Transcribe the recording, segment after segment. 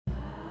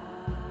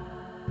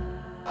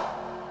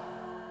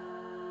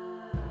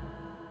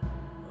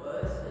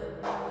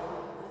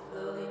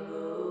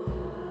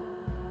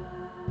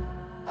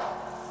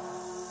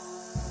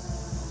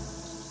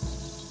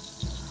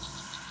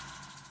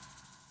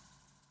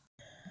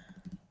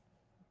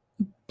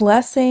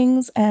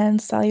Blessings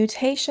and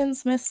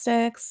salutations,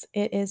 mystics.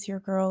 It is your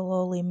girl,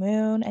 Lowly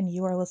Moon, and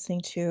you are listening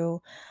to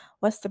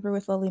What's the Brew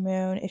with Lowly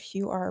Moon. If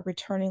you are a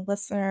returning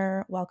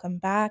listener, welcome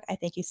back. I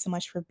thank you so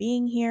much for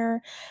being here.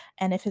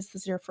 And if this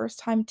is your first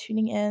time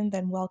tuning in,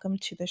 then welcome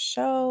to the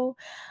show.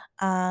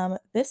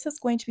 This is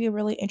going to be a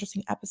really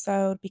interesting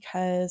episode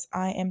because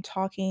I am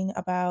talking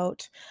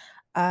about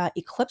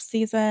eclipse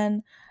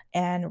season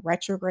and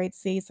retrograde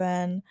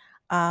season,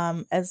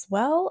 as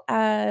well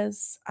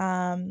as,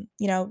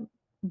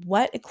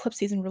 what eclipse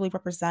season really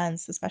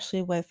represents,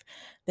 especially with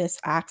this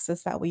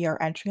axis that we are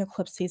entering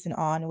eclipse season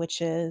on, which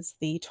is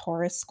the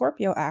Taurus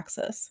Scorpio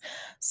axis.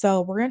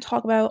 So, we're going to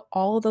talk about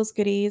all of those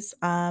goodies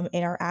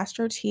in our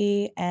Astro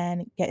Tea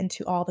and get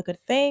into all the good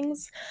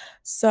things.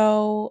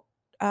 So,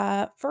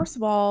 first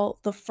of all,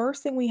 the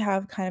first thing we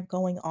have kind of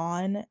going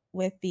on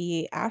with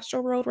the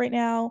astro world right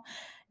now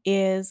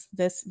is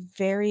this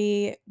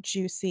very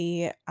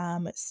juicy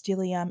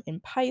stellium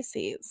in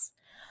Pisces.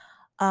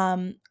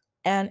 Um,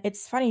 and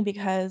it's funny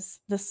because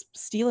this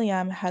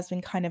stellium has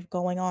been kind of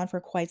going on for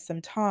quite some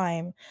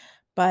time,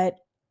 but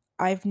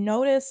I've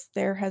noticed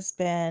there has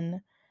been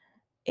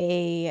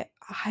a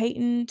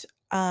heightened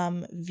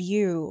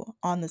view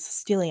on the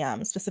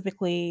stellium,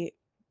 specifically,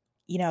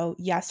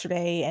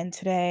 yesterday and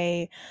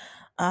today,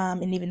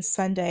 and even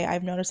Sunday.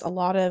 I've noticed a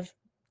lot of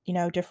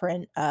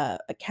different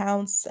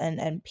accounts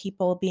and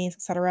people, beings,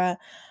 etc.,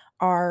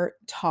 are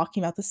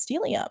talking about the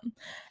stellium,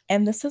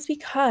 and this is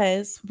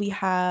because we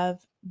have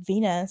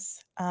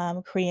Venus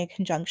creating a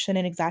conjunction,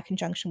 an exact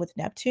conjunction with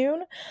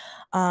Neptune,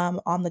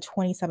 on the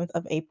 27th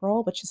of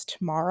April, which is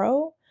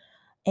tomorrow.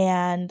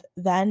 And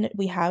then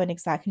we have an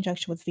exact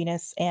conjunction with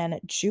Venus and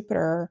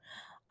Jupiter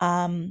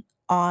on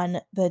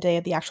the day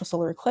of the actual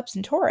solar eclipse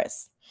in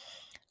Taurus.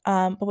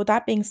 But with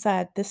that being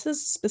said, this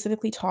is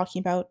specifically talking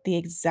about the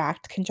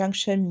exact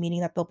conjunction, meaning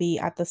that they'll be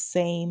at the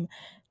same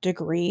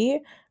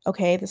degree.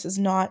 Okay, this is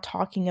not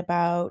talking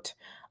about,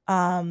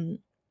 um,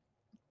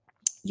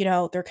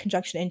 their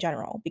conjunction in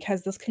general,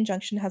 because this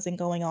conjunction has been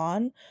going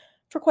on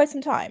for quite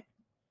some time.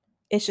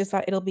 It's just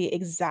that it'll be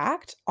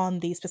exact on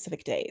these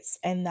specific days,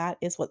 and that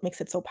is what makes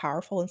it so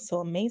powerful and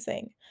so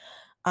amazing.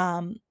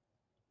 Um,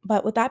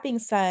 but with that being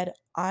said,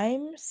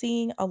 I'm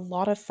seeing a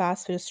lot of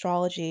fast food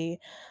astrology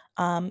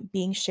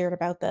being shared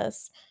about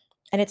this.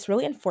 And it's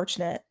really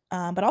unfortunate,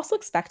 but also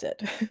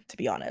expected, to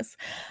be honest.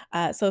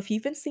 So if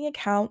you've been seeing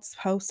accounts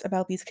post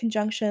about these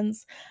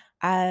conjunctions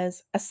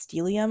as a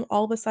stellium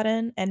all of a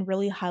sudden and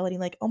really highlighting,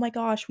 like, oh my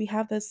gosh, we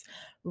have this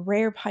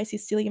rare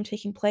Pisces stellium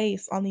taking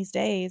place on these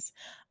days,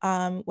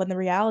 when the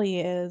reality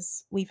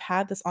is we've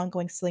had this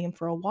ongoing stellium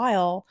for a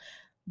while,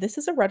 this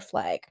is a red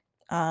flag.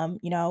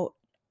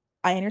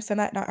 I understand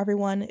that not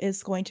everyone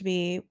is going to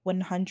be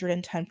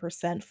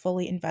 110%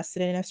 fully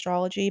invested in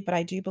astrology, but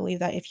I do believe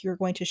that if you're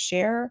going to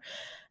share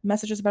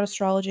messages about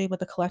astrology with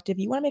the collective,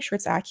 you want to make sure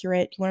it's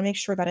accurate. You want to make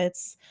sure that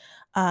it's,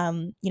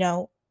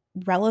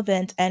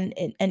 relevant, and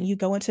you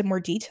go into more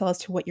detail as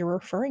to what you're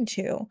referring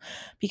to,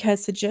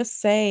 because to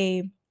just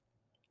say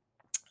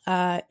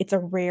it's a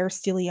rare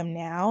stellium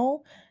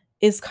now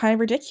is kind of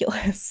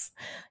ridiculous.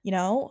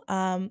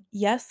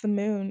 Yes, the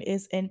moon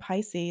is in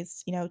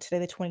Pisces, today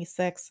the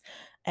 26th,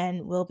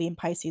 and will be in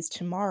Pisces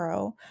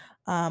tomorrow,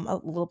 a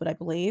little bit, I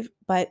believe.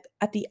 But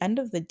at the end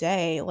of the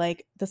day,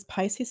 like, this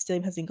Pisces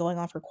stellium has been going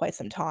on for quite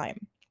some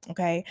time.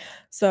 Okay.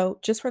 So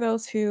just for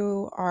those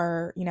who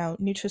are,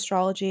 new to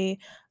astrology,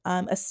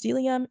 a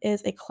stellium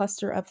is a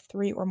cluster of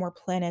three or more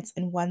planets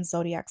in one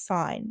zodiac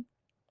sign.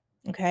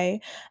 Okay.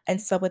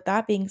 And so, with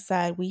that being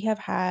said, we have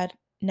had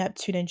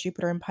Neptune and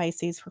Jupiter in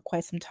Pisces for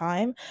quite some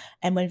time.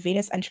 And when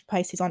Venus entered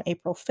Pisces on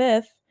April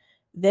 5th,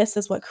 this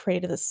is what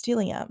created the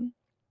stellium.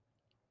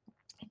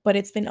 But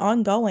it's been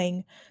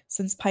ongoing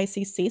since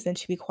Pisces season,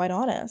 to be quite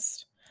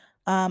honest.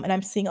 And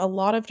I'm seeing a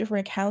lot of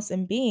different accounts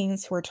and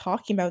beings who are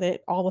talking about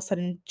it all of a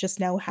sudden just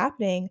now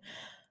happening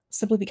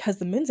simply because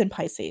the moon's in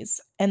Pisces.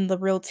 And the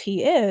real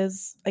tea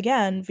is,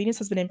 again, Venus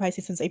has been in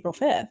Pisces since April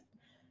 5th,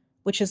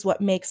 which is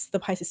what makes the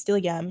Pisces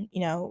stellium,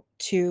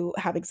 to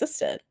have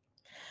existed.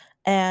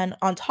 And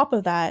on top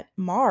of that,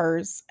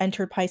 Mars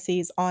entered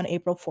Pisces on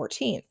April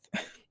 14th,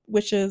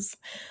 which is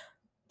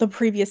the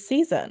previous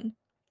season.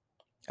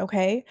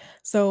 Okay.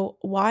 So,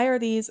 why are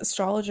these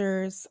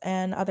astrologers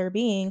and other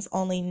beings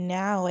only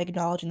now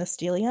acknowledging the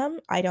stellium?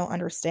 I don't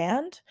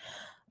understand.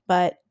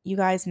 But you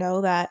guys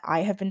know that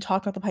I have been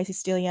talking about the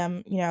Pisces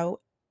stellium,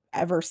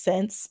 ever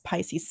since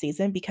Pisces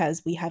season,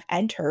 because we have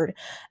entered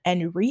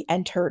and re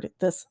entered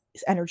this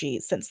energy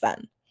since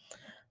then.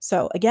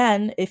 So,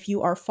 again, if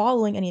you are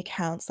following any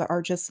accounts that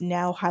are just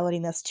now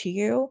highlighting this to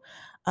you,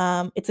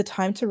 it's a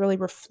time to really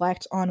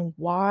reflect on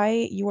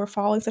why you are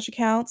following such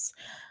accounts.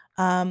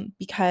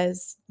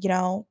 Because,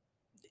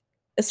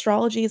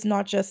 astrology is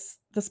not just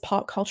this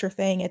pop culture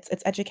thing. It's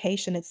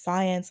education, it's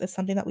science, it's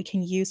something that we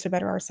can use to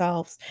better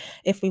ourselves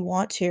if we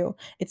want to.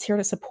 It's here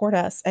to support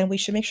us, and we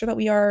should make sure that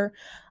we are,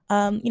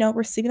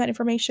 receiving that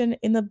information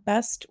in the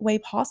best way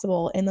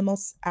possible, in the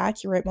most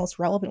accurate, most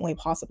relevant way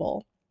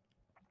possible.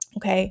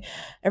 Okay,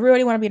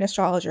 everybody want to be an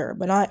astrologer,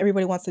 but not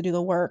everybody wants to do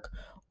the work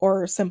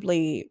or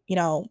simply,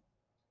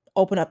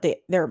 open up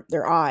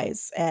their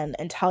eyes and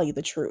tell you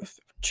the truth,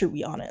 to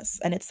be honest,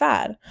 and it's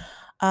sad.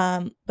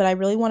 But I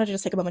really wanted to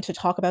just take a moment to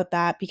talk about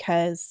that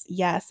because,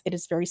 yes, it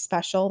is very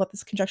special that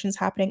this conjunction is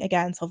happening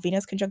again. So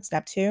Venus conjuncts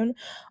Neptune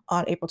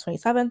on April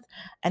 27th,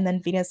 and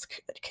then Venus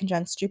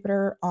conjuncts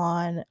Jupiter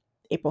on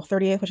April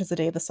 30th, which is the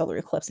day of the solar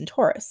eclipse in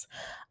Taurus.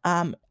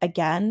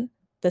 Again,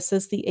 this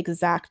is the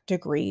exact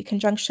degree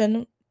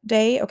conjunction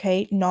day,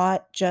 okay,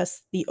 not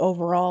just the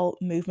overall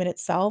movement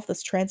itself.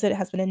 This transit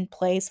has been in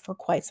place for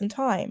quite some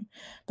time,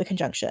 the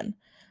conjunction.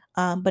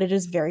 But it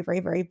is very,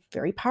 very, very,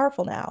 very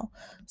powerful now.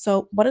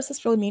 So, what does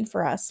this really mean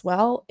for us?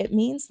 Well, it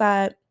means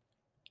that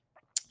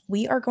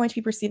we are going to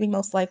be perceiving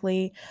most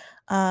likely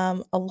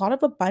a lot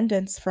of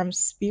abundance from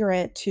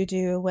spirit to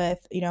do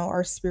with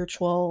our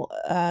spiritual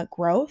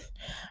growth,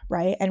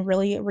 right, and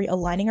really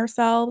realigning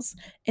ourselves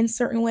in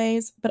certain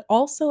ways, but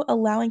also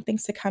allowing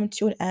things to come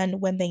to an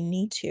end when they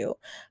need to.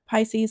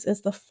 Pisces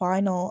is the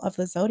final of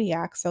the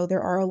zodiac, so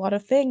there are a lot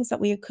of things that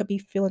we could be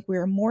feeling we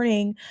are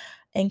mourning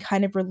and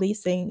kind of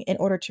releasing in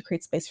order to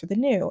create space for the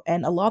new,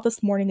 and a lot of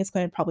this mourning is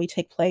going to probably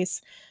take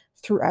place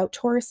throughout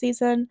Taurus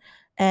season,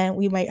 and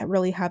we might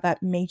really have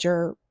that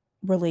major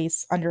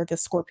release under the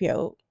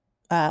Scorpio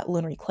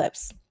lunar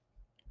eclipse.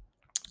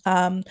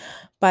 Um,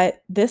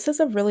 but this is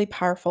a really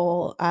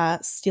powerful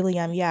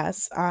stellium,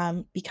 yes,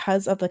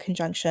 because of the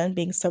conjunction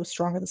being so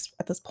strong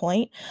at this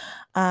point.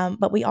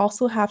 But we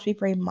also have to be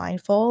very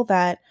mindful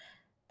that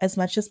as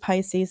much as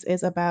Pisces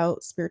is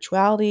about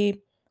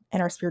spirituality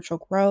and our spiritual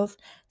growth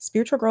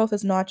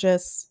is not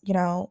just,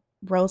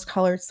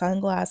 rose-colored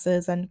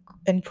sunglasses and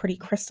pretty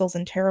crystals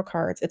and tarot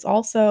cards. It's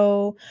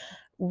also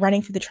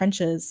running through the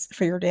trenches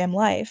for your damn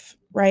life,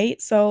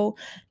 right? So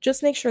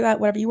just make sure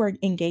that whatever you are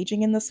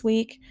engaging in this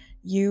week,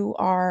 you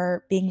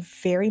are being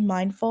very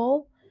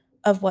mindful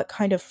of what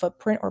kind of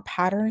footprint or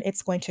pattern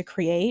it's going to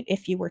create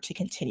if you were to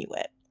continue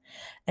it.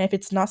 And if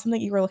it's not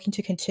something you were looking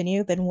to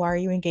continue, then why are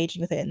you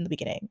engaging with it in the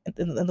beginning,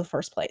 in the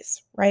first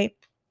place, right?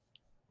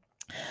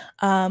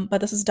 But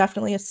this is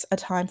definitely a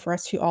time for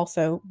us to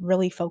also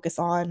really focus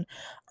on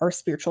our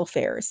spiritual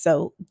affairs.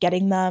 So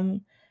getting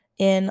them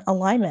in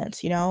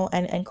alignment,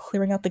 and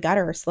clearing out the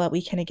gutter so that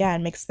we can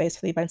again make space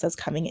for the events that's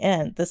coming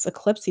in. This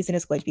eclipse season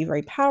is going to be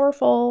very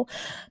powerful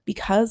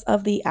because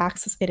of the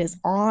axis it is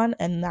on,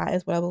 and that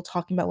is what I will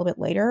talking about a little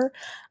bit later.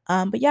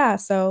 But yeah,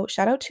 so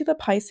shout out to the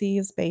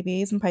Pisces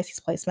babies and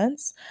Pisces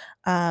placements.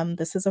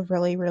 This is a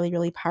really, really,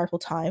 really powerful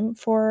time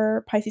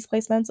for Pisces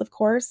placements, of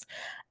course.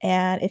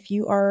 And if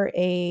you are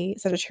a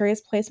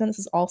Sagittarius placement, this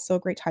is also a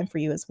great time for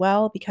you as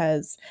well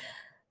because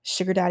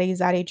Sugar Daddy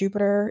Zaddy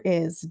Jupiter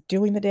is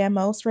doing the damn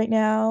most right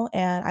now.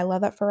 And I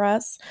love that for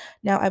us.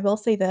 Now, I will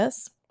say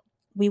this,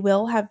 we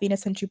will have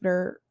Venus and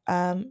Jupiter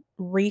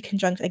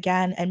reconjunct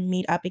again and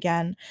meet up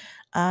again.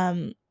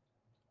 Um,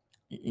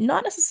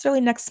 Not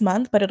necessarily next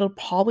month, but it'll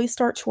probably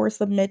start towards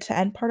the mid to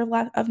end part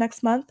of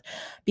next month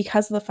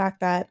because of the fact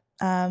that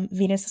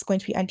Venus is going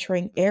to be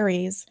entering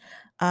Aries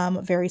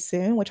very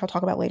soon, which I'll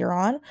talk about later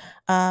on.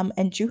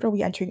 And Jupiter will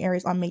be entering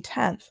Aries on May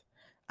 10th.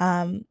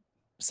 Um,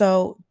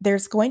 so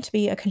there's going to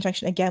be a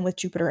conjunction again with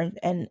Jupiter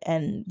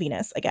and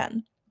Venus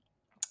again.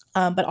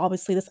 But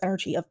obviously, this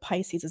energy of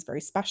Pisces is very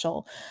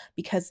special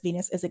because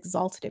Venus is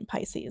exalted in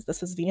Pisces.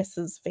 This is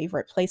Venus's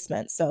favorite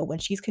placement. So when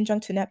she's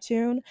conjunct to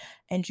Neptune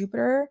and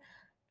Jupiter,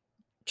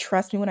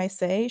 trust me when I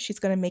say she's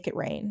gonna make it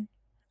rain.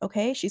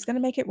 Okay? She's gonna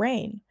make it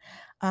rain.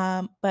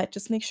 But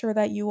just make sure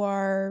that you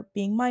are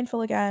being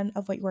mindful again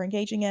of what you are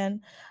engaging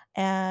in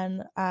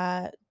and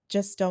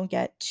just don't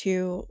get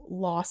too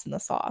lost in the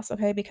sauce,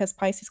 okay? Because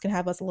Pisces can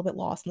have us a little bit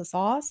lost in the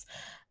sauce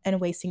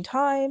and wasting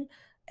time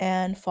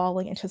and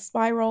falling into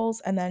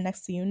spirals. And then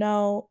next thing you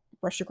know,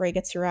 retrograde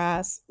gets your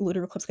ass,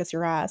 lunar eclipse gets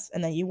your ass,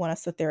 and then you want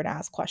to sit there and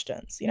ask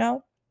questions, you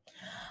know?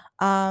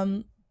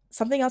 Um,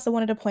 Something else I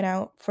wanted to point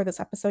out for this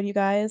episode, you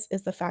guys,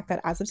 is the fact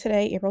that as of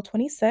today, April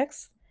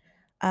 26th,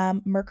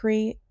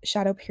 Mercury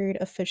shadow period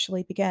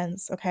officially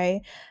begins.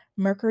 Okay.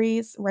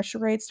 Mercury's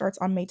retrograde starts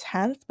on May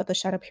 10th, but the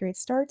shadow period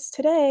starts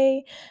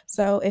today.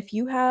 So if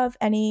you have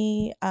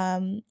any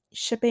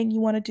shipping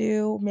you want to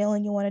do,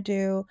 mailing you want to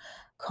do,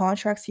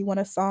 contracts you want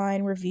to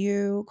sign,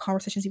 review,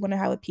 conversations you want to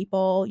have with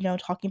people,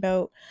 talking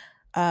about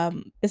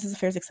business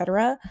affairs,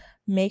 etc.,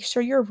 make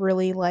sure you're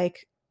really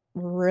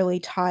really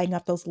tying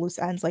up those loose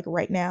ends like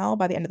right now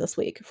by the end of this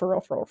week, for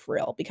real, for real, for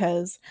real,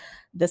 because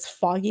this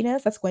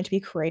fogginess that's going to be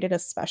created,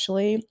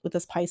 especially with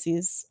this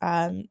Pisces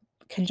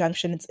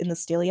conjunction in the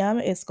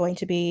stellium, is going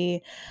to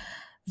be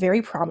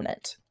very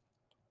prominent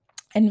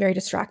and very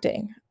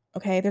distracting.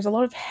 Okay, there's a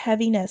lot of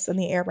heaviness in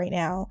the air right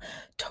now.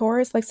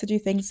 Taurus likes to do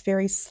things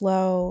very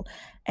slow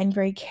and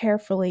very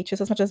carefully, just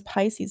as much as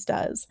Pisces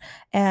does.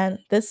 And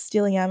this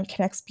stellium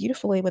connects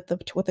beautifully with the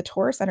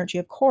Taurus energy,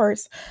 of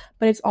course,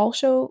 but it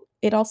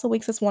also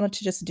makes us want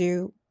to just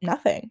do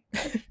nothing.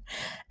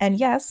 And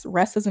yes,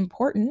 rest is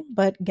important,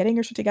 but getting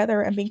your shit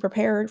together and being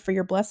prepared for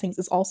your blessings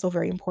is also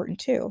very important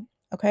too.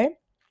 Okay.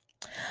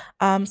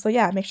 So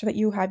yeah, make sure that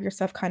you have your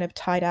stuff kind of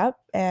tied up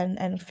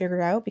and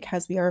figured out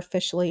because we are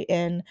officially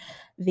in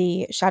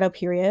the shadow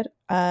period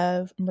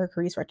of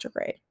Mercury's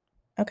retrograde.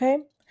 Okay?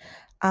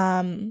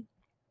 Um,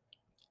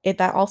 If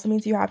that also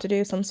means you have to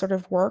do some sort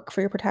of work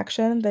for your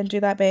protection, then do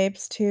that,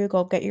 babes, too.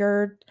 Go get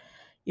your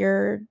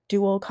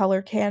dual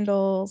color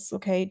candles,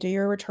 okay? Do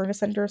your return to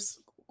sender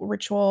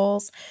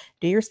rituals,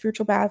 do your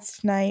spiritual baths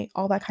tonight,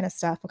 all that kind of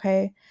stuff,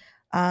 okay?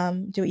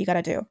 Do what you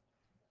gotta do.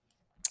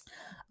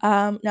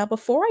 Now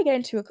before I get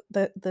into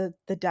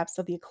the depths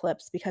of the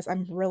eclipse, because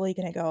I'm really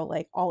gonna go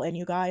like all in,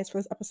 you guys, for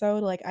this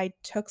episode. Like I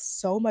took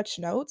so much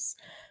notes.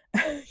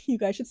 You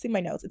guys should see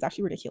my notes. It's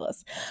actually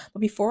ridiculous. But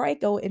before I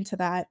go into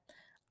that,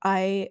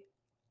 I,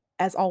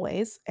 as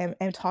always, am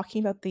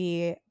talking about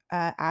the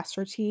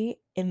Astro Tea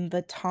in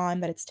the time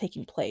that it's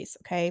taking place.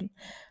 Okay,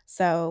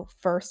 so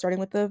first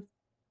starting with the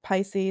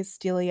Pisces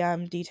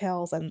stellium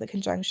details and the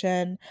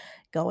conjunction,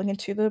 going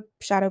into the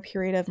shadow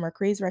period of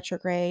Mercury's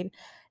retrograde.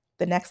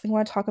 The next thing I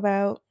want to talk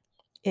about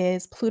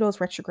is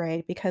Pluto's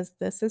retrograde because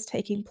this is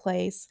taking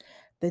place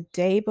the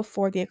day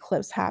before the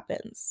eclipse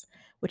happens,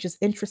 which is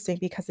interesting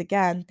because,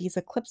 again, these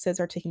eclipses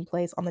are taking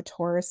place on the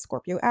Taurus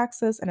Scorpio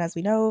axis. And as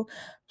we know,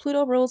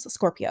 Pluto rules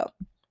Scorpio.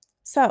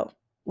 So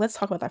let's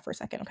talk about that for a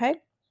second, okay?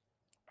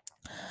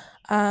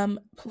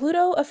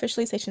 Pluto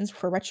officially stations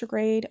for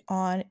retrograde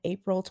on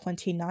April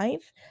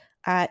 29th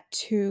at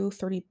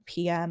 2:30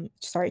 p.m.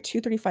 Sorry,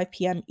 2:35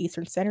 p.m.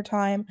 Eastern Standard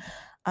Time.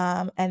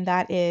 And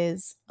that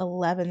is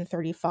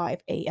 11:35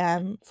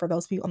 a.m. for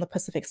those of you on the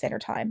Pacific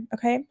Standard Time.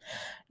 Okay.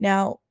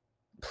 Now,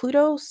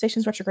 Pluto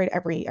stations retrograde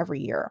every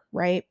year,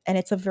 right? And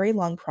it's a very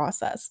long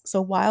process.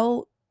 So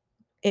while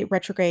it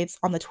retrogrades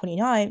on the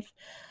 29th,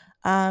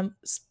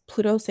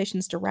 Pluto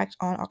stations direct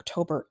on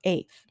October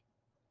 8th.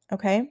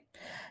 Okay.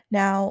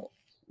 Now,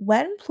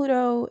 when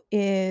Pluto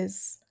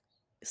is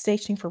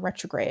stationing for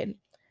retrograde,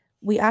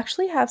 we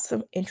actually have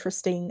some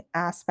interesting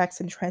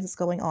aspects and transits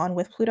going on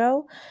with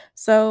Pluto.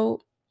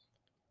 So,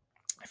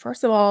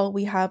 first of all,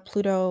 we have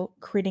Pluto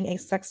creating a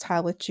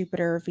sextile with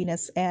Jupiter,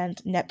 Venus,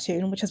 and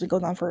Neptune, which has been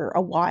going on for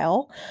a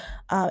while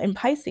in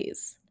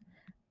Pisces,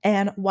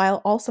 and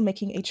while also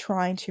making a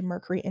trine to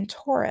Mercury in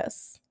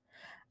Taurus.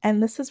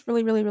 And this is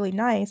really, really, really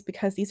nice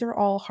because these are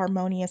all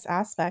harmonious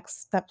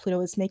aspects that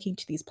Pluto is making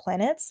to these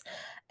planets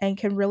and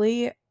can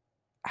really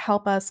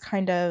help us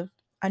kind of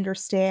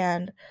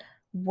understand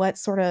what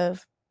sort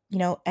of,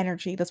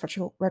 energy this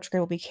retrograde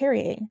will be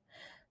carrying.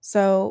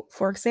 So,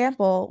 for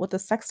example, with the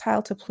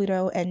sextile to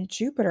Pluto and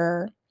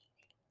Jupiter,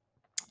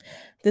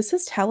 this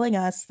is telling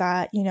us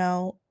that,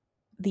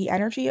 the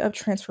energy of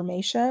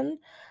transformation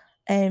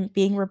and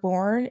being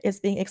reborn is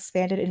being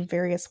expanded in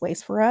various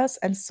ways for us.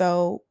 And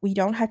so we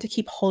don't have to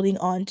keep holding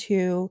on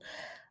to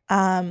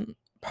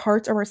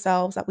parts of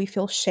ourselves that we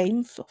feel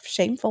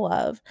shameful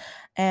of,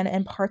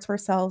 and parts of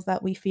ourselves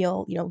that we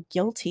feel,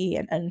 guilty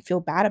and feel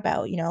bad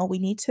about. We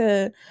need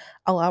to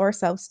allow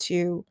ourselves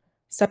to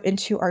step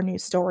into our new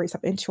stories,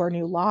 step into our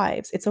new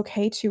lives. It's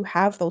okay to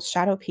have those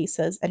shadow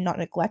pieces and not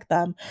neglect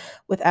them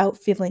without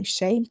feeling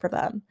shame for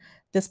them.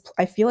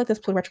 I feel like this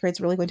Pluto retrograde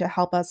is really going to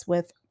help us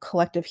with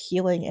collective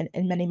healing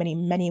in many, many,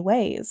 many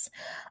ways.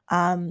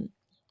 um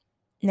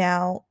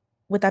Now,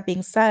 with that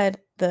being said,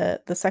 the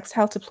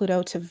sextile to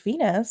Pluto to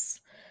Venus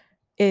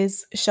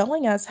is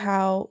showing us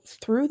how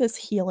through this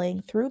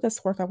healing, through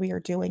this work that we are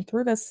doing,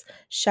 through this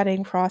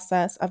shedding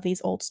process of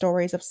these old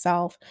stories of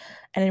self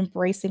and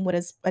embracing what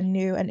is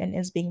anew and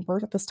is being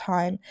birthed at this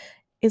time,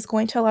 is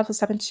going to allow us to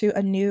step into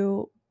a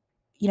new,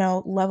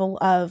 level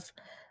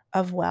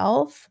of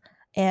wealth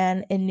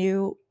and in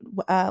new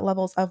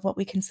levels of what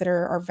we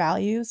consider our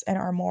values and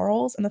our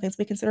morals and the things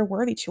we consider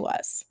worthy to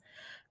us,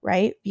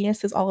 right?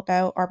 Venus is all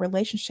about our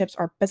relationships,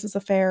 our business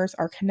affairs,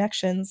 our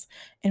connections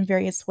in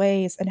various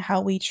ways, and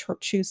how we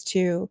choose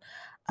to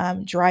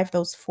drive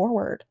those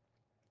forward.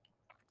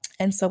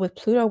 And so, with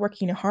Pluto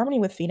working in harmony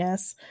with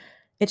Venus,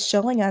 it's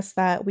showing us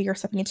that we are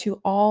stepping into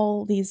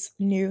all these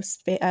new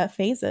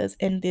phases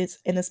in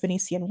this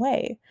Venetian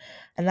way,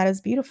 and that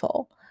is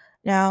beautiful.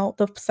 Now,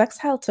 the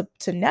sextile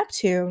to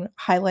Neptune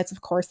highlights,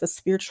 of course, the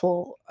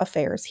spiritual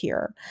affairs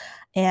here,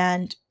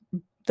 and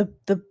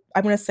the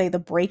I'm gonna say the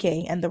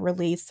breaking and the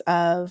release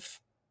of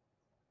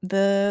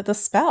the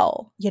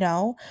spell,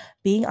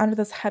 being under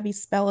this heavy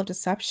spell of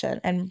deception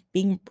and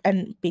being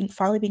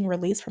finally being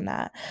released from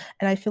that.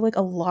 And I feel like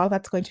a lot of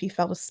that's going to be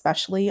felt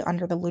especially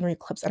under the lunar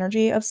eclipse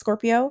energy of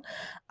Scorpio.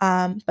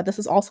 But this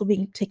is also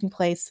being taking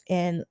place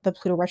in the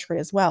Pluto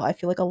retrograde as well. I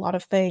feel like a lot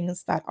of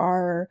things that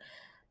are,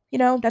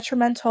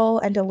 detrimental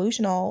and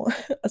delusional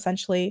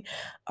essentially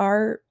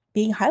are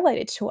being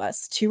highlighted to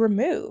us to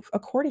remove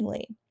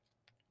accordingly.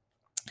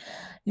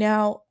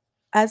 Now,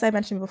 as I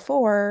mentioned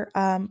before,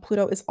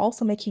 Pluto is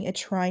also making a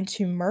trine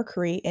to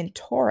Mercury in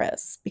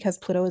Taurus because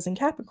Pluto is in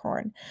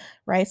Capricorn,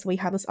 right? So we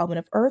have this element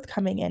of Earth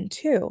coming in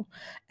too.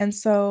 And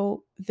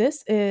so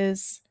this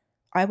is,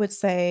 I would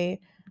say,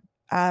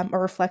 a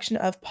reflection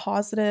of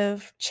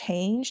positive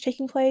change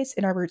taking place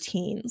in our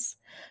routines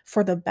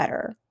for the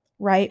better,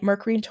 right?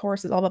 Mercury in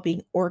Taurus is all about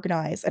being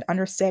organized and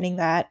understanding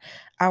that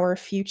our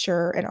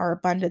future and our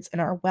abundance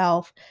and our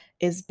wealth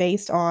is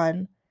based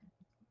on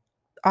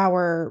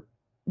our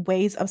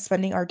ways of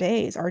spending our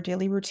days, our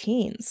daily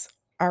routines,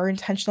 our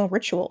intentional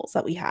rituals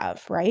that we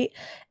have, right?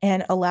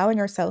 And allowing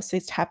ourselves to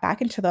tap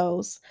back into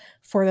those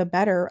for the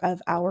better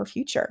of our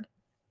future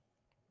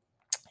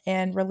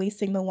and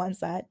releasing the ones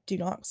that do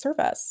not serve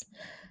us.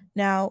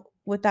 Now,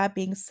 with that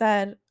being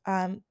said,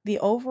 the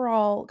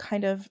overall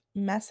kind of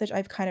message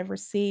I've kind of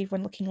received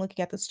when looking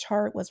at this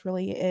chart was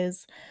really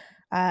is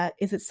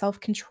it self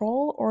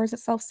control or is it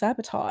self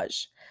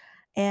sabotage?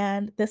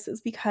 And this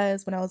is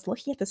because when I was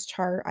looking at this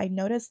chart, I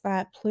noticed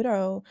that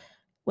Pluto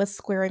was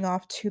squaring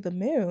off to the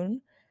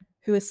moon,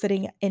 who is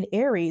sitting in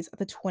Aries at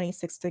the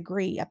 26th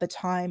degree at the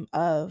time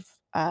of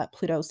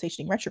Pluto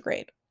stationing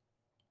retrograde.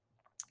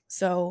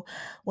 So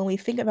when we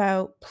think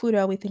about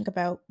Pluto, we think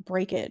about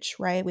breakage,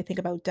 right? We think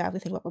about death, we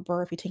think about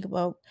rebirth, we think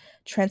about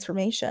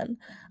transformation.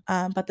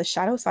 But the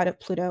shadow side of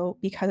Pluto,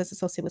 because it's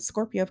associated with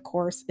Scorpio, of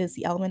course, is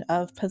the element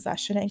of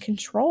possession and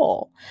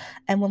control.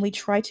 And when we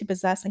try to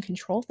possess and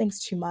control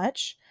things too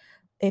much,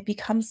 it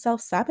becomes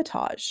self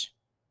sabotage,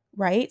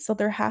 right? So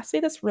there has to be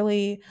this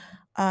really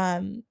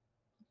um,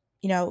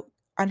 you know,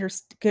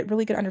 get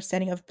really good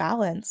understanding of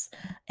balance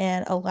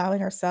and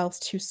allowing ourselves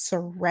to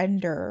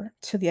surrender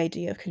to the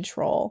idea of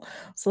control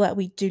so that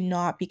we do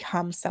not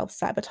become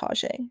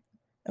self-sabotaging.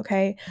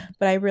 Okay.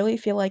 But I really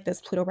feel like this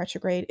Pluto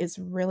retrograde is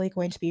really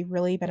going to be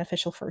really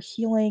beneficial for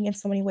healing in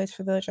so many ways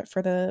for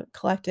the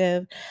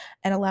collective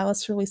and allow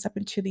us to really step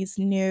into these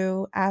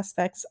new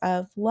aspects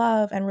of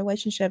love and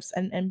relationships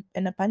and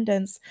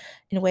abundance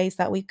in ways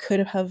that we could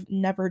have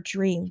never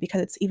dreamed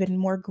because it's even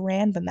more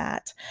grand than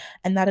that,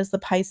 and that is the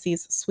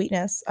Pisces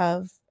sweetness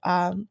of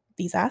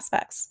these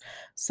aspects.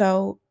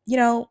 So,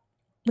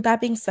 with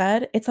that being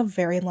said, it's a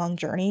very long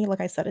journey.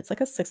 Like I said, it's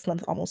like a 6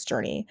 month almost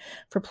journey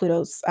for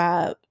Pluto's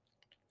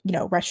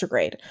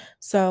retrograde.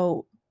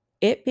 So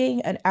it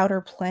being an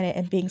outer planet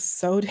and being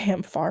so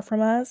damn far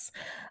from us,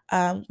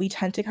 we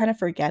tend to kind of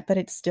forget that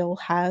it still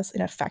has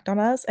an effect on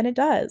us, and it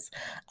does.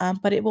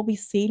 But it will be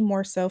seen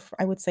more so,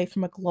 I would say,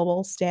 from a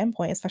global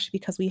standpoint, especially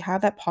because we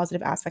have that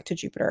positive aspect to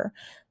Jupiter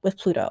with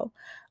Pluto.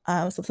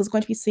 So this is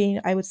going to be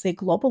seen, I would say,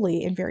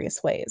 globally in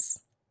various ways.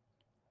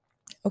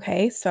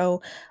 Okay,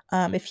 so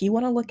if you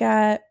want to look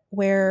at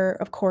where,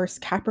 of course,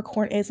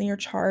 Capricorn is in your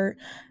chart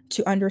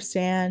to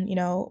understand,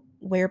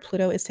 where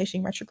Pluto is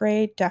stationing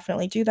retrograde,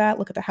 definitely do that.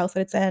 Look at the house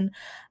that it's in,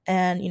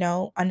 and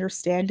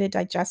understand it,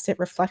 digest it,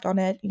 reflect on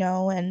it,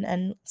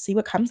 and see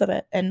what comes of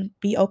it, and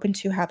be open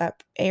to how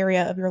that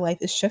area of your life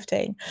is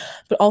shifting.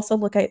 But also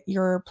look at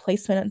your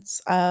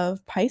placements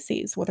of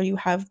Pisces, whether you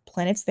have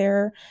planets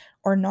there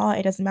or not.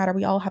 It doesn't matter.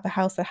 We all have a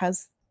house that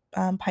has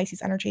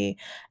Pisces energy,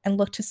 and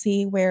look to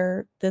see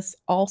where this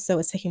also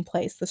is taking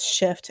place, this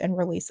shift and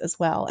release as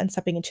well, and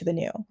stepping into the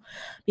new,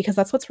 because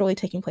that's what's really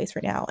taking place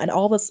right now. And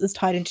all this is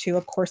tied into,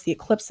 of course, the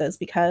eclipses,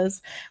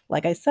 because,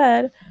 like I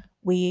said,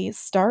 we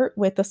start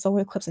with the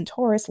solar eclipse in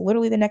Taurus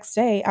literally the next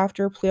day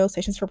after Pluto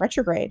stations for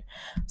retrograde.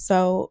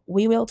 So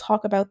we will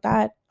talk about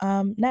that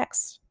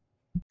next.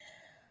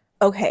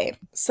 Okay,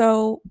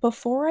 so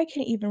before I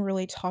can even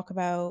really talk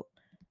about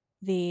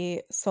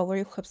the solar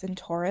eclipse in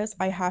Taurus,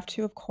 I have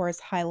to, of course,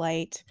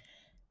 highlight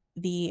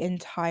the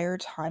entire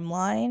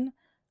timeline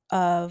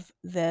of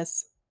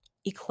this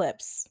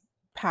eclipse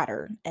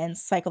pattern and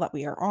cycle that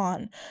we are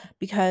on,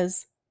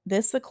 because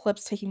this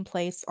eclipse taking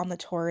place on the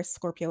Taurus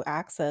Scorpio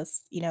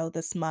axis,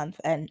 this month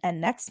and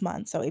next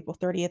month, so April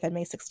 30th and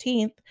May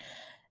 16th,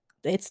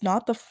 it's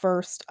not the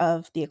first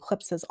of the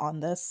eclipses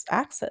on this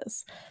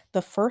axis.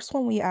 The first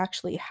one we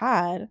actually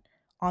had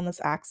on this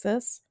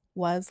axis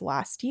was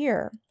last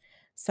year.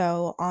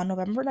 So on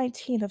November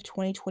 19th of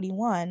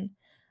 2021,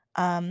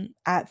 at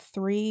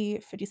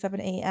 3:57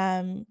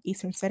 a.m.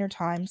 Eastern Standard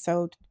Time,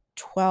 so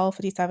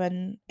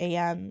 12:57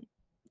 a.m.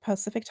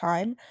 Pacific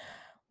Time,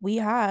 we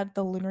had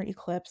the lunar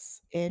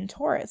eclipse in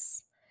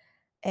Taurus.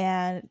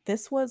 And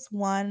this was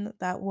one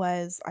that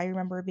was, I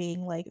remember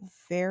being like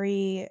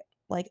very,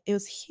 like, it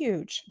was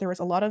huge. There was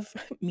a lot of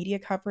media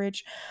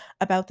coverage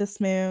about this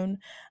moon,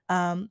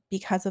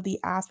 because of the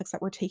aspects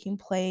that were taking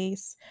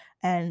place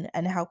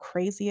and how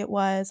crazy it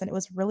was. And it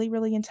was really,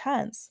 really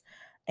intense.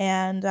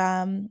 And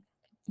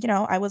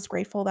I was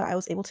grateful that I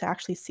was able to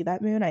actually see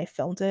that moon. I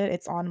filmed it.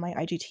 It's on my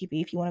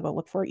IGTV. If you want to go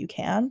look for it, you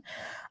can.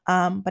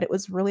 But it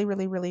was really,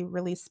 really, really,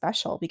 really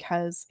special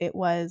because I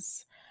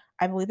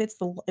believe it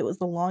was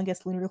the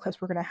longest lunar eclipse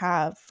we're gonna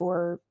have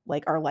for,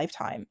 like, our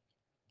lifetime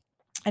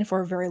and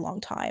for a very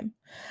long time.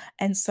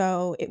 And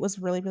so it was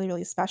really, really,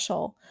 really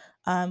special.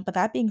 But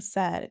that being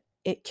said,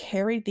 it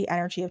carried the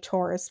energy of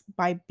Taurus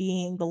by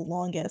being the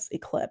longest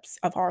eclipse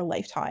of our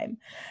lifetime.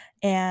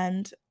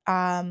 And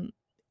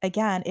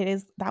again,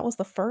 that was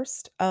the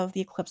first of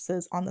the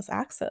eclipses on this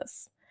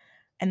axis.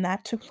 And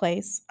that took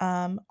place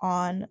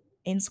on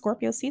in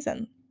Scorpio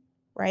season,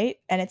 right?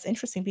 And it's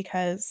interesting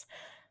because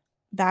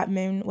that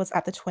moon was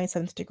at the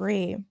 27th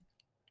degree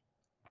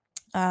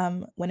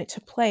when it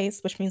took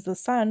place, which means the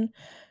sun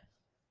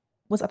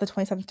was at the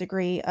 27th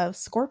degree of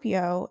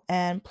Scorpio,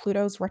 and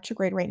Pluto's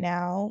retrograde right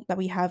now that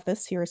we have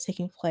this year is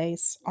taking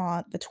place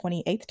on the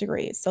 28th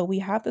degree. So we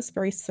have this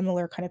very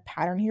similar kind of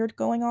pattern here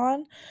going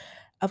on,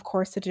 of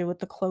course, to do with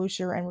the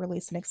closure and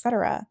release and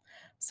etc.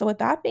 So with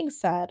that being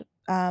said,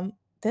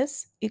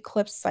 this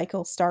eclipse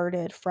cycle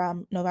started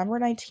from November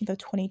 19th of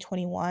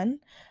 2021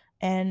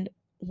 and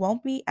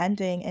won't be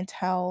ending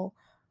until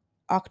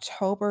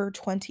October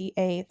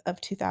 28th of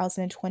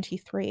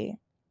 2023,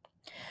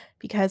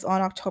 because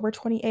on October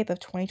 28th of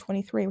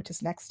 2023, which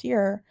is next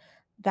year,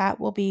 that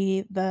will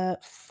be the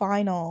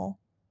final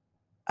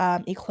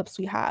eclipse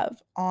we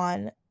have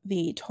on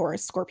the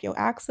Taurus Scorpio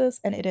axis,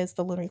 and it is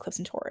the lunar eclipse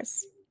in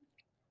Taurus.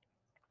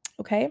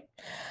 Okay.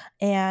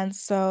 And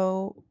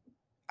so,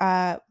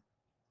 uh,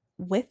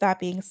 with that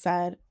being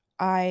said,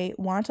 I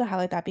want to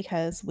highlight that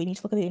because we need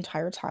to look at the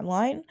entire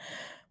timeline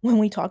when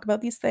we talk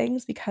about these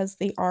things because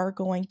they are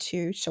going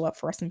to show up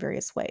for us in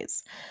various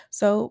ways.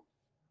 So,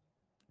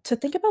 to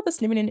think about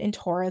this new moon in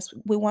Taurus,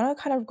 we want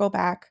to kind of go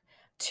back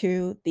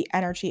to the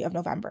energy of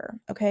November.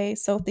 Okay.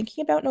 So,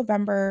 thinking about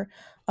November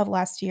of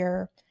last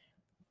year,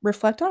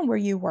 reflect on where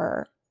you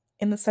were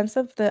in the sense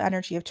of the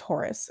energy of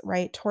Taurus,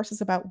 right? Taurus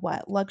is about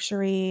what?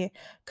 Luxury,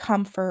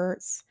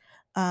 comforts,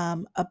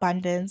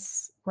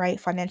 abundance, right?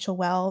 Financial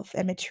wealth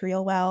and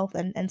material wealth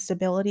and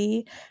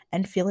stability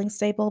and feeling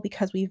stable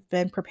because we've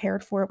been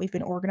prepared for it, we've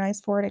been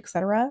organized for it,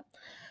 etc.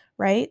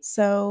 Right?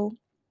 So,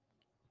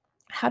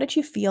 how did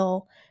you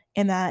feel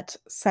in that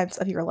sense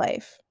of your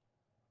life?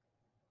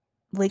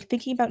 Like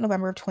thinking about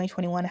November of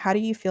 2021, how do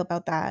you feel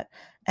about that?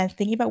 And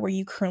thinking about where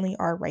you currently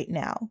are right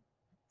now.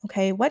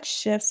 Okay, what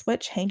shifts, what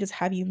changes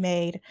have you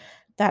made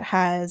that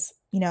has,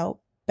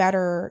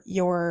 better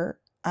your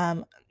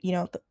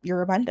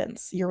your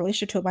abundance, your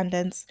relationship to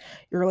abundance,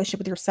 your relationship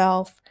with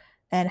yourself,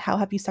 and how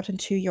have you stepped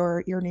into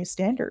your new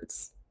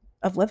standards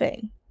of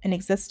living and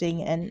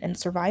existing and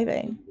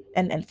surviving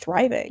and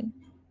thriving,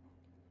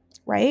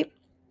 right?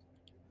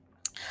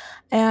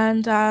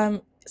 And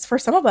for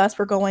some of us,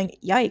 we're going,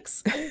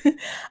 yikes.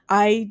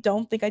 I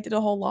don't think I did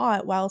a whole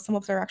lot, while some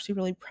of us are actually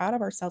really proud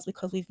of ourselves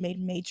because we've made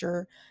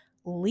major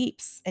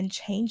leaps and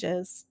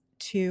changes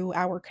to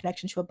our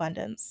connection to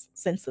abundance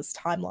since this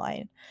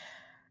timeline.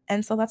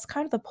 And so that's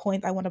kind of the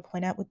point I want to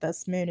point out with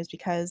this moon is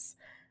because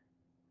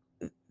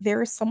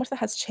there is so much that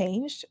has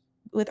changed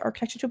with our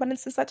connection to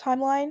abundance since that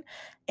timeline,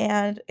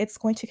 and it's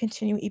going to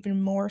continue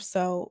even more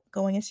so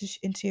going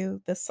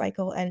into this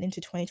cycle and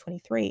into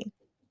 2023.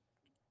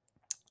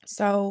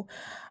 So,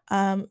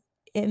 um,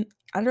 in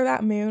under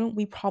that moon,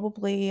 we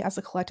probably, as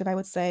a collective, I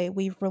would say,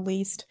 we've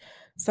released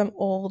some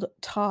old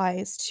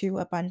ties to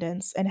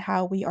abundance and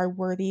how we are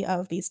worthy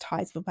of these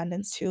ties of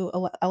abundance to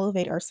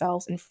elevate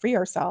ourselves and free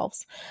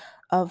ourselves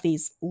of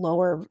these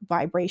lower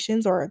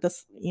vibrations or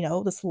this,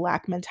 this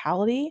lack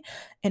mentality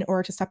in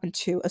order to step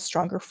into a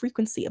stronger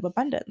frequency of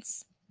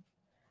abundance.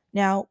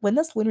 Now, when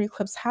this lunar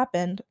eclipse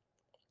happened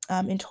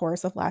in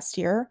Taurus of last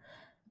year,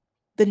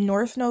 the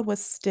North Node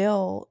was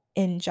still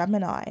in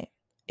Gemini.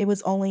 It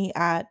was only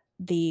at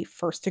the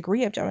first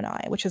degree of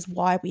Gemini, which is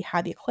why we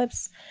had the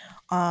eclipse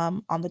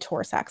on the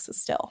Taurus axis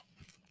still,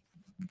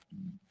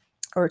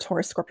 or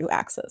Taurus Scorpio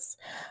axis.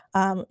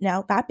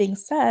 Now, that being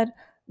said,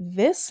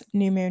 this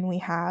new moon we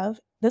have,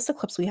 this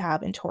eclipse we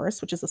have in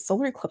Taurus, which is a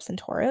solar eclipse in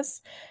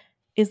Taurus,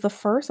 is the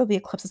first of the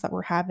eclipses that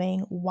we're having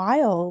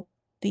while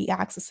the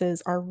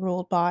axes are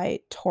ruled by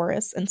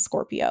Taurus and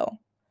Scorpio.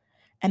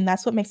 And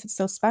that's what makes it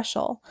so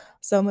special.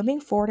 So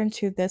moving forward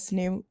into this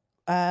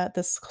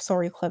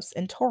solar eclipse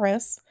in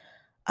Taurus,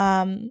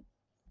 um,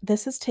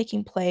 this is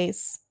taking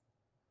place.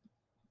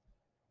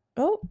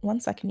 Oh, one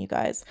second, you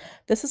guys.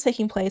 This is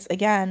taking place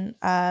again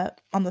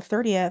on the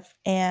 30th,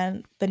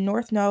 and the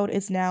North Node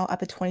is now at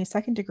the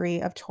 22nd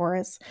degree of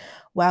Taurus,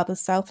 while the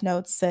South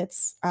Node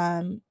sits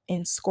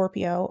in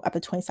Scorpio at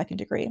the 22nd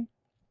degree,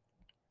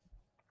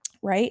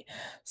 right?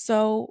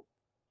 So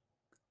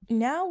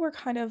now we're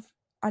kind of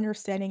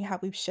understanding how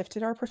we've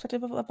shifted our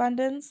perspective of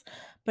abundance,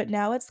 but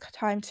now it's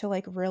time to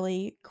like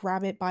really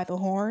grab it by the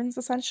horns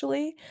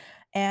essentially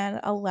and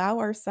allow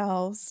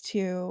ourselves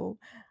to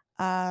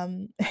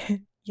um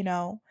you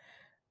know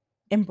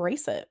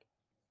embrace it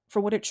for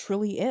what it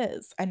truly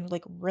is and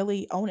like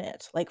really own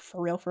it, like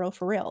for real, for real,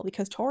 for real,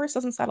 because Taurus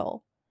doesn't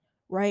settle.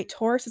 Right?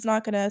 Taurus is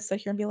not gonna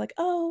sit here and be like,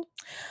 "Oh,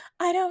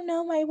 I don't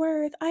know my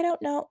worth. I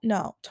don't know."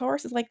 No,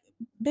 Taurus is like,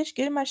 "Bitch,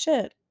 give me my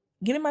shit.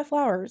 Give me my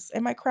flowers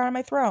and my crown and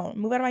my throne.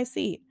 Move out of my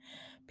seat."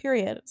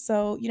 Period.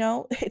 So,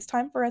 it's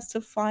time for us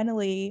to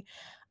finally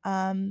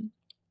um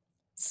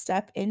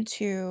step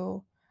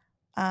into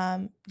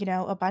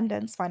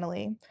abundance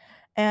finally.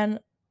 And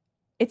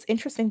it's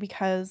interesting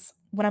because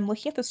when I'm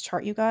looking at this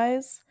chart, you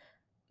guys,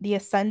 the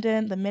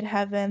ascendant, the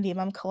midheaven, the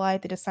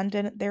Imam-Kalite, the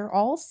descendant, they're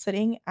all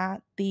sitting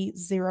at the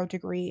 0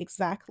 degree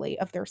exactly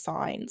of their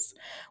signs,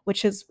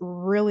 which is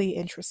really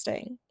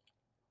interesting.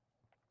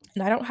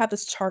 And I don't have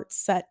this chart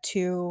set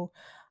to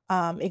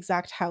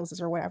exact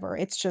houses or whatever.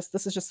 It's just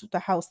this is just the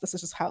house. This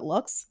is just how it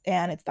looks,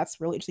 and that's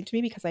really interesting to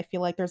me because I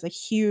feel like there's a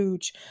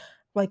huge,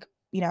 like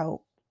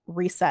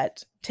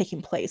reset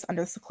taking place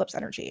under this eclipse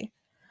energy.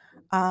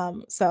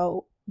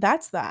 So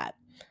that's that.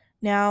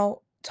 Now,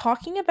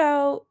 talking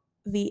about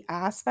the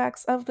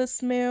aspects of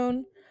this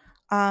moon,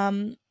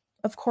 um,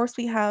 of course,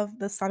 we have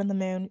the sun and the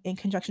moon in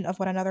conjunction of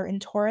one another in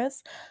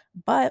Taurus,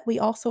 but we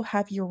also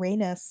have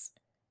Uranus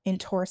in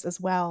Taurus as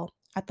well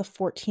at the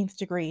 14th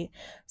degree.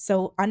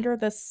 So under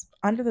this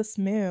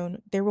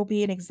moon, there will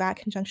be an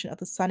exact conjunction of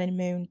the sun and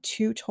moon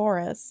to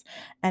Taurus,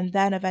 and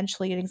then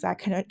eventually an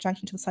exact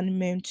conjunction to the sun and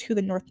moon to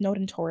the North Node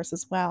in Taurus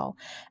as well.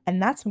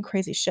 And that's some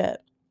crazy shit.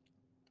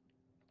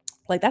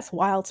 Like, that's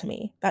wild to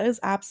me. That is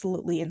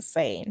absolutely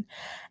insane.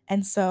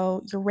 And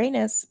so,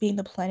 Uranus being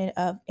the planet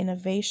of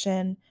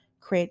innovation,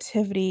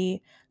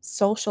 creativity,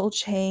 social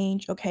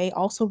change, okay,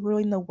 also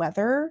ruling the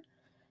weather,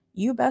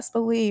 you best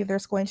believe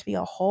there's going to be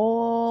a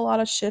whole lot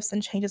of shifts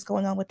and changes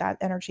going on with that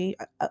energy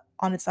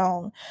on its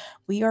own.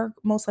 We are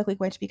most likely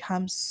going to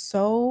become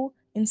so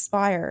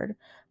inspired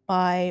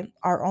by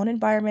our own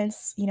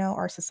environments,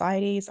 our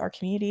societies, our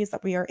communities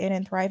that we are in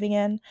and thriving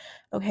in,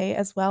 okay,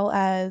 as well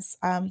as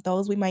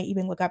those we might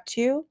even look up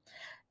to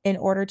in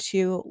order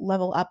to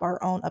level up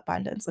our own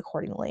abundance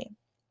accordingly.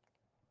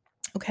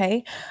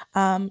 Okay.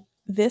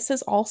 This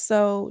is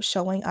also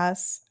showing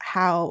us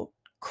how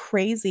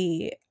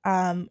crazy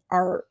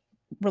our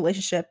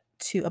relationship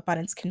to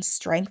abundance can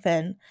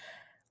strengthen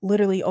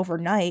literally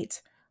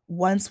overnight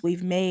once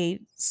we've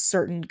made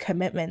certain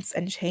commitments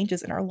and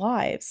changes in our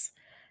lives.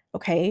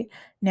 Okay.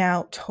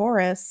 Now,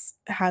 Taurus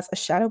has a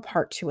shadow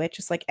part to it,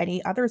 just like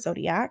any other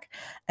zodiac.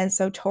 And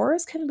so,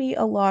 Taurus can be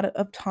a lot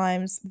of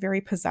times very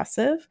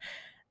possessive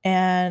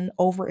and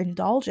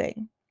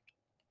overindulging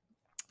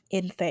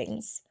in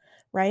things,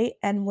 right?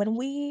 And when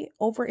we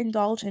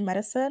overindulge in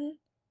medicine,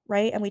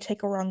 right, and we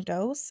take a wrong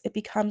dose, it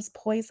becomes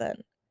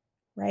poison,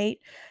 right?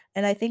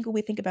 And I think when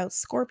we think about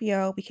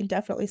Scorpio, we can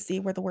definitely see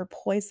where the word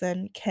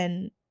poison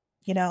can,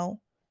 you know,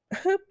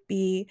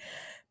 be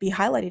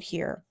highlighted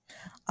here.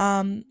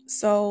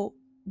 So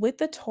with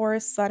the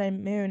Taurus sun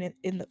and moon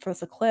in the for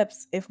this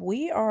eclipse, if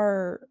we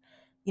are,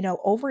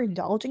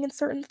 overindulging in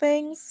certain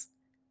things,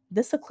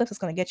 this eclipse is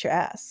going to get your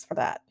ass for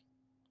that.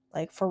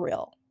 Like, for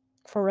real.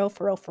 For real,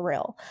 for real, for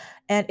real.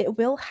 And it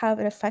will have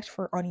an effect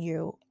on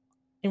you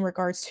in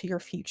regards to your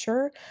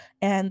future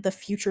and the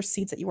future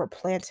seeds that you are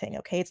planting,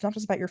 okay? It's not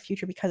just about your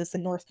future because it's the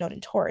North Node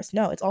in Taurus.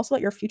 No, it's also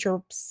about your future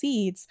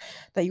seeds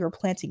that you are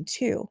planting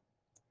too.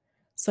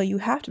 So you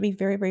have to be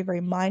very, very, very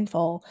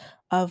mindful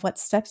of what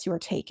steps you are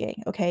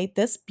taking. Okay.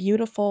 This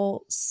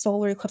beautiful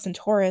solar eclipse in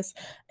Taurus,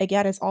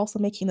 again, is also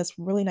making this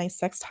really nice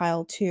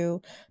sextile to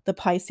the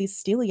Pisces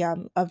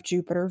stellium of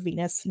Jupiter,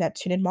 Venus,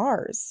 Neptune, and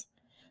Mars.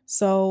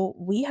 So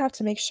we have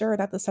to make sure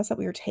that the steps that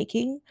we are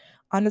taking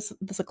on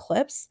this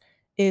eclipse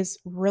is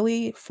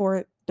really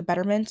for the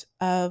betterment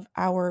of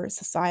our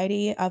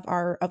society, of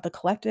the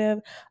collective,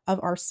 of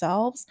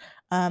ourselves,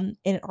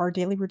 in our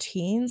daily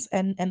routines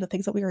and the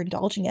things that we are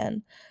indulging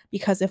in,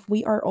 because if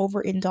we are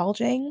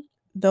overindulging,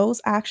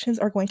 those actions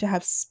are going to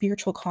have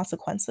spiritual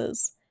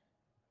consequences,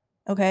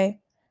 okay?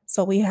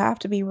 So we have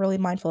to be really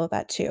mindful of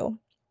that too.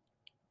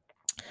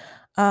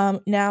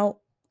 Now,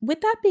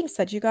 with that being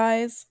said, you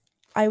guys,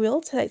 I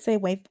will say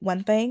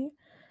one thing.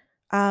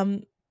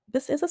 Um,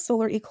 this is a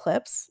solar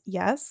eclipse,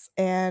 yes,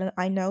 and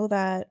I know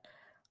that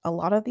a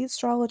lot of these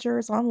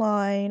astrologers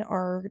online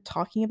are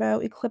talking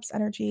about eclipse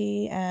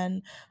energy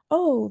and,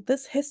 oh,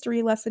 this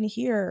history lesson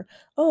here,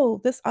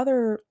 oh, this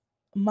other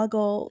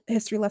muggle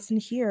history lesson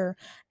here,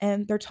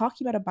 and they're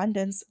talking about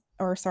abundance,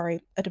 or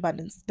sorry,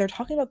 abundance. They're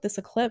talking about this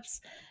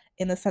eclipse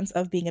in the sense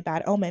of being a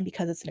bad omen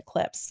because it's an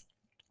eclipse,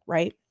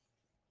 right?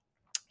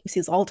 We see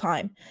this all the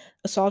time.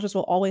 Astrologers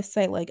will always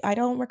say, like, I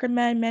don't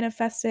recommend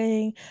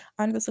manifesting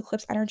under this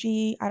eclipse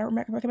energy. I don't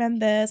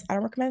recommend this. I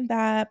don't recommend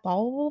that. Blah,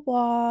 blah, blah,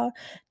 blah.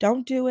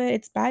 Don't do it.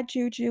 It's bad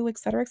juju, et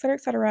cetera, et cetera,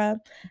 et cetera.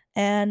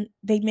 And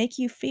they make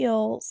you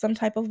feel some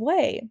type of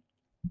way,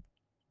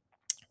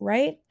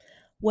 right?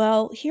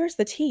 Well, here's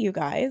the tea, you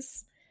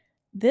guys.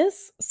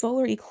 This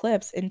solar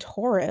eclipse in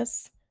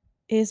Taurus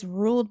is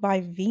ruled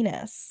by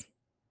Venus,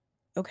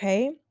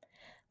 okay?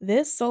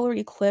 This solar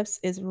eclipse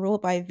is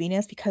ruled by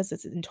Venus because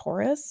it's in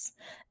Taurus,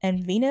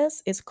 and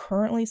Venus is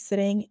currently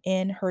sitting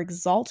in her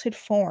exalted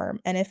form.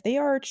 And if they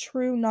are a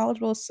true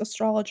knowledgeable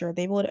astrologer,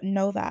 they would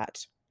know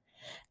that.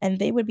 And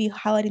they would be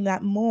highlighting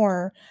that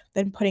more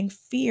than putting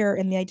fear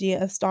in the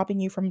idea of stopping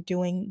you from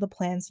doing the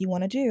plans you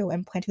want to do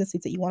and planting the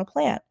seeds that you want to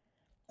plant.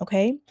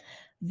 Okay?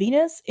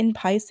 Venus in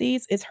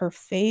Pisces is her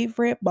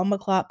favorite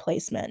bumbleclot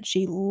placement.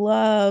 She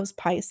loves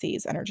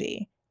Pisces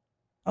energy.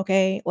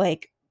 Okay?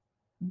 Like,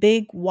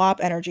 big wop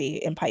energy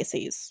in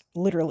Pisces,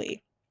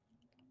 literally.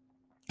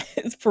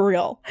 It's for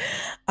real.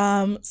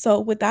 So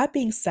with that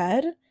being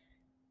said,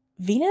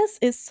 Venus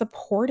is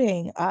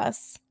supporting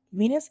us.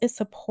 Venus is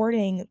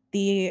supporting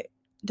the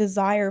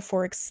desire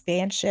for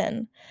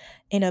expansion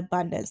in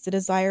abundance, the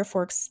desire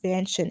for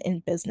expansion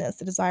in business,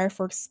 the desire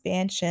for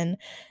expansion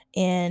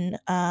in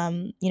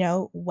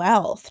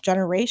wealth,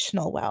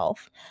 generational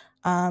wealth,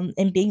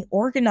 and being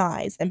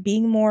organized and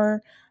being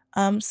more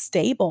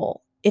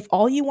stable. If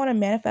all you want to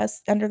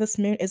manifest under this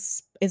moon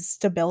is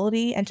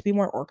stability and to be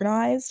more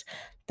organized,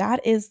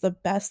 that is the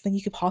best thing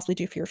you could possibly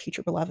do for your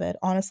future beloved,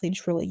 honestly and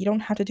truly. You don't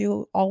have to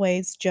do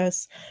always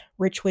just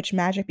rich witch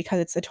magic because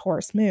it's a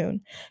Taurus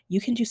moon. You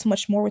can do so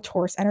much more with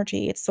Taurus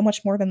energy. It's so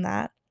much more than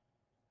that,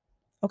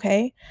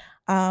 okay?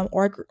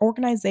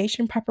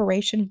 Organization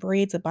preparation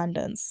breeds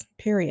abundance,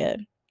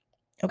 period.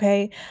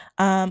 Okay.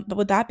 But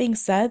with that being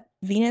said,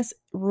 Venus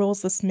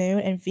rules this moon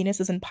and Venus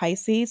is in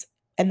Pisces.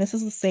 And this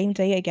is the same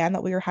day again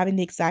that we are having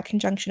the exact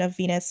conjunction of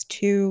Venus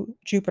to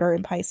Jupiter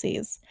in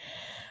Pisces,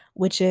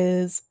 which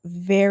is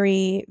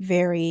very,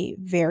 very,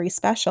 very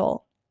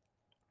special.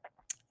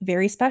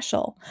 Very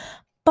special.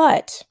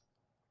 But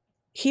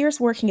here's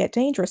where it can get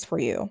dangerous for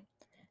you.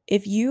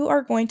 If you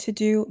are going to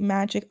do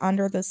magic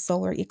under the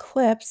solar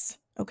eclipse,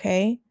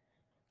 okay,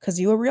 because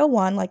you a real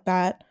one like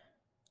that,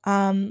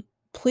 Um,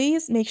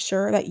 please make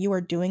sure that you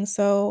are doing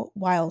so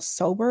while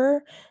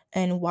sober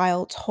and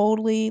while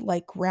totally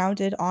like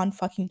grounded on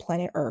fucking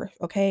planet Earth,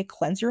 okay?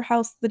 Cleanse your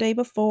house the day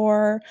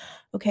before,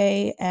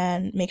 okay?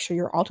 And make sure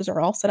your altars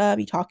are all set up.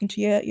 You talking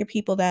to your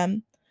people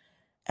then,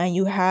 and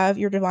you have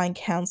your divine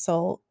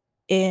counsel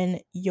in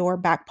your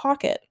back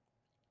pocket.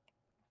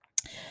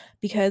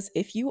 Because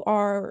if you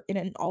are in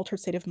an altered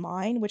state of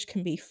mind, which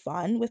can be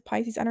fun with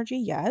Pisces energy,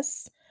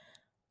 yes,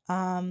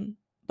 um,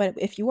 but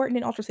if you are in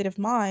an altered state of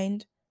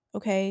mind,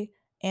 okay,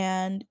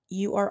 and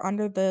you are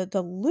under the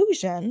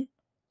delusion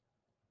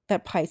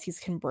that Pisces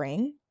can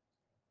bring,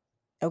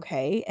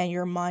 okay, and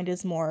your mind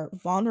is more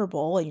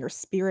vulnerable and your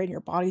spirit and your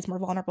body is more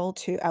vulnerable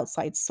to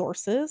outside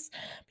sources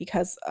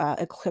because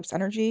eclipse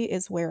energy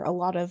is where a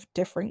lot of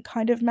different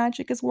kind of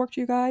magic is worked,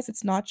 you guys.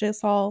 It's not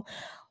just all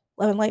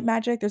love and light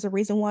magic. There's a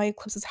reason why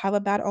eclipses have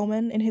a bad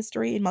omen in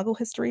history, in Muggle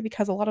history,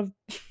 because a lot of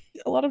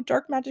a lot of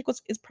dark magic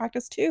is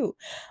practiced too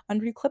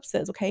under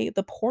eclipses. Okay,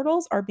 the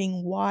portals are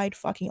being wide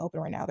fucking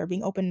open right now. They're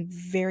being opened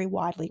very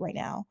widely right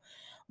now,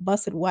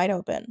 busted wide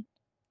open.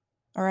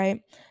 All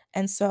right,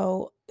 and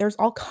so there's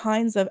all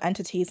kinds of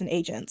entities and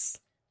agents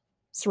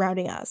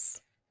surrounding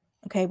us.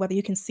 Okay, whether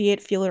you can see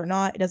it, feel it, or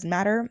not, it doesn't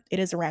matter. It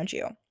is around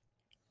you.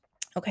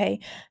 Okay.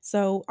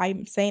 So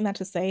I'm saying that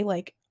to say,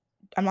 like,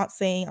 I'm not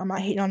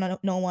hating on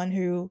no one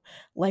who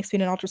likes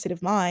being in an altered state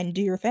of mind.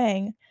 Do your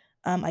thing.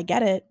 I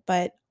get it.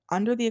 But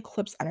under the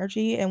eclipse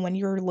energy and when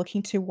you're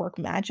looking to work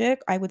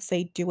magic, I would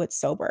say do it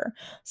sober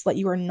so that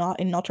you are not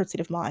in an altered state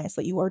of mind,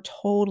 so that you are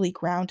totally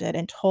grounded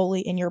and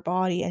totally in your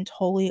body and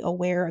totally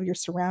aware of your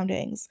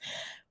surroundings.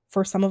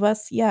 For some of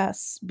us,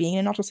 yes, being in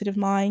an altered state of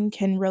mind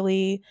can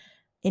really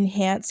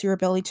enhance your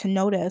ability to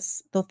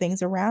notice the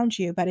things around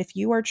you. But if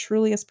you are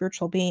truly a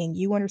spiritual being,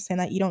 you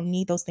understand that you don't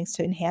need those things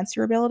to enhance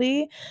your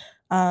ability.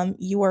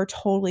 You are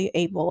totally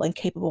able and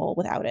capable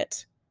without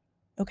it.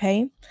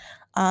 Okay.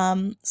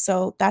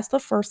 So that's the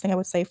first thing I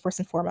would say, first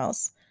and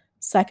foremost.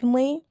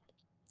 Secondly,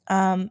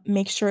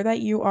 make sure that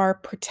you are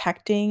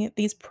protecting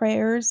these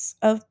prayers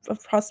of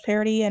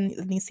prosperity and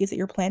these seeds that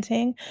you're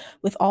planting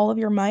with all of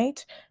your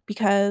might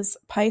because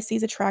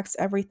Pisces attracts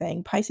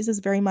everything. Pisces is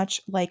very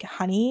much like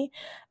honey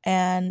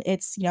and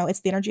it's,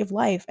 it's the energy of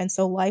life. And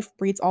so life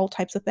breeds all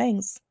types of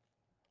things.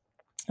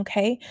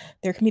 Okay.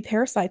 There can be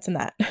parasites in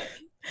that.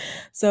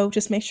 So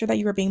just make sure that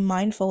you are being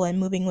mindful and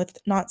moving with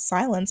not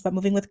silence, but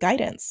moving with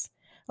guidance.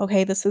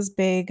 Okay. This is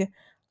big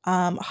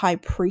high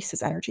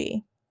priestess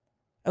energy.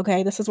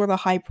 Okay, this is where the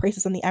high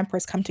priestess and the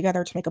empress come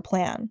together to make a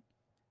plan.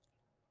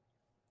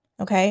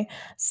 Okay,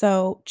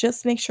 so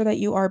just make sure that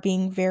you are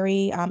being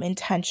very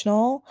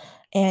intentional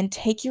and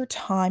take your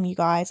time, you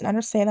guys, and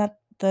understand that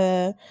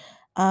the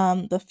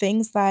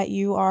things that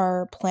you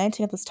are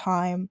planting at this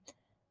time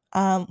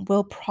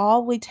will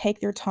probably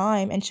take their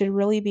time and should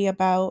really be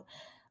about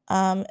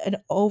an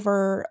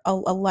over a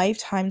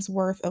lifetime's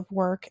worth of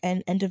work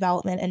and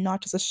development and not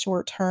just a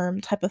short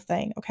term type of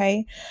thing.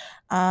 Okay,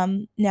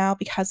 now,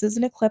 because there's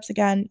an eclipse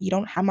again, you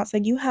don't I'm not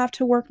saying you have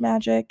to work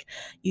magic.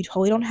 You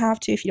totally don't have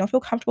to. If you don't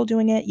feel comfortable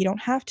doing it, you don't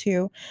have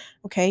to.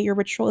 Okay, your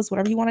ritual is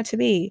whatever you want it to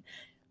be.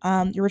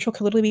 Your ritual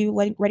could literally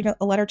be writing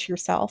a letter to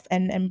yourself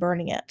and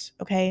burning it.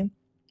 Okay.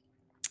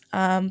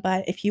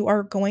 But if you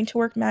are going to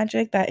work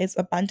magic that is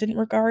abundant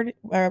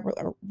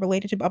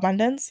related to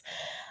abundance,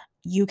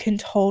 you can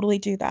totally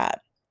do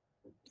that.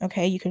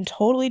 Okay, you can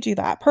totally do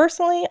that.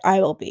 Personally, I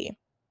will be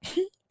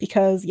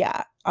because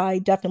yeah, I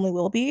definitely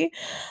will be.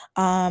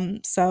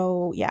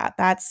 So yeah,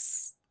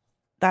 that's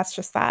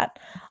just that.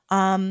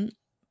 Um,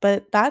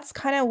 but that's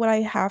kind of what I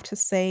have to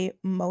say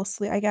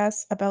mostly, I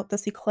guess, about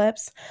this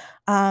eclipse.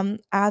 As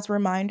a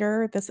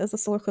reminder, this is a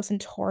solar eclipse in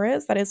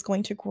Taurus that is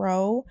going to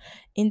grow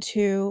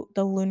into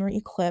the lunar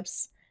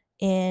eclipse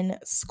in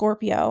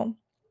Scorpio.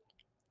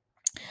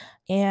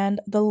 And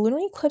the lunar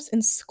eclipse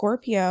in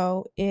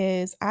Scorpio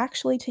is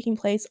actually taking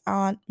place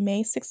on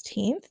May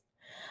 16th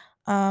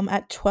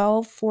at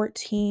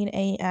 12:14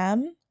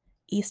 a.m.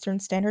 Eastern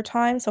Standard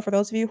Time. So for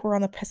those of you who are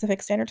on the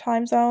Pacific Standard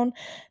Time zone,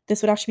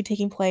 this would actually be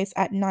taking place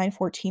at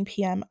 9:14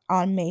 p.m.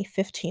 on May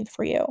 15th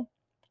for you.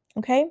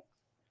 Okay?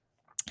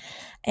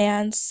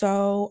 And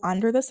so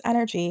under this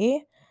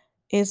energy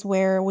is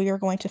where we are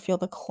going to feel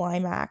the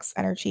climax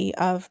energy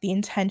of the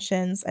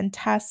intentions and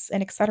tests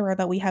and etc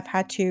that we have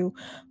had to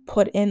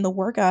put in the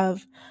work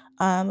of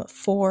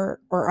for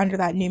or under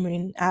that new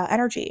moon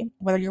energy,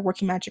 whether you're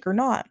working magic or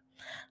not.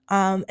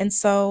 And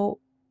so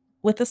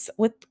with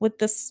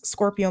this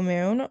Scorpio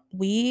moon,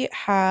 we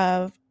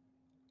have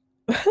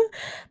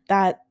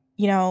that,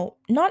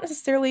 not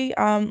necessarily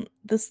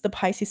this the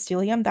Pisces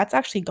stellium, that's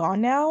actually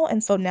gone now.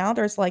 And so now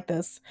there's like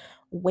this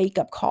wake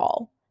up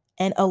call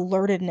and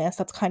alertedness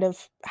that's kind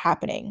of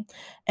happening.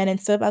 And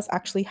instead of us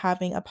actually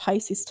having a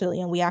Pisces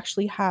stellium, we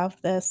actually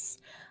have this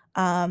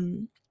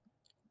um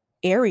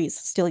Aries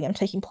stellium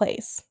taking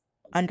place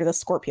under the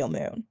Scorpio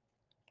moon,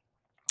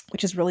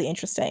 which is really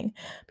interesting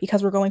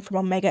because we're going from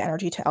omega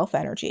energy to alpha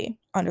energy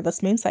under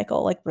this moon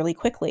cycle, like really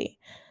quickly.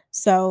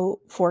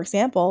 So, for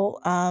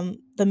example,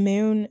 the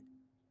moon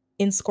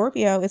in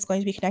Scorpio is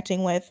going to be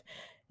connecting with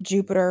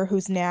Jupiter,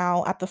 who's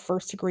now at the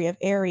first degree of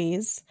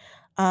Aries,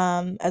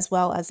 as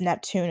well as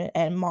Neptune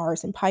and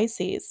Mars in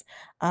Pisces.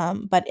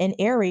 But in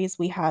Aries,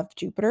 we have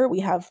Jupiter,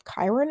 we have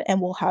Chiron, and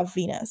we'll have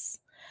Venus.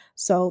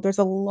 So there's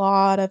a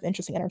lot of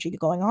interesting energy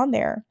going on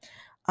there.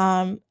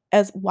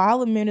 As while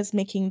the moon is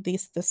making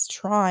this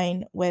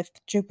trine with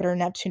Jupiter,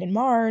 Neptune, and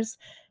Mars,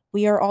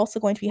 we are also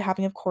going to be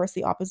having, of course,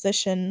 the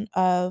opposition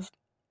of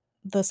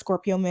the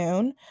Scorpio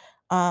moon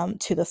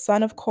to the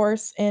sun, of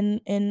course,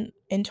 in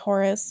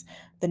Taurus,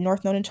 the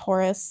North Node in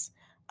Taurus,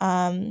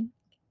 um,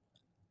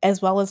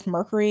 as well as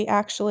Mercury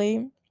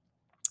actually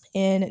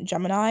in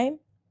Gemini.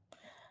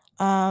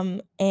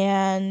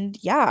 And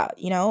yeah,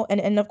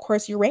 and of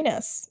course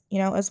Uranus,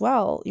 as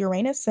well.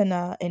 Uranus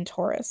in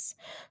Taurus.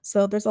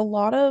 So there's a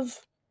lot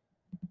of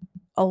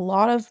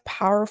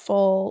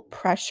powerful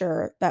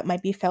pressure that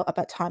might be felt at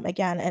that time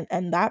again,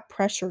 and that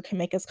pressure can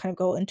make us kind of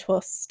go into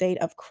a state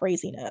of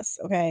craziness,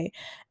 okay,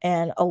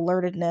 and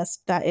alertedness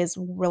that is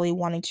really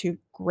wanting to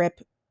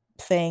grip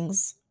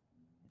things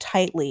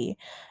tightly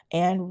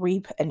and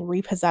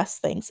repossess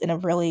things in a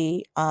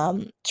really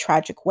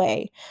tragic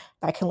way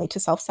that can lead to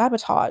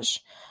self-sabotage.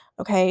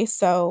 Okay,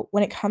 so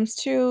when it comes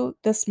to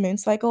this moon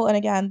cycle, and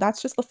again,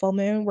 that's just the full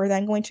moon, we're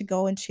then going to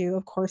go into,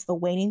 of course, the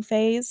waning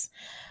phase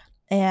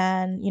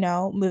and,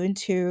 move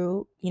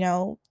into,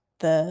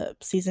 the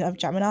season of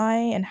Gemini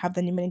and have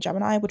the new moon in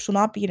Gemini, which will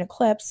not be an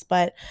eclipse,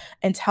 but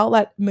until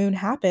that moon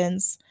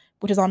happens,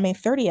 which is on May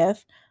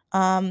 30th,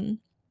 um,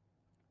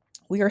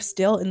 we are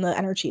still in the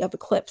energy of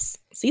eclipse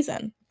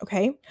season.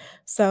 Okay.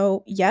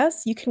 So,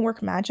 yes, you can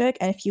work magic.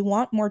 And if you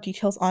want more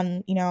details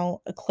on,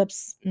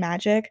 eclipse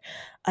magic,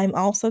 I'm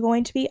also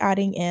going to be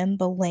adding in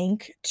the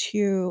link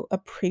to a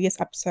previous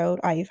episode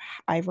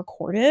I've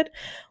recorded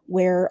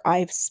where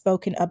I've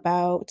spoken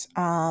about,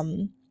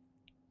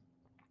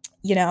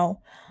 you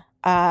know,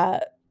 uh,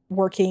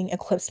 working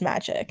eclipse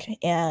magic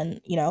and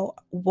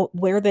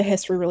where the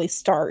history really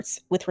starts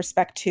with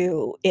respect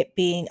to it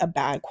being a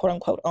bad quote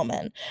unquote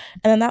omen,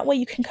 and then that way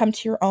you can come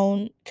to your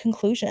own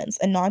conclusions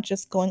and not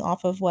just going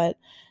off of what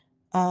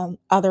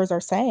others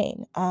are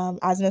saying.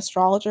 As an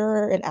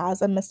astrologer and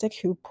as a mystic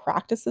who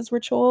practices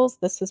rituals,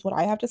 this is what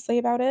I have to say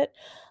about it.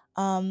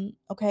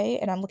 Okay,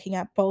 and I'm looking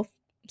at both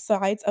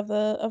sides of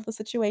the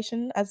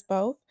situation as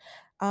both.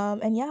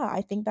 And yeah,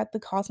 I think that the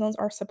cosmos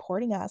are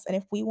supporting us. And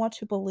if we want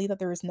to believe that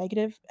there is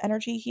negative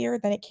energy here,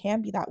 then it can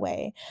be that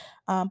way.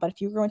 But if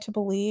you're going to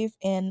believe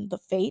in the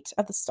fate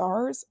of the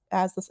stars,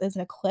 as this is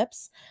an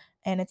eclipse,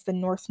 and it's the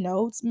North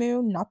Node's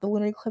moon, not the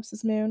lunar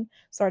eclipse's moon.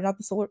 Sorry, not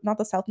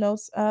the South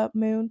Node's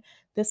moon.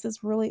 This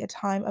is really a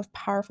time of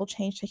powerful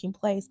change taking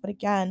place. But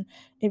again,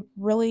 it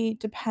really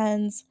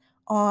depends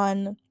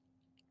on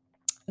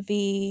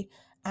the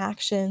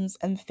actions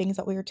and things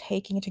that we are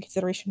taking into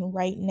consideration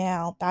right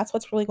now. That's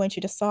what's really going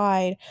to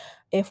decide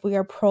if we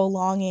are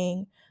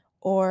prolonging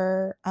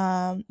or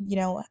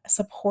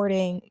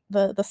supporting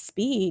the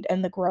speed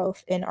and the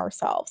growth in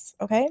ourselves.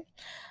 Okay.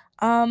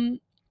 Um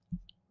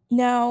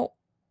Now,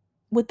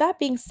 with that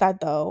being said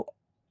though,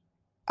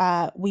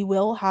 we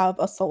will have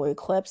a solar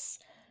eclipse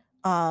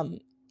um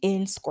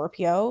in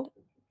Scorpio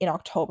in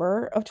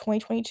October of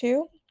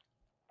 2022,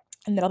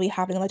 and that'll be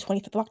happening on the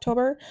 25th of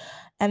October.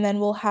 And then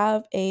we'll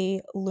have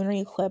a lunar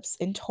eclipse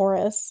in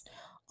Taurus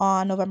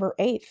on November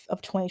 8th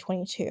of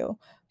 2022.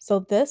 So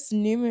this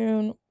new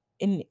moon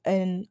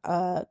in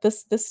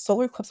this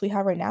solar eclipse we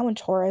have right now in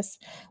Taurus,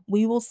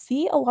 we will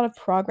see a lot of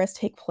progress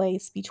take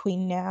place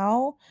between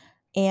now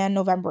and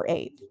November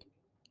 8th.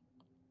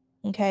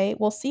 Okay,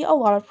 we'll see a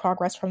lot of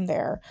progress from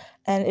there.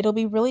 And it'll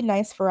be really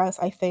nice for us,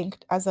 I think,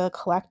 as a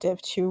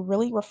collective to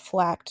really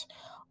reflect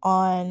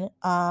on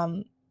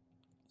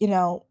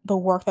the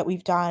work that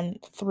we've done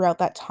throughout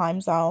that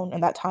time zone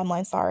and that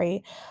timeline,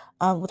 sorry,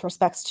 with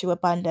respects to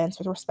abundance,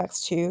 with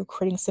respects to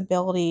creating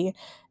stability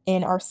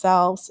in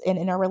ourselves and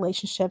in our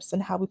relationships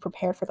and how we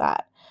prepare for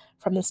that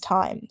from this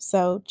time.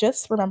 So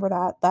just remember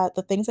that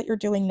the things that you're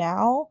doing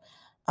now,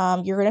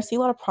 you're gonna see a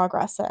lot of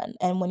progress in.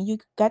 And when you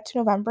get to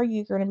November,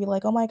 you're gonna be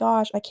like, oh my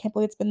gosh, I can't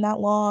believe it's been that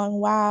long.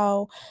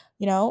 Wow.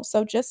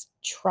 So just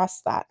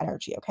trust that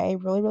energy, okay?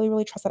 Really, really,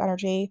 really trust that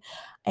energy.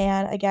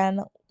 And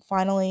again,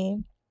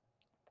 finally,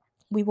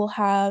 we will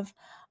have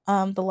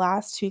the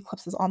last two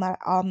eclipses on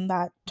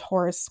that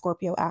Taurus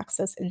Scorpio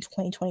axis in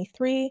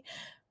 2023,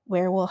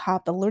 where we'll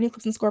have the lunar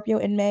eclipse in Scorpio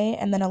in May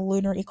and then a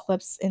lunar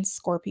eclipse in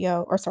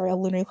Scorpio, or sorry, a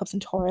lunar eclipse in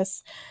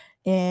Taurus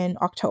in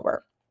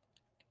October.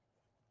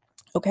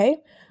 Okay?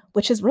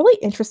 Which is really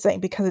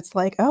interesting because it's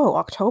like, oh,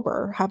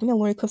 October, having a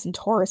lunar eclipse in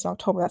Taurus in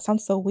October, that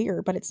sounds so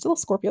weird, but it's still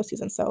Scorpio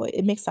season, so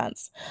it makes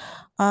sense.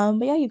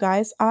 But yeah, you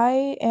guys,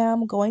 I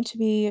am going to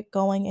be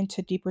going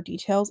into deeper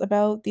details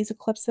about these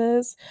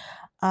eclipses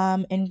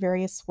in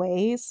various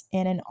ways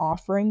in an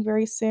offering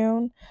very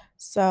soon.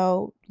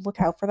 So look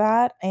out for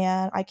that.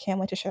 And I can't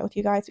wait to share with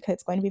you guys because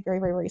it's going to be very,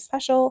 very, very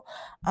special.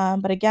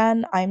 But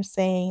again, I'm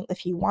saying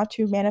if you want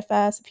to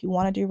manifest, if you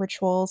want to do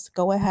rituals,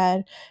 go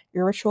ahead.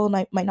 Your ritual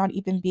might not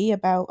even be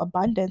about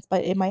abundance,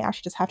 but it might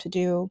actually just have to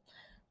do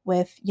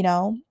with,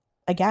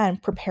 again,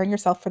 preparing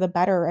yourself for the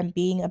better and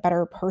being a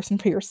better person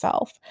for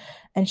yourself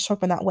and show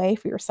up in that way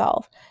for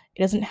yourself.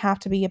 It doesn't have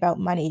to be about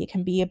money. It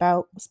can be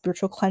about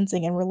spiritual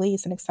cleansing and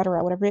release and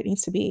etc., whatever it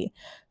needs to be.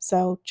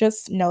 So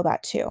just know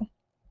that too.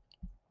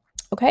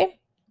 Okay?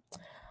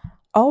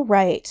 All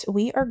right.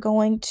 We are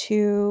going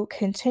to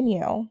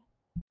continue.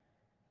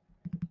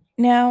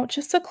 Now,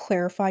 just to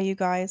clarify you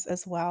guys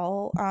as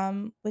well,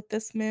 with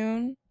this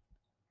moon,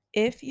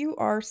 if you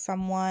are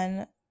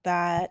someone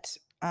that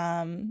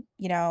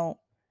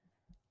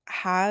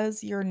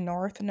has your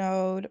north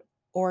node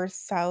or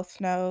south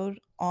node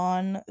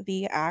on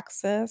the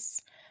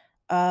axis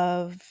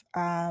of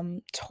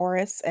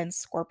Taurus and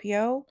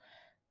Scorpio,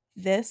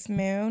 this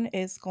moon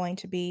is going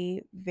to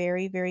be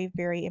very, very,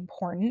 very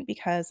important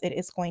because it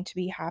is going to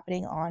be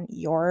happening on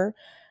your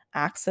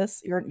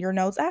axis, your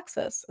node's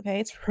axis.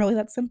 Okay, it's really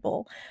that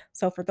simple.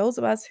 So for those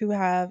of us who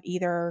have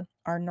either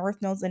our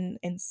north nodes in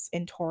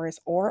Taurus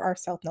or our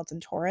south nodes in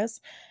Taurus,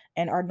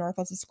 and our north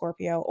nodes in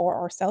Scorpio or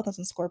our south nodes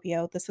in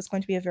Scorpio, this is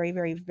going to be a very,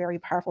 very, very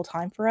powerful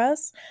time for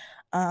us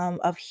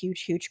of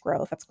huge, huge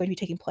growth that's going to be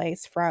taking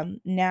place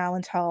from now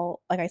until,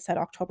 like I said,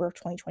 October of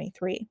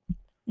 2023.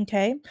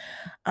 Okay.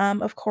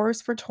 Of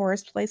course, for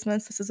Taurus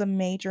placements, this is a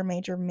major,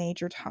 major,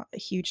 major,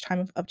 huge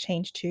time of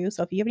change too.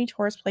 So if you have any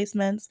Taurus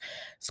placements,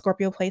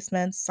 Scorpio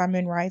placements, Sun,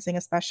 Moon, Rising,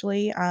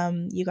 especially,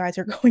 you guys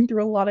are going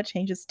through a lot of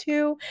changes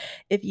too.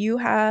 If you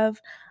have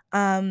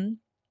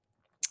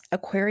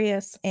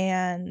Aquarius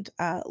and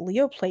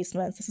Leo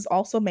placements, this is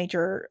also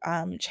major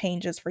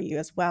changes for you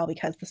as well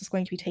because this is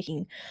going to be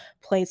taking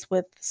place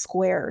with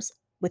squares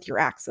with your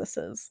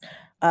axes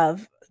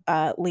of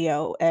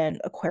Leo and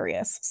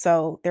Aquarius.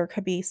 So there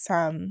could be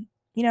some,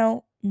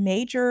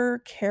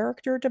 major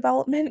character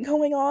development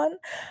going on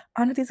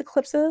under these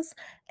eclipses,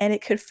 and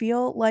it could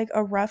feel like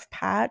a rough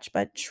patch,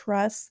 but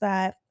trust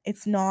that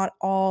it's not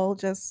all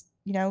just,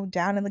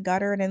 down in the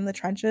gutter and in the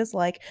trenches.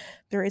 Like,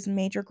 there is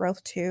major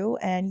growth too,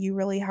 and you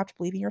really have to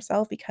believe in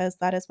yourself because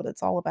that is what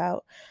it's all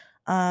about.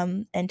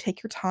 And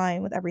take your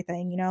time with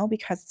everything,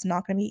 because it's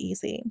not going to be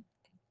easy.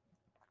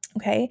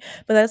 Okay.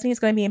 But that doesn't mean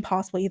it's going to be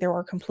impossible either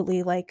or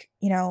completely like,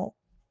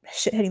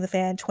 shit hitting the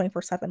fan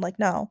 24/7. Like,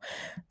 no,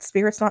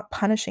 spirit's not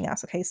punishing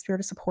us. Okay. Spirit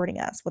is supporting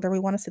us, whether we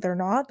want to see that or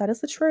not. That is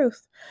the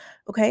truth.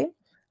 Okay.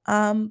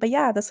 But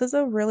yeah, this is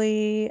a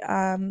really,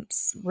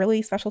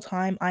 really special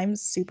time. I'm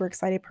super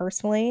excited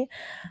personally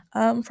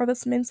for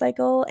this moon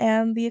cycle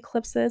and the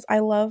eclipses. I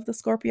love the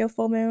Scorpio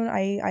full moon.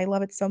 I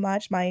love it so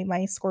much.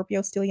 My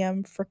Scorpio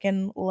stellium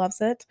freaking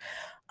loves it.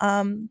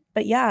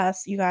 But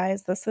yes, you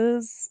guys, this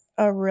is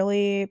a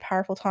really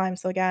powerful time.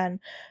 So again,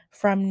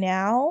 from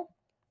now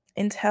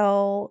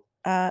until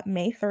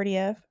May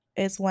 30th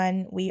is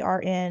when we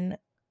are in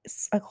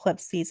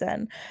eclipse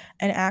season.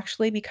 And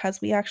actually,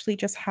 because we actually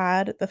just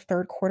had the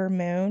third quarter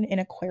moon in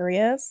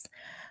Aquarius,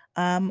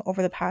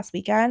 over the past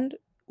weekend.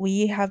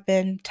 We have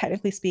been,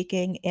 technically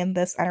speaking, in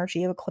this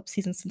energy of eclipse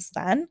season since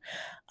then.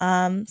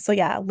 So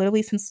yeah,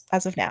 literally since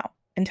as of now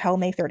until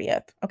May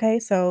 30th. Okay,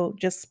 so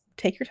just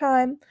take your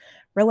time,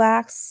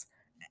 relax,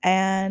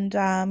 and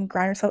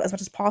ground yourself as much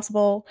as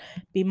possible.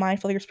 Be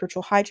mindful of your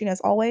spiritual hygiene as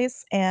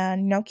always,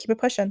 and keep it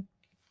pushing.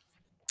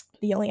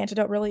 The only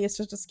antidote really is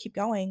to just keep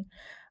going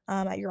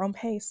at your own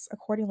pace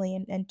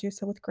accordingly, and do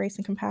so with grace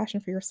and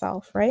compassion for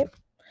yourself, right?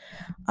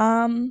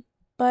 Um,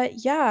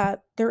 but yeah,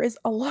 there is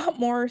a lot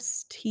more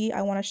tea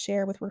I want to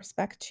share with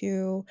respect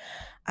to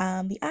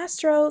the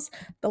Astros.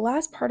 The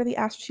last part of the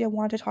Astro tea I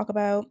wanted to talk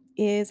about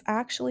is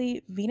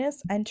actually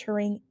Venus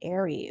entering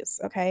Aries.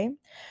 Okay,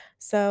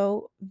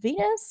 so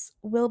Venus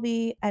will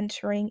be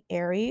entering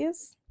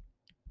Aries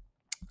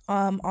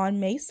on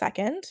May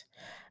 2nd,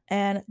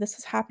 and this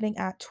is happening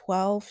at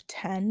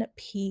 12:10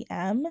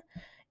 p.m.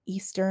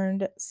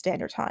 Eastern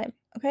Standard Time.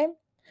 Okay,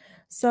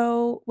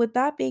 so, with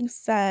that being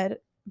said,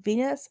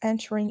 Venus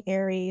entering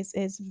Aries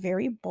is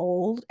very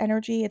bold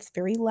energy. It's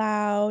very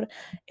loud.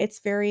 It's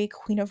very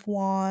Queen of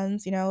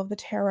Wands, of the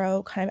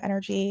tarot kind of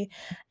energy.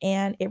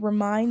 And it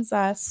reminds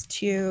us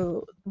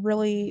to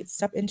really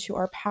step into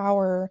our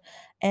power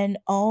and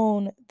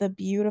own the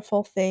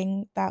beautiful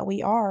thing that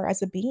we are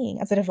as a being,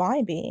 as a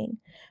divine being,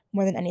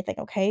 more than anything.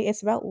 Okay.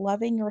 It's about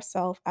loving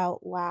yourself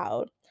out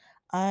loud,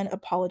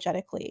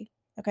 unapologetically.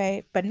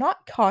 Okay. But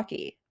not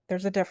cocky.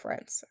 There's a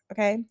difference,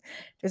 okay?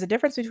 There's a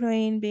difference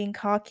between being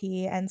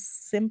cocky and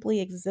simply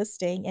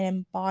existing and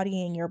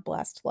embodying your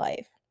blessed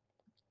life,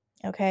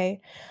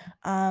 okay?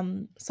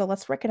 So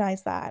let's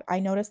recognize that.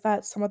 I noticed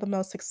that some of the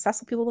most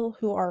successful people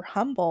who are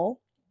humble,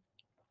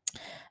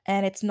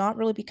 and it's not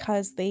really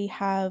because they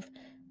have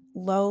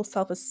low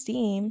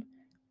self-esteem,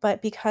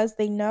 but because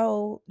they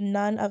know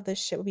none of this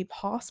shit would be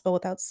possible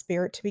without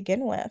spirit to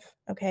begin with.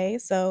 Okay.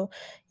 So,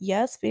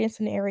 yes,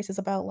 Venus in Aries is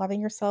about loving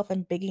yourself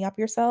and bigging up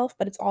yourself,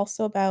 but it's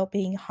also about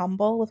being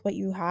humble with what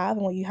you have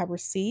and what you have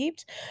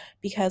received.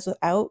 Because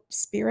without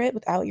spirit,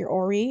 without your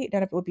Ori,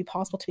 none of it would be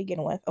possible to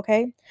begin with.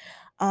 Okay.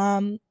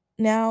 Um,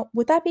 Now,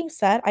 with that being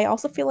said, I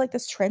also feel like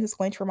this trend is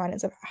going to remind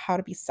us of how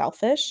to be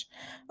selfish,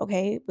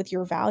 okay, with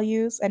your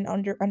values and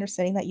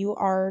understanding that you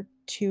are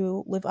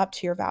to live up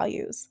to your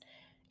values.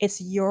 It's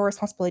your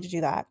responsibility to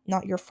do that,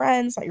 not your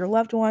friends, not your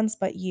loved ones,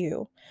 but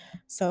you.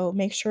 So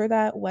make sure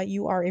that what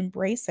you are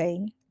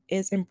embracing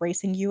is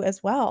embracing you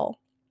as well.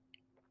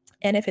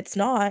 And if it's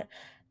not,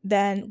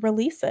 then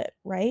release it,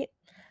 right?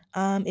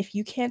 If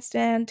you can't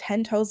stand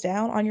 10 toes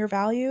down on your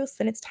values,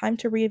 then it's time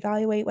to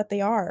reevaluate what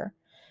they are,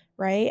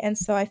 right? And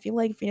so I feel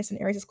like Venus and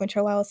Aries is going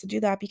to allow us to do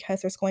that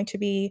because there's going to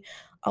be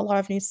a lot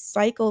of new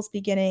cycles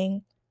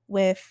beginning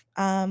with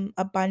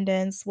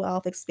abundance,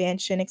 wealth,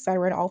 expansion,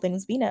 etc., and all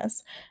things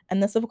Venus.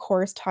 And this, of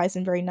course, ties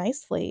in very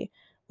nicely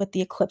with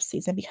the eclipse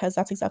season because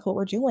that's exactly what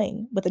we're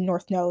doing with the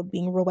North Node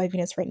being ruled by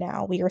Venus right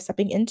now. We are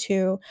stepping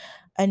into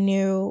a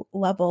new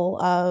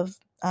level of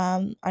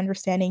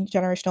understanding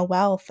generational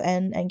wealth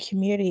and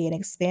community and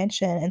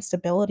expansion and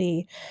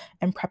stability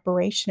and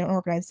preparation and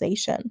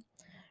organization,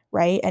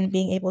 right? And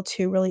being able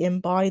to really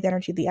embody the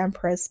energy of the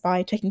Empress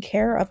by taking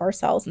care of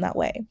ourselves in that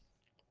way.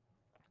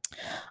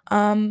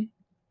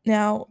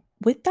 Now,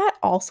 with that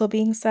also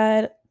being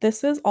said,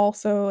 this is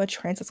also a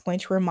trend that's going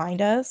to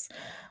remind us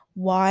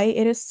why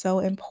it is so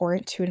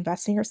important to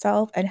invest in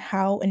yourself and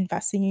how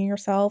investing in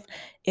yourself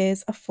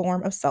is a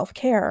form of self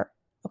care.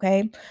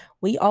 Okay.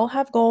 We all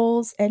have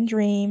goals and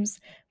dreams,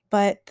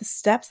 but the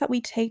steps that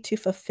we take to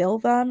fulfill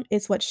them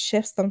is what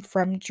shifts them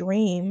from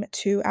dream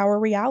to our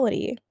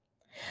reality.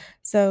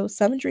 So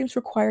some dreams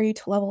require you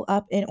to level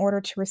up in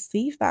order to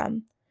receive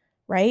them,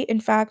 right?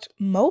 In fact,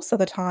 most of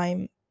the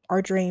time,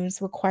 our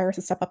dreams require us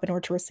to step up in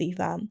order to receive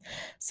them.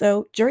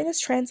 So during this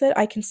transit,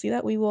 I can see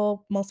that we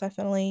will most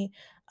definitely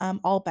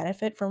all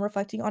benefit from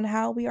reflecting on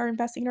how we are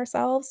investing in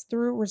ourselves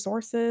through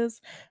resources.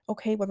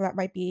 Okay, whether that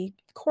might be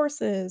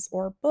courses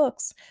or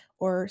books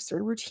or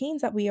certain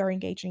routines that we are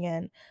engaging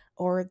in,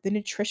 or the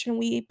nutrition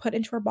we put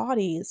into our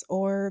bodies,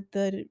 or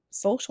the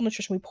social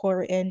nutrition we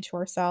pour into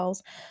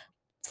ourselves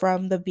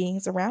from the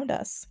beings around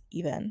us,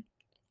 even.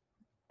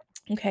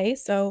 Okay,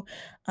 so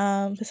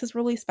this is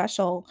really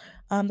special.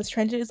 This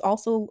trend is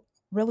also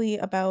really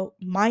about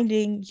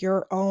minding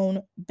your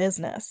own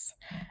business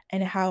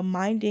and how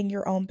minding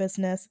your own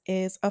business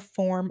is a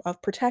form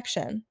of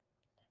protection.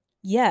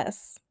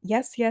 Yes,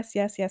 yes, yes,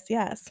 yes, yes,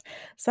 yes.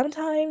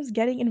 Sometimes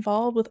getting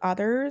involved with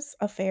others'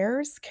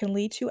 affairs can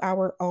lead to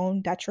our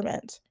own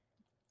detriment.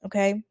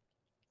 Okay.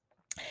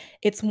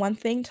 It's one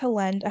thing to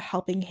lend a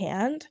helping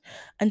hand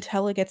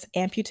until it gets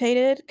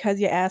amputated because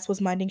your ass was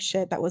minding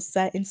shit that was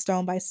set in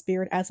stone by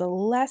spirit as a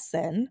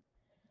lesson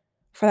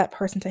for that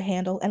person to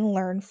handle and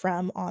learn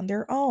from on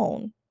their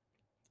own.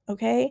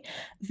 Okay?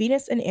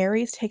 Venus in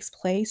Aries takes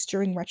place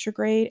during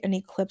retrograde and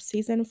eclipse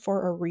season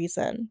for a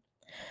reason.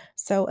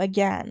 So,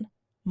 again,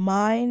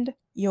 mind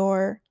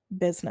your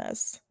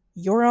business,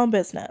 your own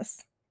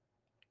business.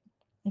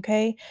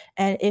 Okay.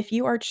 And if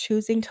you are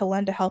choosing to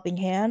lend a helping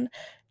hand,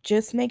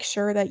 just make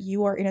sure that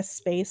you are in a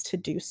space to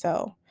do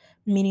so,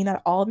 meaning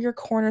that all of your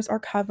corners are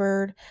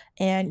covered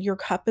and your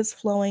cup is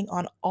flowing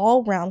on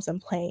all realms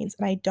and planes.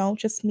 And I don't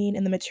just mean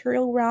in the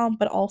material realm,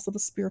 but also the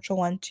spiritual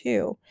one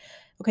too.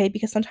 Okay.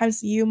 Because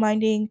sometimes you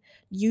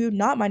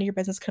not minding your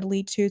business could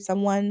lead to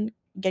someone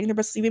getting their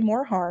business even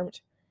more harmed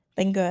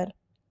than good.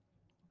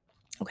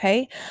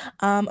 Okay.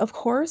 Of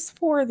course,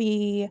 for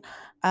the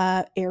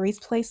Aries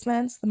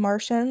placements, the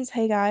Martians,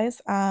 hey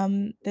guys,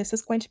 this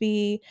is going to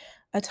be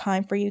a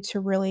time for you to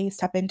really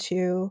step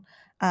into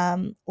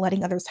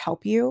letting others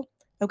help you.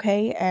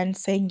 Okay. And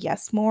saying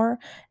yes more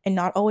and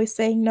not always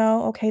saying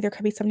no. Okay. There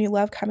could be some new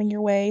love coming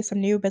your way, some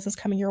new business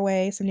coming your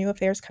way, some new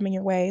affairs coming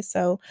your way.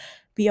 So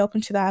be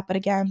open to that. But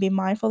again, be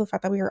mindful of the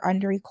fact that we are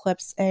under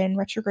eclipse and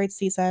retrograde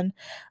season,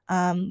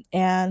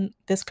 and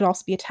this could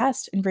also be a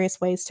test in various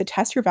ways to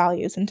test your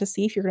values and to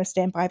see if you're going to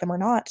stand by them or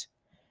not,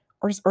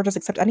 or just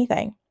accept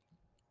anything.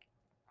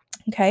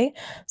 Okay,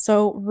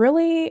 so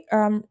really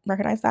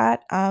recognize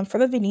that. For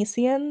the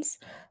Venetians,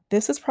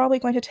 this is probably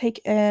going to take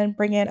and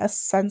bring in a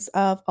sense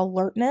of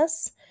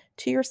alertness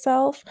to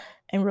yourself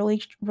and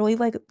really, really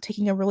like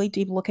taking a really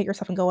deep look at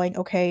yourself and going,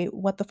 okay,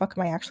 what the fuck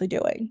am I actually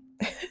doing?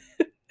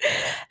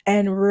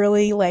 And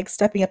really like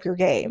stepping up your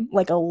game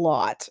like a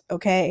lot.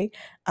 Okay.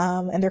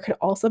 And there could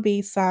also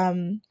be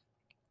some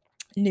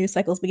new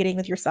cycles beginning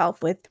with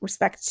yourself with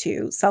respect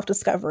to self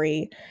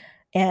discovery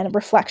and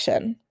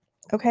reflection.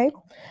 Okay.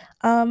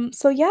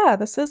 So yeah,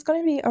 this is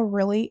going to be a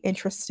really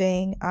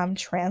interesting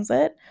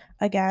transit.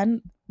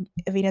 Again,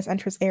 Venus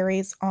enters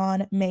Aries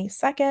on May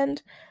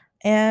 2nd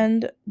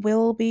and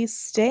will be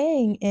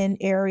staying in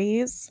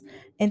Aries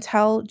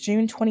until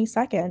June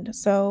 22nd.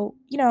 So,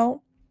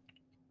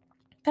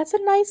 that's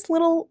a nice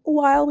little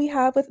while we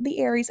have with the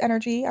Aries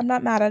energy. I'm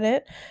not mad at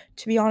it,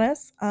 to be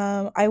honest.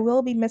 I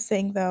will be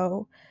missing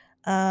though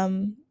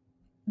um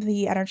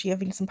the energy of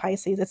Venus and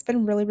Pisces. It's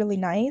been really, really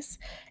nice.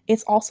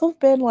 It's also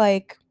been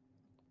like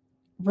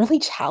really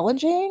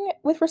challenging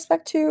with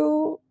respect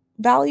to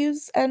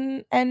values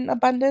and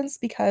abundance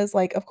because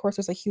like of course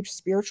there's a huge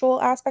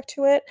spiritual aspect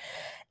to it,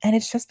 and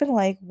it's just been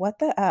like what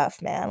the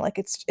f, man. Like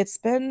it's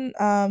been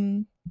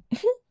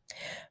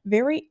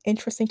very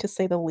interesting to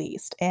say the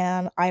least,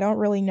 and I don't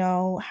really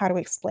know how to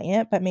explain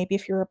it, but maybe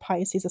if you're a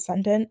Pisces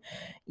ascendant,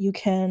 you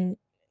can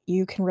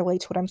you can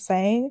relate to what I'm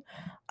saying.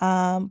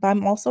 But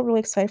I'm also really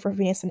excited for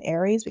Venus and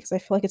Aries because I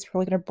feel like it's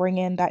really going to bring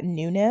in that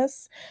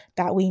newness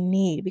that we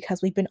need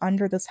because we've been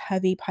under this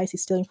heavy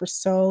Pisces stealing for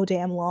so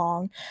damn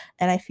long.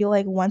 And I feel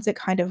like once it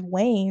kind of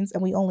wanes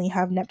and we only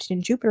have Neptune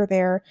and Jupiter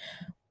there,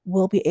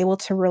 we'll be able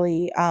to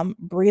really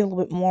breathe a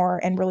little bit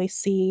more and really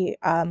see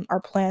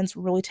our plans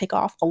really take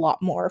off a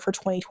lot more for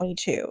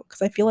 2022.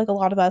 Because I feel like a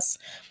lot of us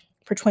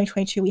for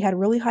 2022, we had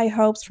really high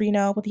hopes for,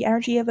 with the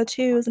energy of the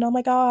twos and oh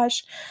my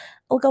gosh,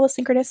 I'll go with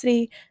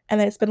synchronicity. And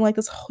then it's been like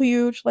this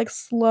huge, like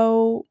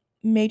slow,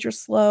 major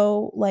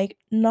slow, like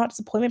not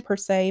disappointment per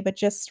se, but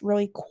just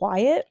really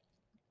quiet.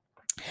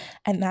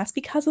 And that's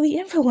because of the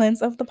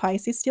influence of the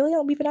Pisces stealing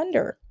that we've been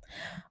under.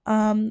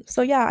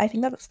 So yeah, I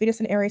think that Venus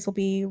in Aries will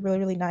be really,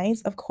 really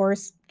nice. Of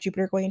course,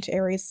 Jupiter going into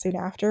Aries soon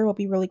after will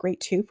be really great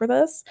too for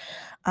this.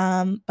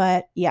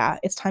 But yeah,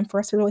 it's time for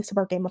us to really step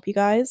our game up, you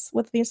guys,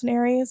 with Venus and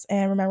Aries.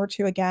 And remember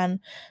to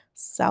again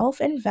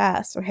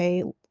self-invest.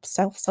 Okay.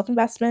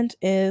 Self-investment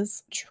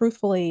is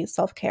truthfully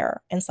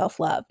self-care and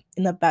self-love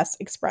in the best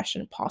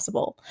expression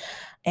possible.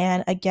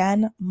 And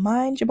again,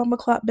 mind your bumble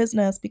clot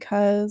business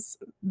because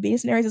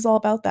Venus and Aries is all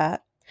about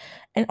that.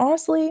 And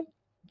honestly,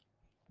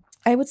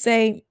 I would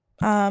say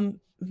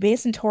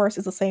Venus and Taurus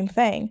is the same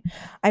thing.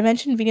 I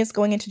mentioned Venus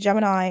going into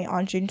Gemini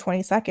on June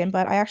 22nd,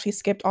 but I actually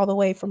skipped all the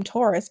way from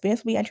Taurus.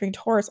 Venus will be entering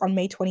Taurus on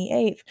May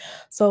 28th.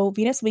 So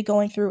Venus will be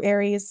going through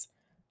Aries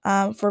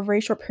for a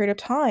very short period of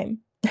time,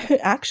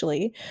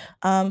 actually.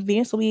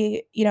 Venus will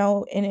be,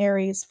 in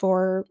Aries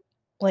for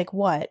like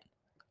what?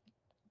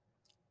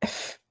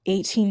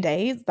 18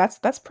 days.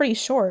 That's pretty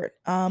short.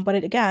 But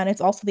again,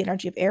 it's also the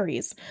energy of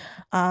Aries.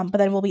 But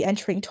then we'll be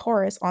entering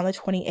Taurus on the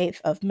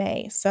 28th of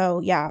May. So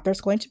yeah,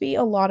 there's going to be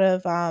a lot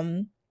of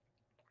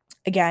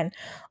again,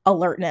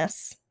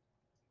 alertness,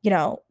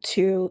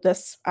 to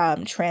this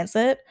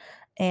transit.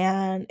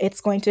 And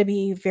it's going to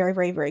be very,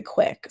 very, very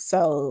quick.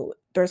 So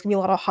there's gonna be a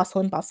lot of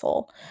hustle and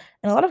bustle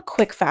and a lot of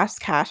quick, fast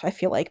cash, I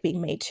feel like,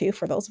 being made too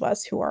for those of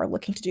us who are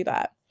looking to do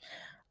that.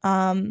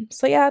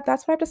 So yeah,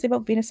 that's what I have to say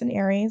about Venus and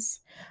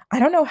Aries. I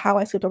don't know how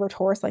I skipped over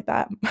Taurus like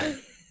that.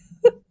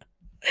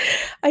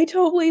 I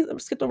totally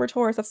skipped over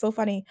Taurus. That's so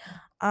funny.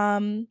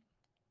 Um,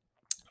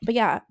 but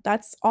yeah,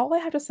 that's all I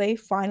have to say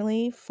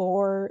finally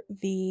for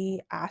the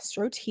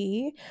Astro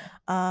Tea.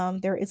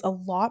 There is a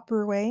lot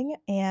brewing,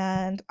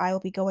 and I will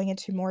be going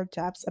into more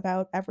depths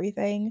about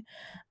everything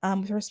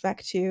with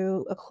respect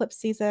to eclipse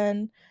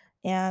season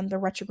and the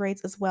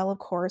retrogrades as well, of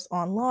course,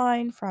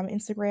 online from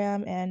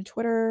Instagram and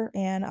Twitter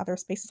and other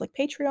spaces like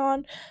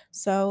Patreon.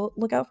 So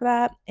look out for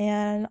that.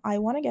 And I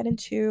want to get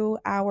into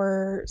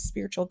our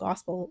spiritual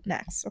gospel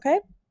next, okay?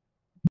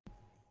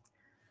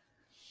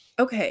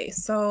 Okay,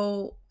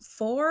 so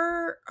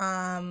for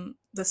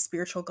the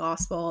spiritual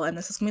gospel, and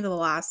this is gonna be the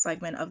last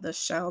segment of the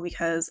show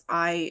because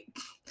I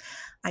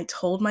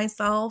told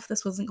myself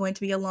this wasn't going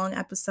to be a long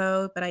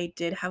episode, but I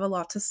did have a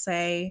lot to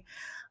say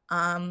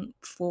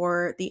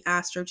for the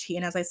Astro Tea.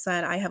 And as I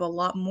said, I have a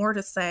lot more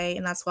to say,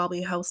 and that's why I'll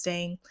be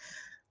hosting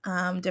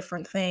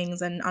different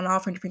things and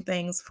offering different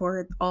things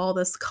for all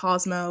this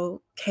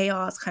cosmo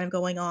chaos kind of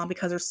going on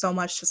because there's so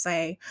much to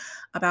say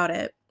about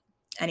it.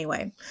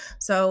 Anyway,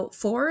 so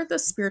for the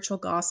spiritual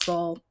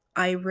gospel,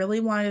 I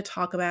really wanted to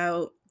talk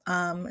about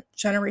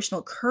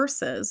generational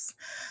curses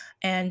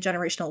and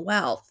generational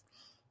wealth.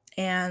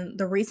 And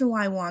the reason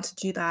why I want to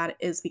do that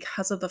is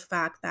because of the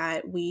fact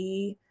that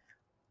we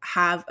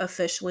have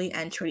officially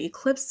entered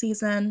eclipse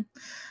season.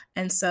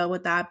 And so,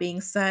 with that being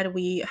said,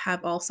 we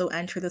have also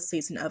entered the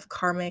season of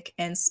karmic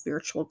and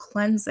spiritual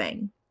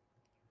cleansing.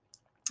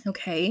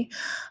 Okay.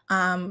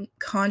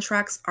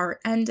 Contracts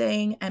are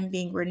ending and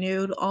being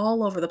renewed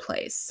all over the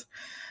place.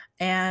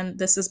 And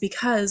this is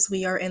because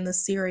we are in the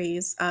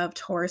series of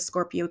Taurus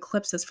Scorpio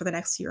eclipses for the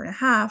next year and a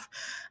half.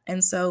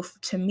 And so,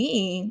 to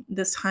me,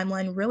 this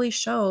timeline really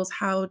shows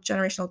how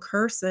generational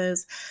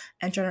curses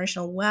and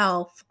generational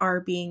wealth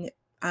are being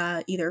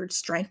either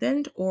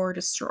strengthened or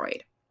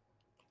destroyed.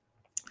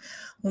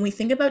 When we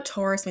think about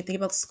Taurus, when we think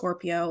about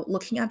Scorpio,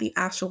 looking at the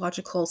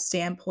astrological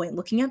standpoint,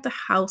 looking at the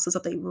houses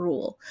that they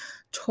rule,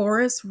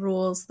 Taurus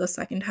rules the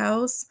second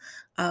house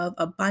of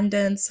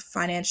abundance,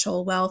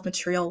 financial wealth,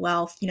 material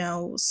wealth,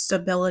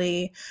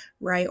 stability,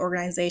 right?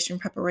 Organization,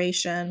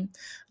 preparation,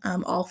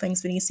 all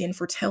things Venusian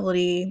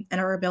fertility,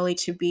 and our ability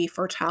to be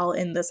fertile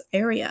in this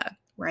area,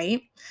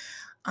 right?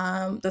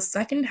 The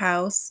second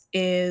house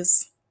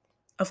is,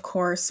 of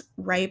course,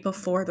 right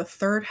before the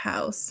third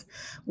house,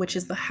 which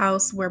is the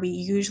house where we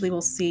usually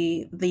will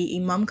see the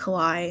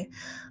Imamkalai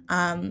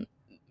um,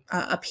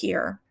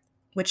 appear,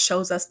 which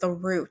shows us the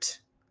root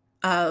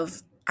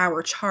of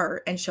our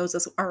chart and shows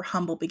us our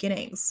humble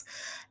beginnings.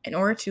 In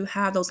order to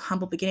have those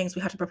humble beginnings,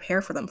 we have to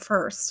prepare for them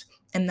first.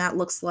 And that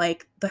looks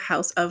like the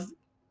house of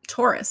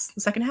Taurus,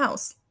 the second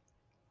house.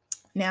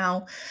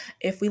 Now,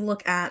 if we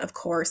look at, of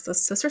course, the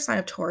sister sign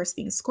of Taurus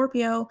being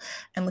Scorpio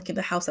and look at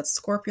the house that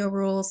Scorpio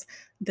rules,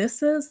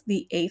 this is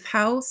the eighth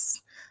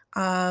house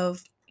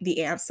of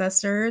the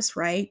ancestors,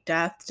 right?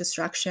 Death,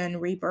 destruction,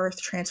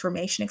 rebirth,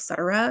 transformation,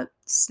 etc.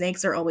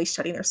 Snakes are always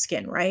shedding their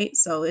skin, right?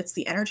 So it's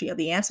the energy of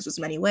the ancestors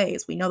in many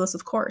ways. We know this,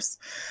 of course.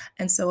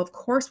 And so, of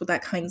course, with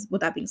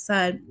that being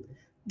said,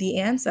 the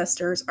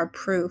ancestors are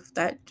proof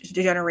that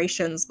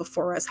generations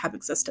before us have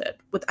existed.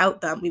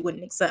 Without them, we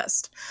wouldn't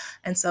exist.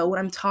 And so when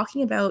I'm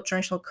talking about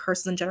generational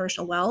curses and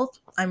generational wealth,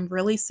 I'm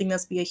really seeing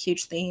this be a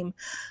huge theme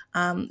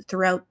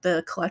throughout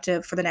the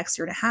collective for the next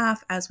year and a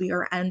half as we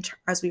are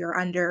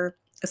under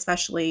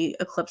especially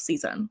eclipse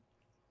season.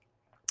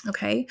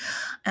 Okay.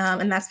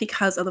 And that's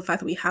because of the fact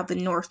that we have the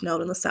north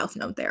node and the south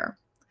node there.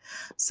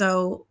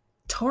 So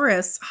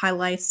Taurus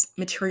highlights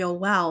material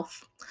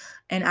wealth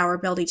and our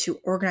ability to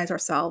organize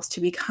ourselves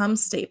to become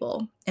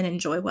stable and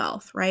enjoy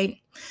wealth, right?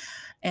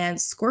 And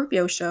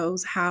Scorpio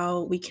shows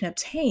how we can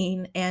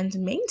obtain and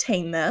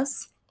maintain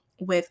this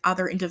with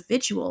other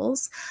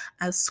individuals,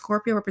 as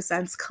Scorpio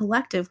represents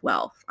collective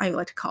wealth, I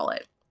like to call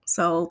it.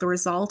 So, the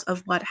result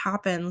of what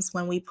happens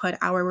when we put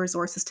our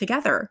resources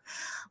together,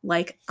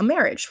 like a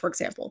marriage, for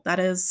example, that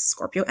is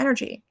Scorpio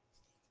energy.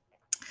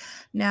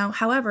 Now,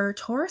 however,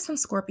 Taurus and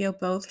Scorpio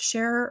both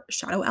share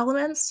shadow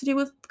elements to do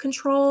with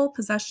control,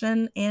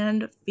 possession,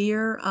 and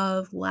fear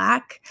of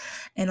lack,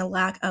 and a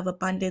lack of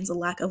abundance, a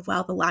lack of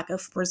wealth, a lack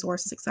of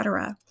resources,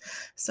 etc.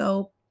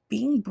 So,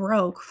 being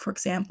broke, for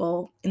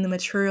example, in the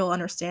material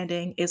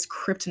understanding is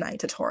kryptonite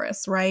to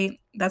Taurus, right?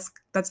 That's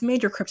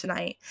major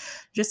kryptonite.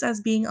 Just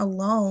as being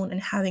alone and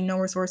having no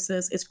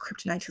resources is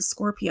kryptonite to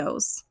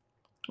Scorpios,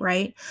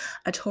 right?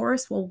 A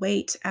Taurus will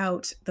wait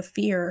out the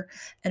fear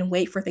and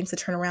wait for things to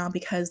turn around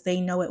because they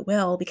know it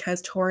will,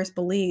 because Taurus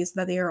believes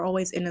that they are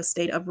always in a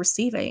state of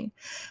receiving.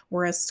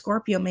 Whereas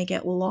Scorpio may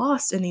get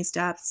lost in these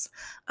depths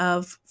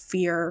of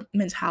fear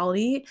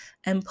mentality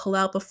and pull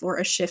out before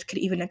a shift could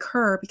even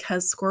occur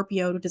because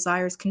Scorpio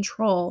desires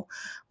control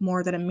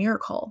more than a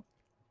miracle.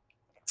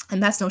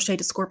 And that's no shade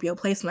to Scorpio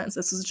placements.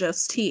 This is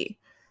just tea.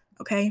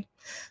 Okay.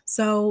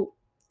 So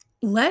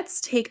let's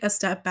take a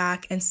step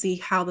back and see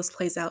how this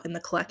plays out in the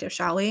collective,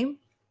 shall we?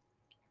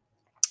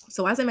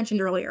 So, as I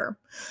mentioned earlier,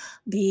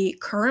 the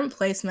current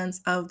placements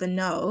of the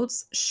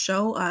nodes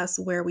show us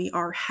where we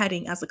are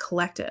heading as a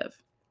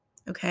collective.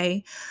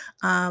 Okay.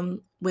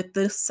 With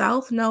the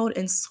South node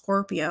in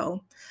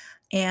Scorpio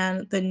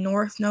and the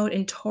North node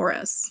in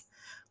Taurus,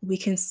 we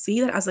can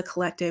see that as a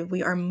collective,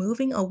 we are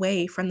moving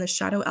away from the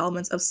shadow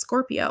elements of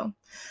Scorpio.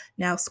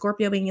 Now,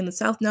 Scorpio being in the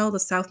South node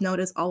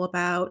is all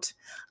about,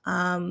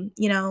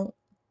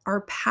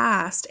 our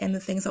past and the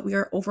things that we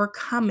are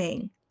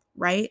overcoming,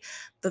 right?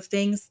 The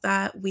things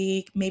that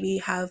we maybe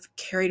have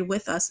carried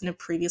with us in a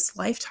previous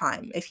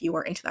lifetime, if you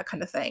are into that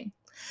kind of thing,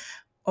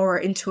 or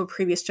into a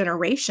previous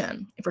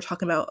generation, if we're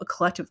talking about a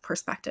collective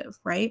perspective,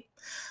 right?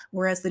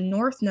 Whereas the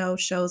North Node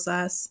shows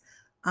us,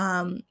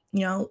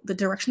 the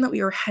direction that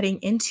we are heading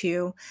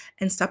into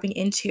and stepping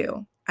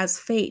into as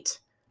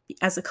fate,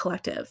 as a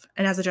collective,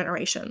 and as a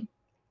generation.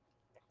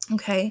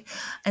 Okay.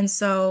 And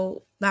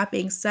so, that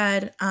being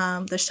said,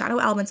 the shadow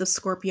elements of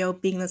Scorpio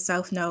being the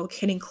South Node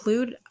can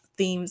include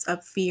themes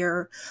of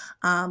fear,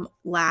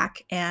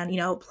 lack, and,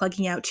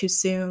 plugging out too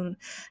soon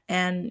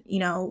and,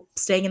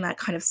 staying in that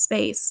kind of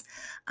space.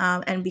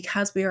 And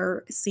because we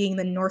are seeing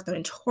the North Node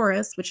in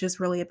Taurus, which is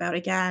really about,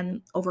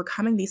 again,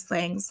 overcoming these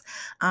things,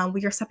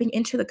 we are stepping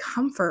into the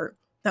comfort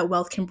that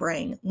wealth can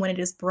bring when it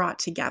is brought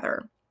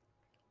together.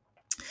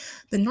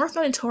 The North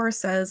Node in Taurus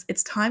says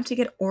it's time to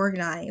get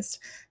organized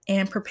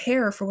and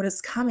prepare for what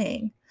is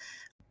coming.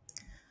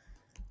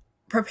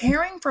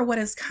 Preparing for what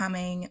is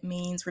coming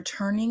means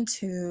returning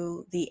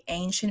to the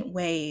ancient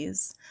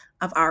ways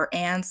of our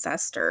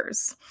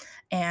ancestors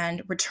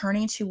and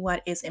returning to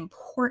what is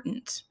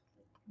important.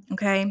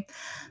 Okay.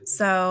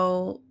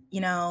 So,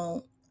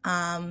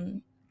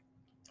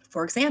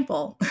 for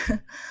example,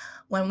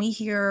 when we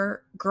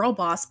hear girl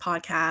boss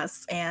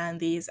podcasts and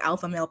these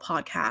alpha male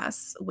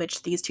podcasts,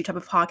 which these two type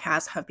of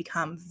podcasts have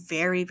become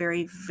very,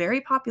 very, very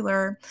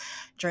popular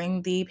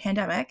during the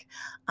pandemic,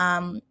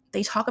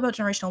 they talk about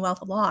generational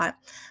wealth a lot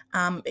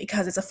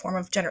because it's a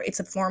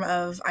form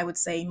of I would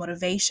say,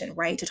 motivation,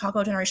 right? To talk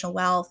about generational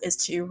wealth is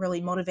to really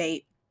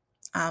motivate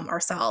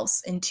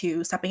ourselves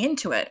into stepping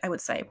into it, I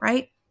would say,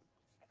 right?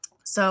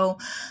 So,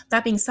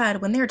 that being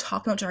said, when they're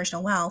talking about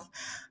generational wealth,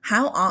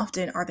 how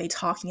often are they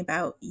talking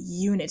about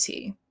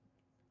unity,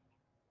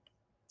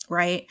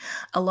 right?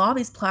 A lot of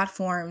these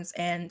platforms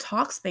and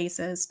talk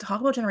spaces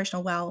talk about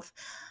generational wealth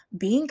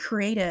being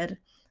created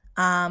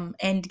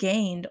and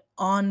gained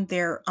on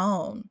their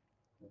own.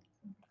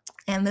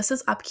 And this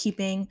is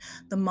upkeeping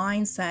the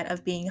mindset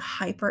of being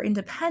hyper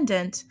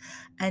independent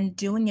and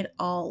doing it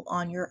all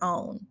on your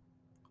own,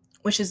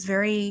 which is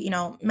very,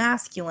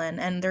 masculine.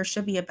 And there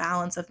should be a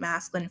balance of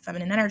masculine and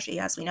feminine energy,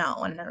 as we know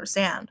and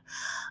understand,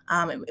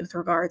 with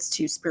regards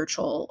to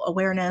spiritual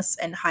awareness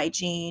and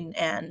hygiene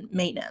and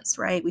maintenance,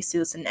 right? We see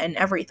this in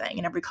everything,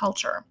 in every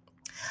culture.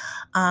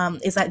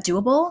 Is that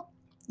doable?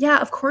 Yeah,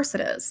 of course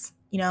it is.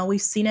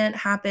 We've seen it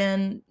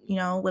happen,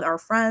 with our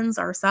friends,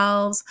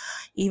 ourselves,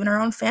 even our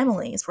own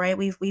families, right?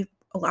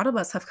 A lot of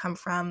us have come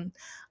from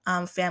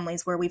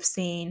families where we've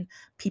seen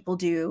people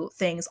do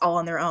things all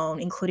on their own,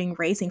 including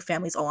raising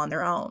families all on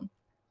their own,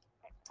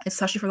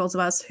 especially for those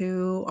of us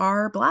who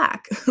are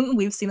Black.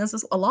 We've seen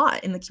this a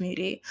lot in the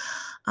community.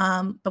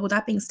 But with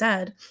that being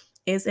said,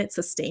 is it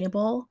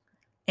sustainable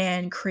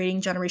and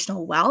creating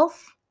generational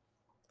wealth?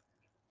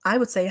 I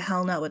would say,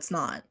 hell no, it's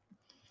not.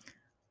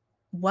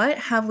 What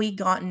have we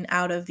gotten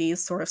out of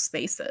these sort of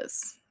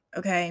spaces?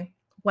 Okay.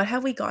 What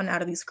have we gotten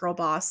out of these girl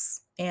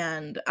boss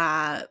and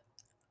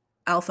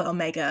alpha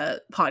omega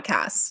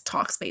podcasts,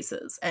 talk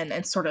spaces,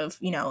 and sort of,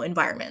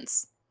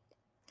 environments?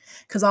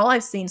 Because all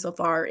I've seen so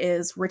far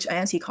is rich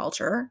auntie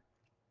culture,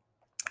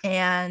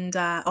 and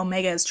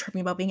omega is tripping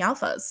about being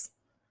alphas.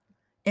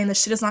 And the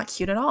shit is not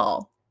cute at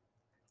all.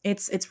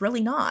 It's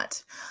really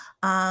not.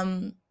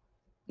 Um,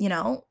 you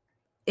know,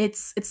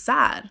 it's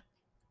sad.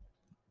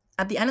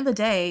 At the end of the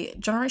day,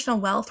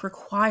 generational wealth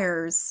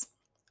requires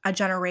a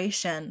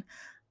generation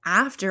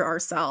after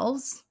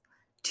ourselves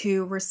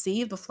to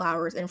receive the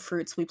flowers and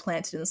fruits we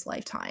planted in this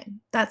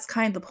lifetime. That's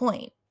kind of the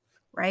point,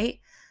 right?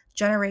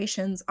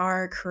 Generations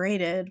are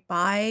created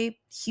by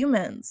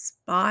humans,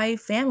 by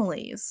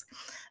families.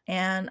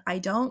 And I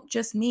don't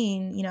just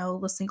mean,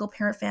 the single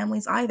parent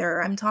families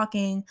either. I'm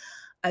talking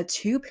a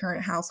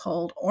two-parent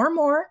household or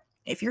more.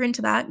 If you're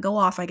into that, go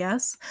off, I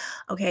guess.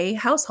 Okay,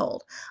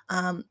 household.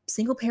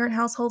 Single parent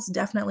households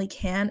definitely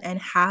can and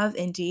have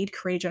indeed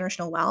created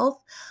generational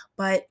wealth,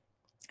 but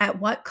at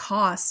what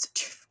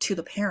cost to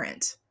the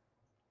parent?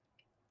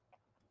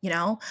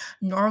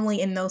 Normally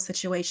in those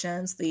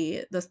situations,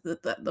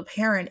 the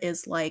parent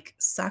is like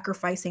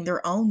sacrificing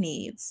their own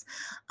needs,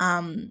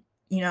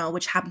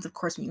 which happens, of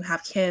course, when you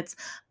have kids.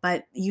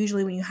 But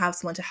usually, when you have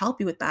someone to help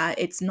you with that,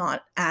 it's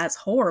not as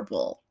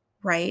horrible,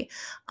 right?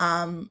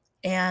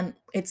 And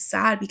it's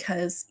sad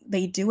because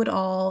they do it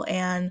all,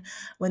 and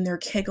when their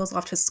kid goes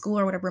off to school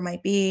or whatever it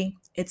might be,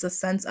 it's a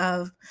sense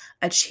of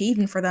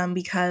achievement for them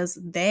because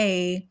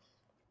they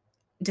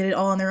did it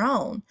all on their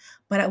own.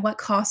 But at what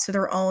cost to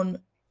their own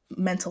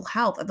mental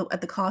health,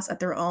 at the cost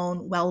at their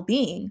own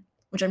well-being,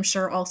 which I'm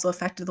sure also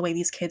affected the way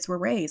these kids were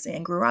raised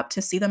and grew up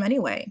to see them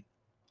anyway,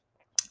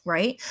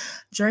 right?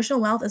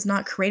 Generational wealth is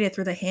not created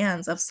through the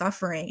hands of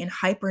suffering and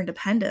hyper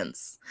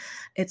independence.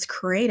 It's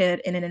created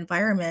in an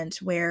environment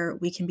where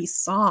we can be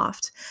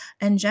soft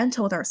and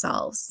gentle with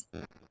ourselves,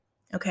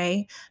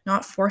 okay?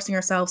 Not forcing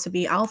ourselves to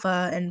be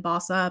alpha and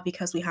boss up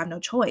because we have no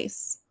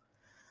choice.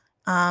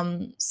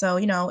 So,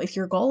 if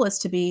your goal is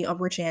to be a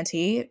rich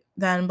auntie,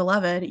 then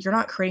beloved, you're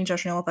not creating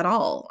generational wealth at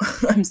all.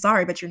 I'm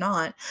sorry, but you're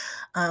not.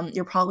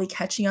 You're probably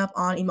catching up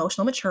on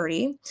emotional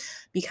maturity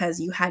because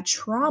you had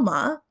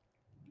trauma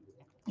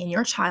in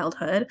your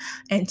childhood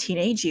and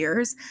teenage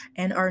years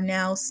and are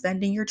now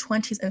spending your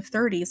 20s and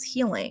 30s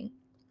healing.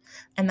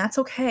 And that's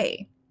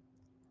okay.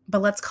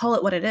 But let's call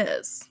it what it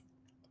is.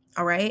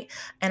 All right.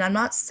 And I'm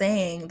not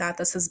saying that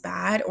this is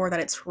bad or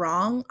that it's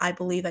wrong. I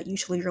believe that you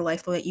should live your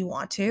life the way that you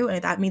want to. And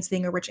if that means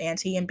being a rich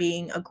auntie and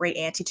being a great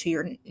auntie to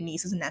your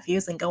nieces and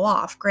nephews, then go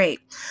off. Great.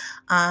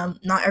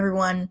 Not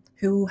everyone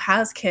who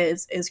has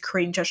kids is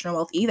creating generational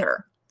wealth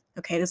either.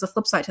 Okay. There's a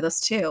flip side to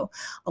this too.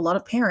 A lot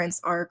of parents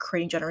are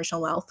creating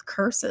generational wealth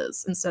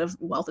curses instead of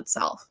wealth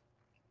itself.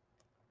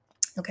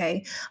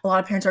 Okay. A lot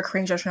of parents are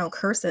creating generational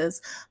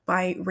curses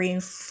by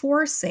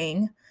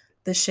reinforcing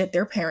the shit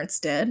their parents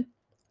did,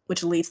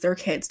 which leads their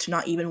kids to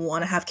not even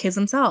want to have kids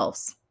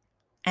themselves.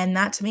 And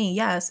that to me,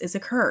 yes, is a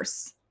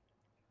curse.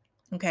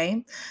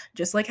 Okay.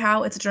 Just like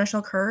how it's a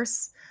generational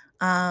curse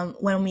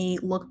when we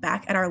look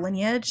back at our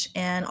lineage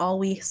and all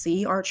we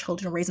see are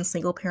children raised in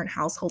single parent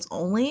households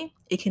only,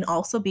 it can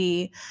also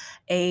be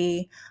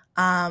a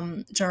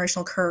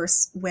generational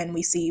curse when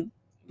we see,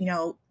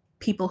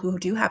 people who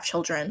do have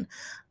children,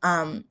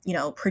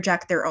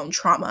 project their own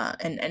trauma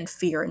and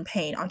fear and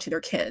pain onto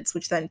their kids,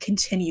 which then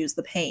continues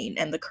the pain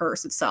and the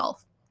curse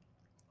itself.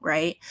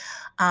 Right?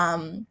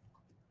 And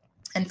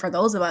for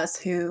those of us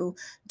who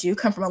do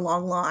come from a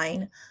long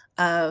line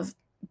of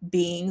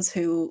beings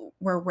who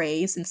were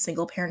raised in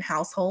single parent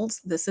households,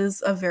 this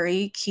is a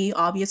very key,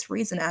 obvious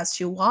reason as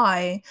to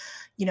why,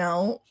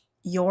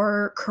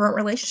 your current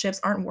relationships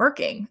aren't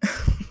working.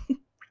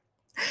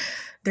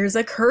 There's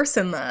a curse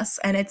in this,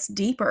 and it's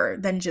deeper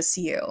than just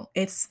you.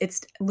 It's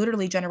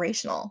literally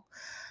generational.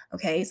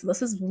 Okay, so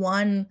this is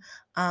one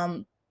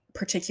um,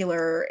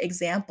 particular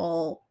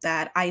example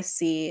that I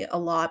see a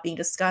lot being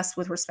discussed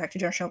with respect to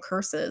generational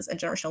curses and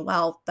generational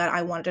wealth that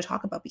I wanted to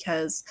talk about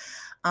because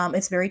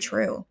it's very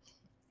true.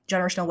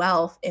 Generational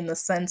wealth, in the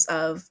sense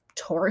of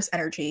Taurus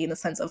energy, in the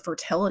sense of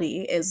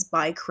fertility, is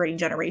by creating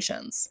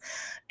generations.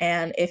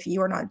 And if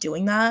you are not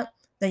doing that,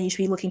 then you should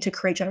be looking to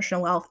create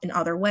generational wealth in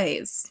other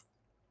ways.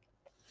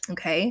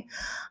 Okay.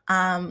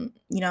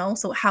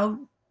 So how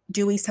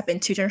do we step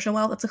into generational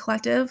wealth as a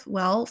collective?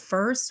 Well,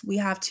 first, we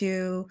have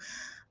to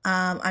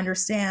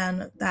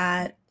understand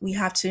that we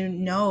have to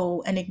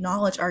know and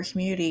acknowledge our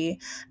community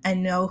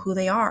and know who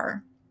they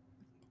are.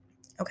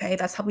 Okay.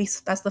 That's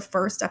the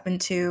first step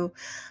into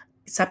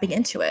stepping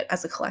into it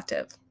as a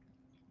collective.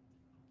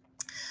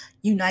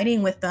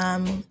 Uniting with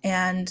them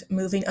and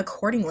moving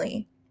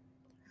accordingly.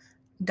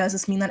 Does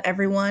this mean that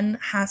everyone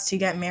has to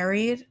get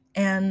married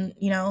and,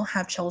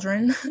 have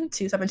children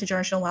to step into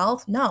generational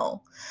wealth?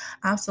 No,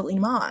 absolutely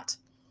not.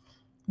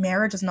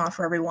 Marriage is not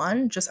for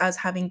everyone, just as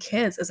having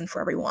kids isn't for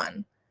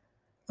everyone.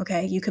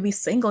 Okay, you could be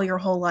single your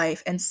whole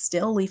life and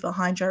still leave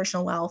behind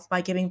generational wealth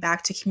by giving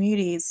back to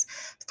communities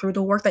through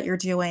the work that you're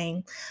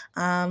doing,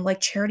 like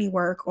charity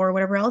work or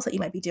whatever else that you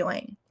might be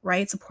doing,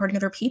 right? Supporting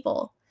other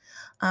people.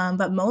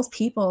 But most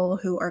people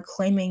who are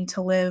claiming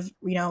to live,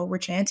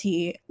 rich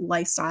auntie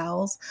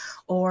lifestyles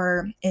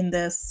or in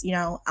this,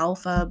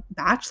 alpha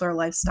bachelor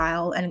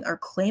lifestyle and are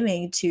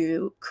claiming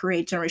to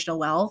create generational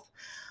wealth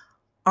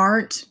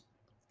aren't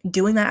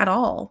doing that at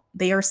all.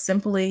 They are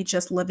simply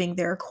just living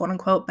their quote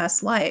unquote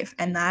best life.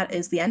 And that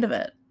is the end of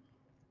it.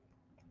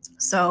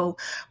 So,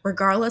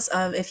 regardless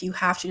of if you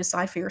have to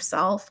decide for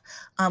yourself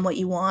what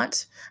you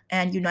want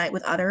and unite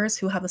with others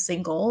who have the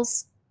same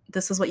goals,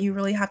 this is what you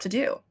really have to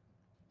do.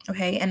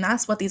 Okay, and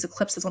that's what these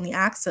eclipses on the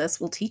axis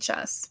will teach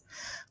us.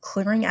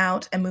 Clearing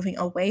out and moving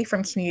away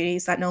from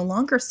communities that no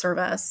longer serve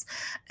us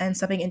and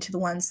stepping into the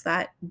ones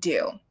that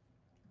do.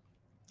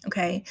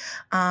 Okay,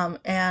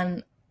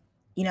 and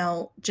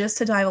just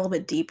to dive a little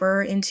bit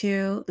deeper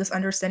into this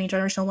understanding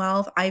generational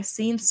wealth, I've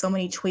seen so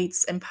many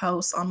tweets and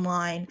posts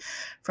online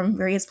from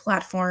various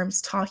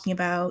platforms talking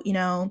about,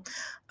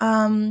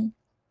 um,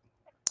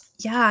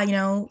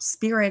 yeah,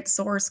 spirit,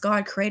 source,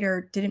 God,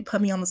 creator didn't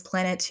put me on this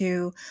planet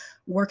to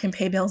work and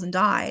pay bills and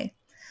die,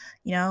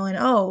 and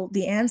oh,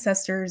 the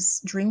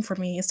ancestors' dream for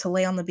me is to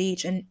lay on the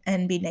beach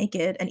and be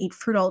naked and eat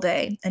fruit all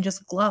day and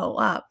just glow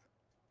up.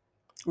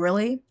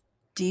 Really?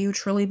 Do you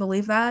truly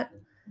believe that?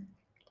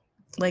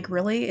 Like,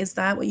 really? Is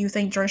that what you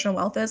think generational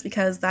wealth is?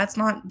 Because that's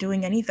not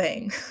doing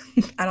anything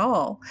at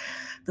all.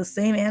 The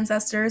same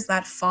ancestors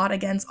that fought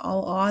against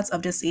all odds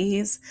of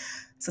disease,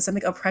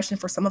 systemic oppression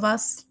for some of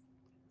us,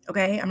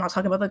 okay? I'm not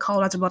talking about the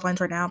colonizer bloodlines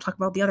right now. I'm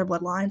talking about the other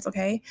bloodlines,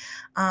 okay?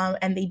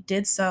 And they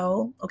did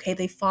so, okay?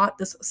 They fought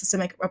this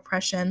systemic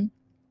oppression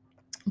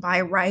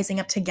by rising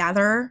up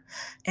together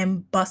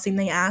and busting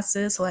their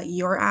asses so that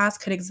your ass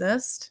could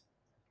exist.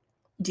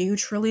 Do you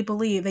truly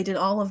believe they did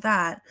all of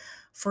that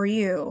for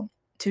you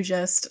to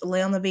just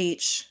lay on the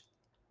beach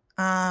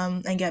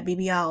and get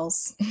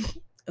BBLs,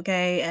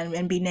 okay,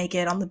 and be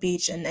naked on the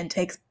beach and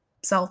take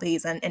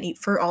selfies and eat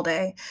fruit all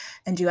day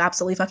and do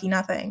absolutely fucking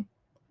nothing?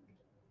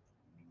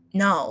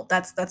 No,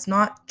 that's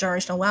not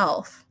generational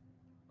wealth.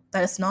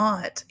 That is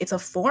not. It's a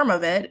form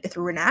of it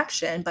through an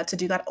action, but to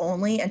do that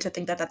only and to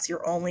think that that's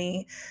your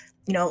only,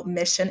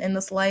 mission in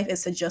this life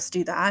is to just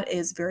do that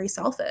is very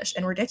selfish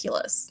and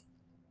ridiculous.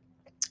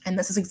 And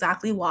this is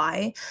exactly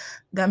why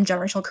them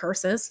generational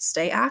curses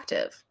stay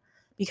active.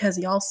 Because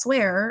y'all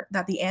swear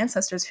that the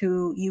ancestors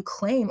who you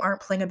claim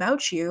aren't playing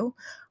about you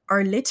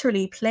are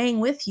literally playing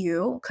with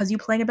you because you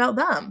playing about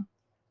them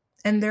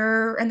and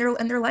their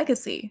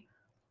legacy.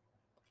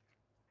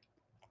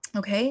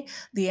 Okay,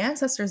 the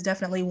ancestors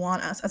definitely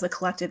want us as a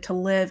collective to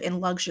live in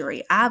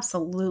luxury,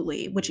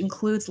 absolutely, which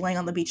includes laying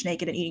on the beach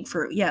naked and eating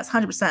fruit. Yes,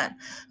 100%.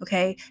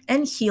 Okay,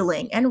 and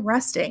healing and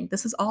resting.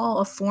 This is all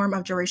a form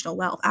of generational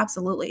wealth,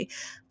 absolutely.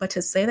 But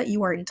to say that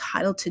you are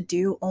entitled to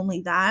do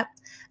only that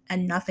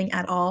and nothing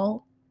at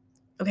all,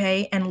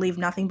 okay, and leave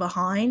nothing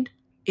behind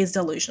is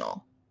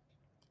delusional.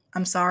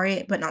 I'm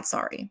sorry, but not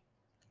sorry.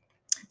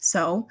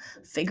 So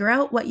figure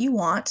out what you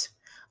want,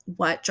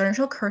 what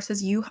generational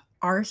curses you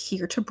are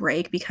here to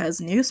break,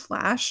 because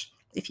newsflash,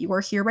 if you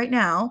are here right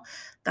now,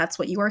 that's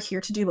what you are here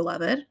to do,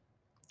 beloved.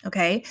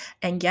 Okay,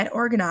 and get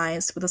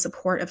organized with the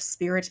support of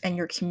spirit and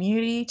your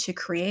community to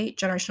create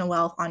generational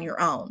wealth on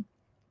your own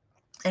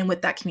and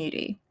with that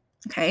community.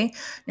 Okay,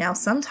 now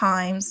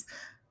sometimes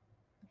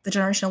the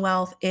generational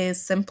wealth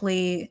is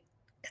simply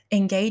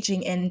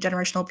engaging in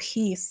generational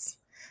peace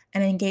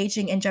and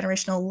engaging in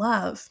generational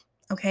love.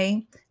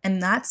 Okay,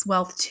 and that's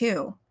wealth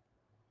too.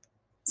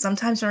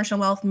 Sometimes generational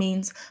wealth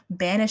means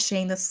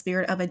banishing the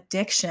spirit of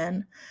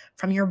addiction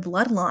from your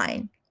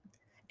bloodline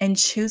and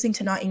choosing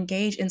to not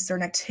engage in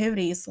certain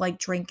activities like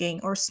drinking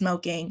or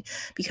smoking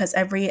because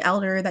every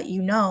elder that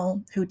you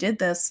know who did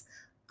this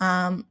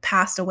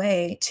passed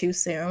away too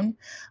soon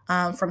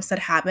from said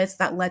habits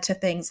that led to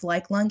things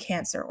like lung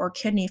cancer or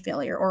kidney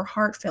failure or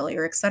heart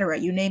failure, etc.,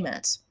 you name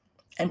it,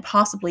 and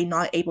possibly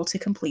not able to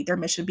complete their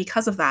mission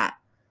because of that.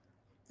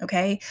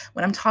 Okay.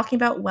 When I'm talking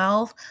about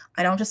wealth,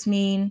 I don't just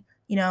mean,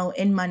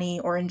 in money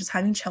or in just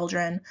having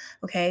children.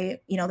 Okay.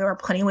 There are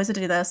plenty of ways to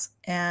do this.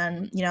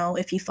 And,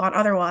 if you thought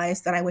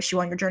otherwise, then I wish you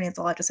on your journey. That's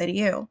all I have to say to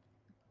you.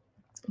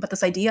 But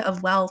this idea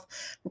of wealth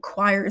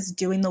requires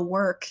doing the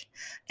work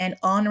and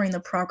honoring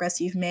the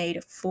progress you've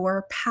made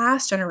for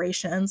past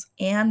generations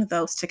and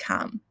those to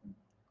come.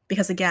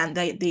 Because again,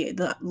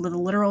 the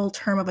literal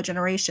term of a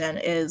generation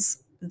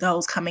is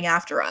those coming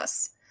after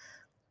us.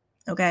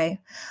 Okay.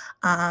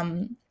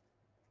 Um,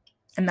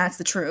 and that's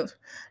the truth.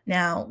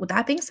 Now, with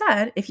that being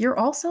said, if you're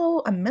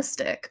also a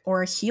mystic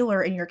or a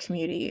healer in your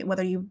community,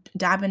 whether you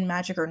dab in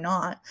magic or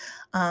not,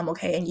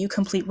 okay, and you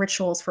complete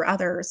rituals for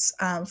others,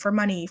 for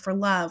money, for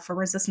love, for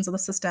resistance of the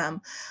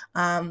system,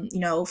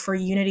 for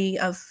unity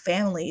of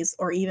families,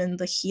 or even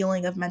the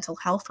healing of mental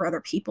health for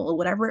other people,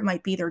 whatever it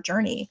might be, their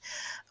journey,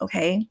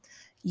 okay,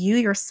 you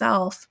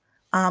yourself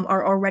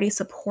are already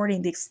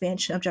supporting the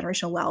expansion of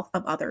generational wealth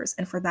of others.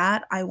 And for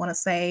that, I want to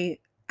say,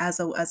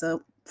 as a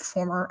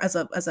former as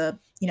a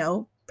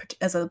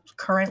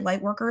current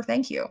light worker,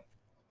 thank you.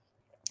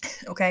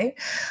 Okay.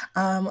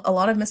 A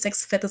lot of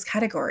mystics fit this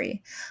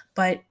category,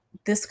 but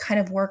this kind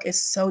of work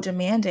is so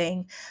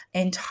demanding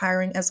and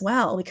tiring as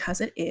well because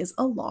it is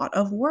a lot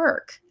of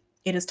work.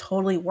 It is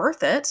totally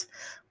worth it,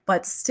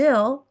 but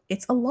still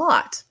it's a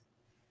lot.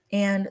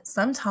 And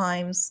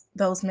sometimes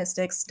those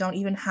mystics don't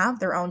even have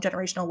their own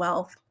generational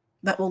wealth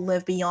that will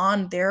live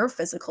beyond their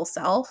physical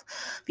self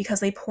because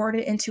they poured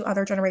it into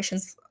other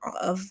generations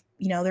of,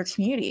 their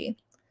community.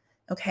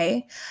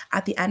 Okay.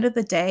 At the end of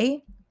the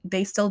day,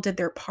 they still did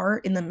their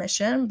part in the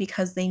mission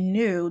because they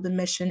knew the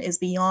mission is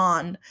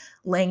beyond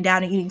laying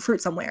down and eating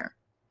fruit somewhere.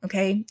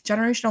 Okay.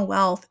 Generational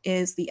wealth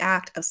is the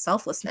act of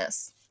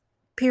selflessness,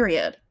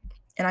 period.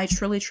 And I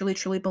truly, truly,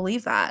 truly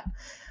believe that.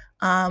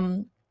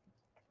 Um,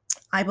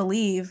 I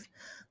believe,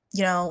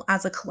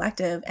 as a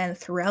collective and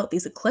throughout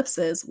these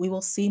eclipses, we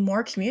will see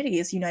more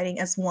communities uniting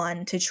as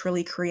one to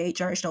truly create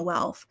generational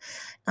wealth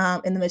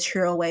in the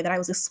material way that I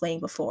was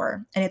explaining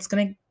before. And it's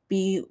going to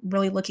be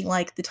really looking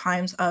like the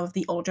times of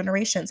the old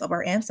generations of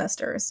our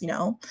ancestors,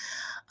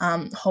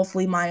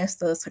 hopefully minus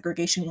the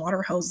segregation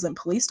water hoses and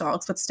police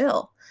dogs, but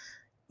still.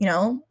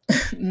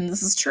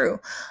 This is true.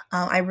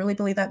 I really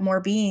believe that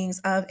more beings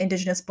of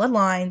indigenous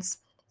bloodlines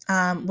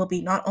will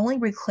be not only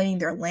reclaiming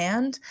their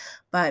land,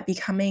 but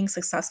becoming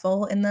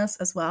successful in this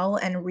as well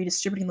and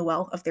redistributing the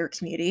wealth of their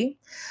community.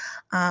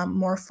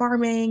 More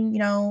farming,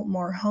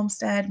 more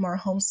homestead, more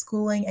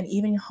homeschooling, and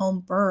even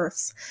home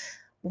births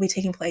will be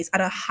taking place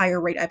at a higher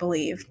rate, I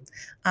believe,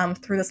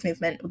 through this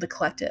movement with the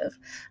collective.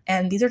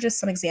 And these are just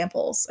some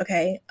examples,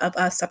 okay, of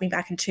us stepping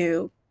back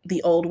into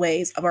the old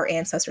ways of our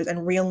ancestors and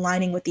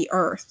realigning with the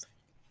earth,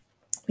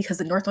 because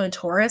the North Node in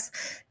Taurus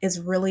is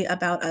really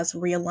about us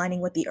realigning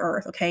with the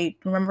earth. Okay.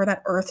 Remember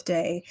that Earth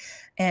Day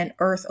and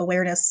Earth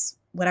Awareness,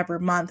 whatever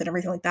month and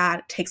everything like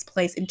that takes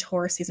place in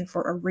Taurus season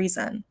for a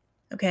reason.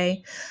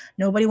 Okay.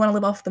 Nobody want to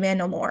live off the man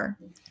no more.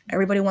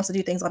 Everybody wants to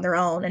do things on their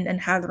own and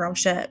have their own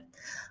shit.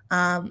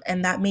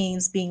 And that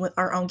means being with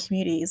our own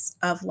communities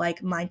of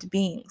like-minded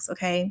beings.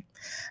 Okay.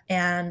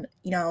 And,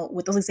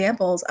 with those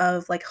examples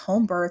of like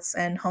home births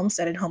and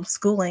homestead and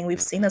homeschooling,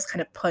 we've seen this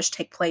kind of push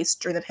take place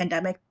during the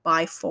pandemic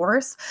by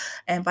force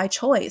and by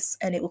choice,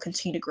 and it will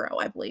continue to grow,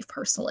 I believe,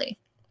 personally.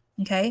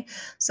 Okay.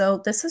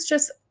 So this is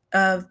just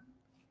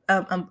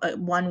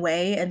one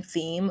way and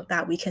theme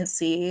that we can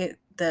see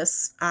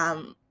this,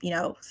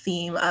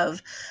 theme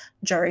of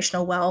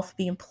generational wealth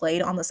being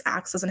played on this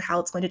axis and how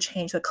it's going to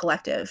change the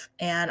collective.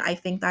 And I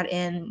think that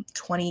in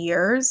 20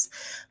 years,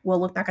 we'll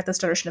look back at this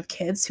generation of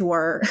kids who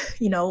are,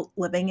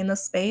 living in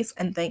this space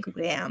and think,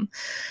 damn,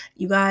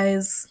 you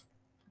guys,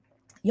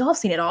 y'all have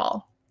seen it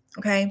all.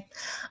 Okay.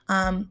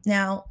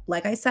 Now,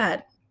 like I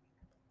said,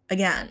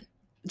 again,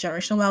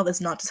 generational wealth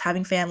is not just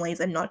having families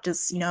and not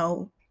just,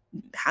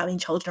 having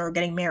children or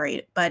getting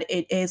married, but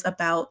it is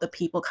about the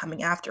people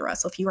coming after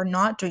us. So if you are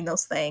not doing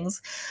those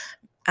things,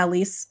 at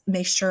least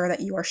make sure that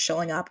you are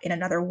showing up in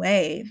another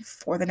way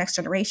for the next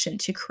generation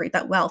to create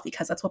that wealth,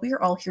 because that's what we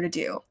are all here to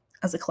do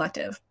as a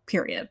collective,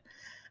 period.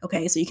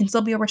 Okay, so you can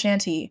still be a rich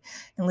auntie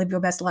and live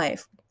your best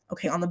life,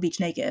 okay, on the beach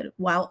naked,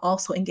 while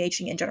also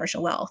engaging in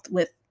generational wealth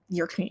with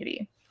your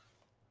community.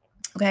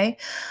 Okay,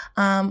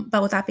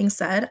 but with that being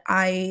said,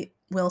 I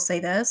will say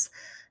this: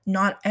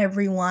 not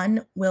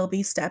everyone will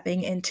be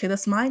stepping into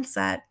this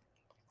mindset.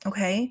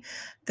 Okay,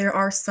 there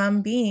are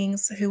some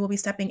beings who will be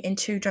stepping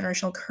into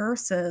generational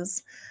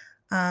curses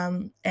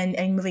and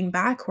moving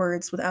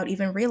backwards without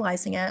even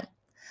realizing it.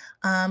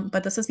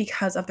 But this is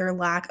because of their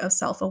lack of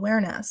self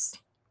awareness.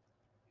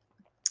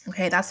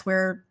 Okay, that's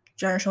where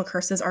generational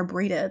curses are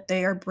breeded.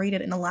 They are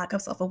breeded in a lack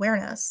of self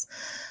awareness.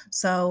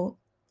 So,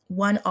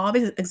 one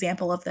obvious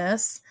example of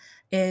this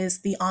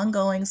is the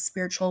ongoing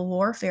spiritual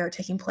warfare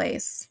taking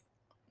place.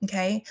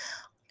 Okay,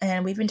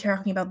 And we've been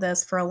talking about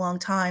this for a long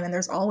time, and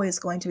there's always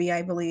going to be,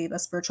 I believe, a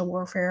spiritual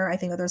warfare. I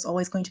think that there's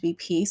always going to be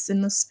peace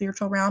in the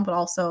spiritual realm, but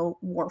also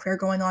warfare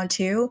going on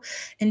too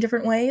in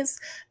different ways.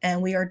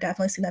 And we are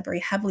definitely seeing that very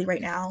heavily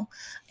right now.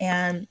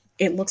 And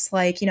it looks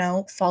like,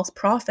 false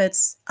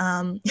prophets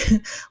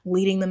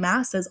leading the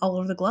masses all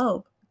over the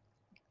globe.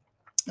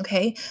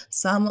 Okay,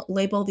 some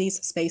label these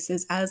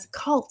spaces as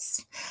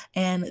cults,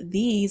 and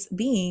these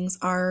beings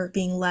are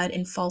being led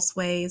in false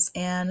ways,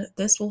 and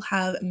this will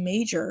have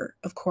major,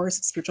 of course,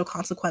 spiritual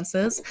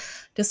consequences,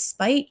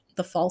 despite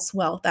the false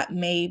wealth that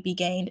may be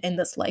gained in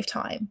this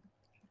lifetime.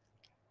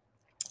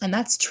 And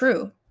that's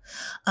true.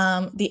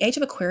 The age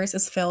of Aquarius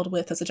is filled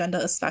with this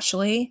agenda,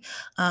 especially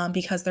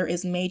because there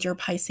is major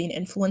Piscean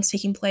influence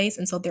taking place,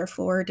 and so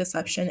therefore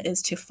deception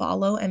is to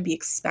follow and be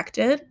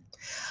expected.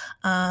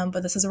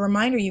 But this is a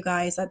reminder, you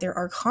guys, that there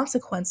are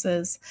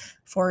consequences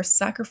for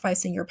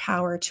sacrificing your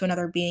power to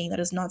another being that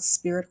is not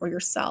spirit or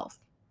yourself.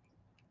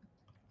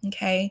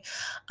 Okay.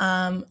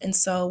 And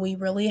so we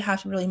really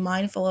have to be really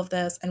mindful of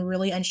this and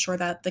really ensure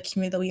that the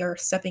community that we are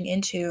stepping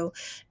into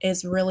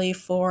is really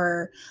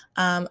for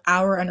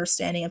our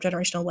understanding of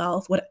generational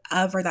wealth,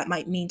 whatever that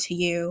might mean to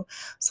you,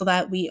 so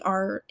that we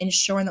are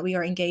ensuring that we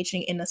are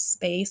engaging in a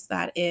space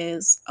that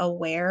is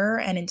aware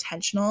and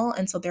intentional.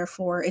 And so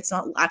therefore it's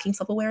not lacking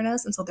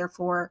self-awareness. And so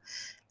therefore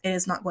it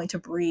is not going to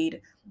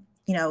breed,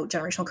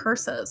 generational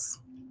curses.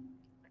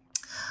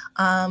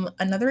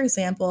 Another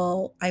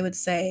example, I would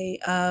say,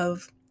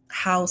 of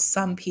how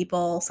some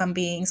people, some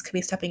beings could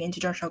be stepping into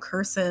generational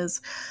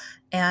curses,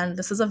 and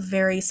this is a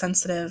very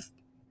sensitive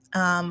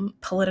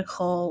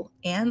political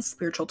and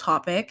spiritual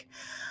topic,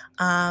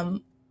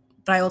 um,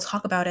 but I will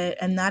talk about it,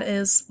 and that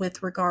is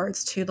with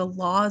regards to the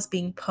laws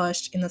being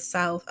pushed in the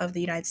South of the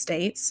United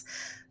States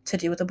to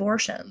do with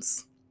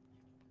abortions.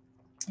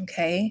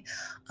 Okay.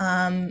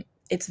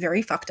 It's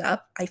very fucked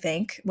up, I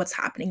think, what's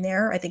happening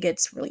there. I think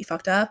it's really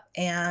fucked up.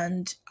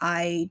 And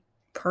I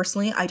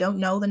personally, I don't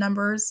know the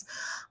numbers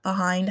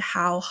behind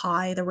how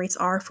high the rates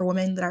are for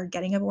women that are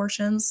getting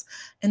abortions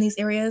in these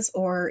areas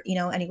or,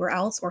 anywhere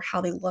else, or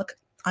how they look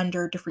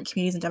under different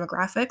communities and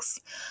demographics.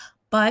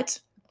 But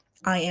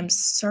I am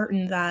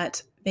certain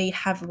that they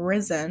have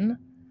risen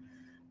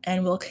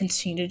and will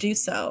continue to do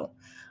so.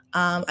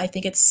 I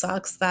think it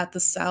sucks that the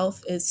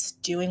South is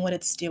doing what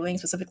it's doing,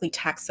 specifically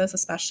Texas,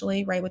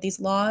 especially, right, with these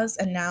laws.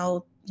 And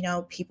now,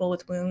 people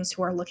with wombs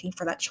who are looking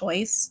for that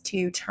choice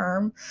to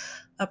term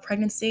a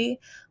pregnancy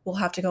will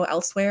have to go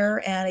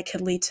elsewhere. And it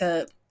could lead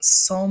to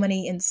so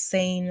many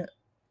insane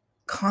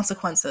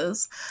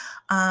consequences.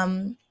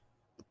 Um,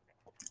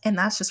 and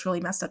that's just really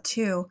messed up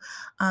too.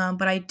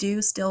 But I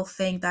do still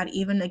think that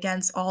even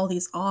against all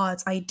these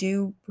odds, I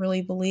do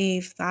really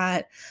believe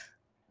that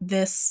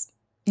this,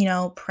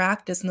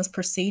 practice and this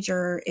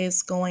procedure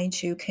is going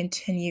to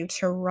continue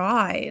to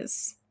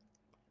rise.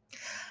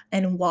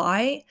 And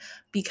why?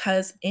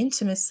 Because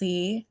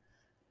intimacy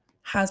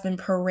has been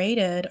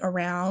paraded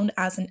around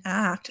as an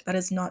act that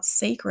is not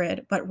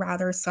sacred, but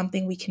rather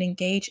something we can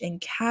engage in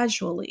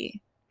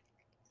casually.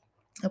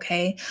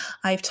 Okay,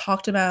 I've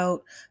talked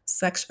about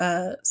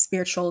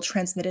spiritual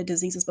transmitted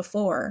diseases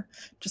before.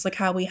 Just like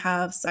how we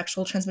have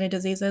sexual transmitted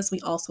diseases, we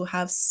also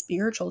have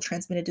spiritual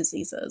transmitted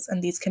diseases,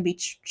 and these can be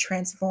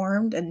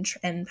transformed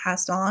and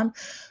passed on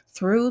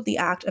through the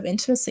act of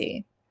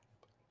intimacy,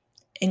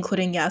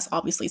 including, yes,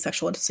 obviously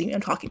sexual intimacy.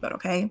 I'm talking about,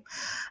 okay.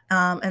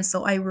 And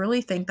so I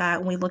really think that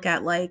when we look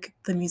at like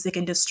the music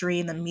industry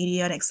and the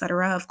media and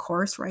etc., of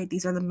course, right,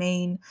 these are the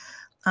main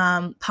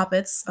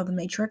puppets of the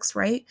Matrix,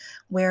 right?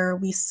 Where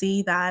we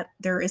see that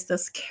there is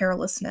this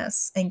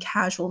carelessness and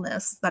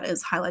casualness that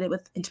is highlighted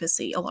with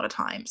intimacy a lot of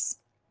times.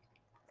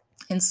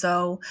 And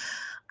so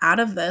out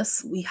of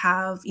this, we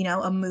have,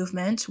 a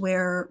movement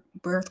where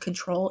birth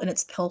control in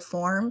its pill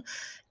form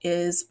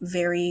is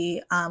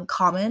very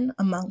common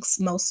amongst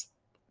most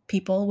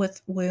people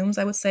with wombs,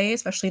 I would say,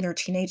 especially in their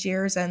teenage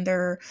years and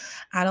their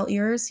adult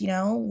years,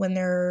 when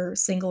they're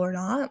single or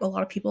not. A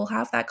lot of people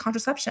have that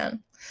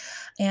contraception.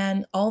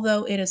 And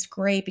although it is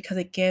great because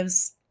it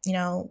gives,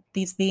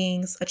 these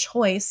beings a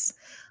choice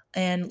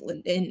and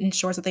it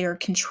ensures that they are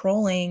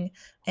controlling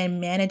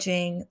and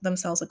managing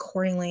themselves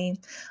accordingly,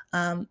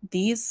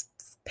 these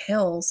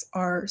pills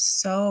are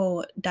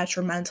so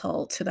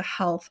detrimental to the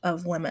health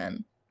of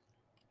women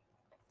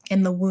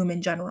and the womb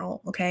in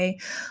general. Okay.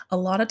 A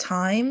lot of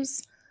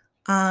times,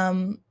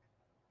 um,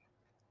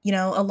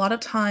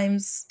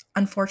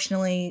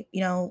 unfortunately,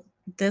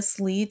 this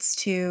leads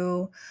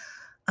to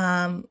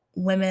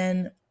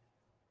women,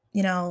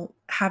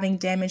 having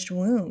damaged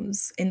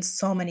wombs in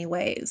so many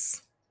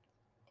ways.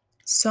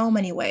 So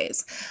many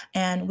ways.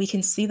 And we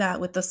can see that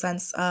with the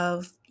sense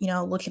of,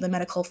 looking at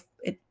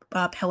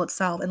the pill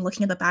itself and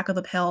looking at the back of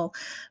the pill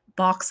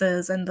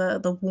boxes and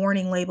the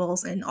warning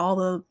labels and all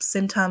the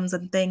symptoms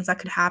and things that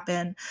could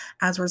happen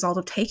as a result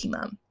of taking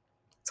them.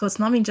 So it's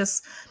not even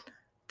just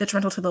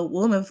detrimental to the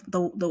womb of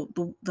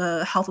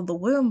the health of the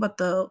womb, but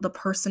the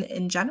person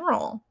in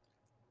general.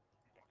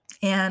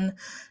 And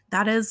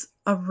that is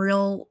a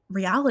real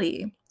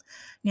reality.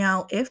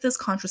 Now, if this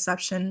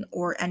contraception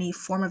or any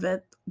form of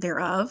it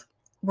thereof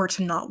were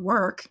to not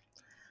work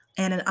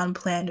and an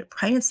unplanned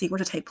pregnancy were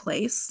to take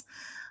place,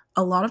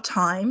 a lot of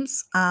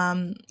times,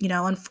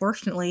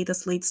 unfortunately,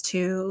 this leads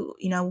to,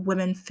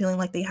 women feeling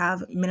like they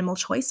have minimal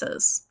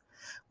choices,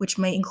 which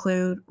may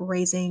include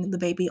raising the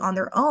baby on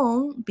their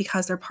own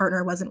because their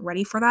partner wasn't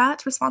ready for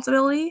that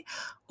responsibility,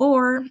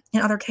 or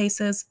in other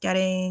cases,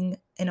 getting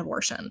an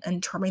abortion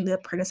and terminating the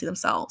pregnancy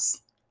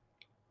themselves.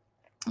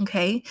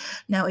 Okay.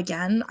 Now,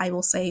 again, I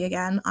will say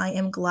again, I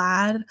am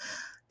glad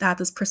that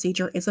this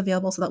procedure is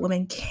available so that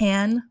women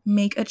can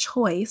make a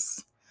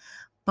choice,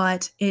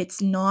 but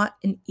it's not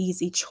an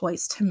easy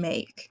choice to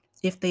make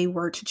if they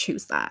were to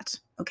choose that.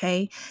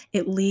 Okay.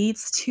 It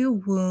leads to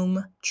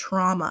womb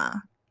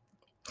trauma.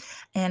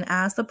 And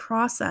as the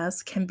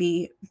process can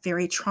be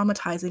very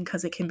traumatizing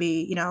because it can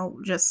be,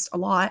 just a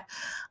lot,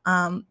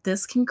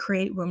 this can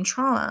create womb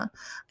trauma.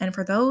 And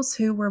for those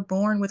who were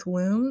born with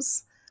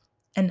wombs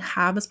and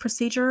have this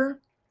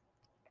procedure,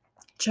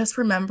 just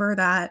remember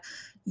that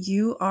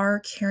you are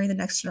carrying the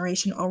next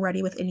generation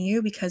already within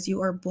you because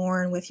you are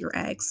born with your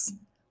eggs,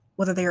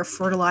 whether they are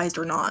fertilized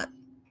or not.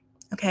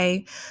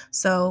 Okay.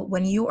 So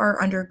when you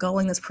are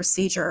undergoing this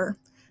procedure,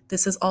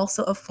 this is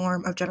also a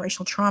form of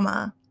generational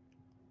trauma.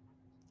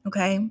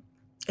 Okay.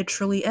 It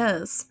truly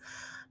is.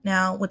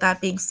 Now, with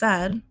that being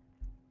said,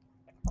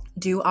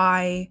 do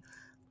I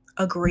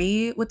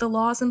agree with the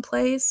laws in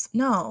place?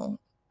 No,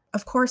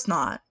 of course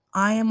not.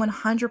 I am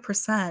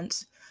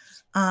 100%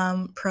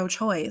 pro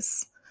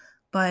choice,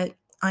 but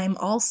I am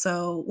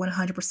also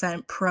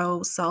 100%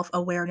 pro self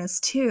awareness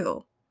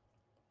too.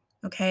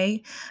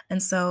 Okay.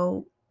 And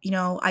so,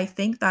 I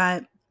think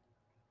that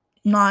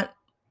not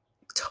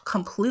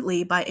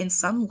completely, but in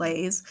some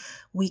ways,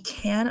 we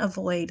can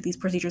avoid these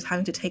procedures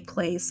having to take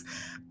place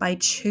by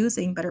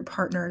choosing better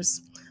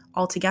partners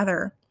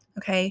altogether.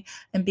 Okay.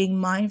 And being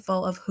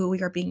mindful of who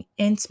we are being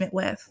intimate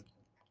with.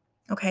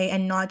 Okay.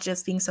 And not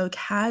just being so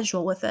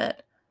casual with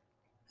it.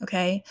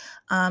 Okay.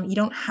 You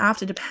don't have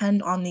to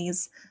depend on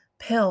these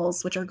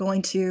pills, which are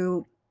going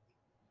to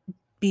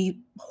be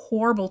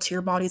horrible to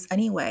your bodies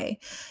anyway.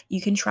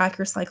 You can track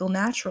your cycle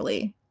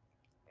naturally.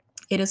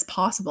 It is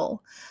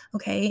possible.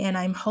 Okay. And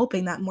I'm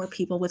hoping that more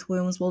people with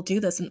wombs will do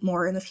this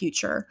more in the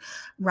future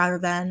rather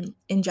than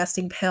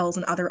ingesting pills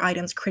and other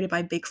items created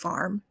by Big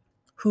Farm,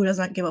 who does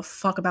not give a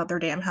fuck about their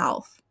damn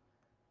health.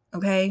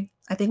 Okay.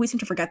 I think we seem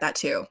to forget that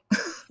too.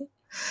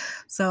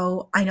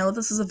 So I know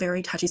this is a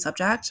very touchy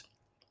subject,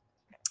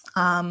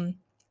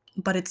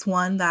 but it's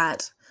one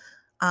that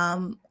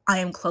I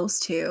am close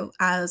to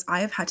as I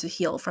have had to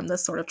heal from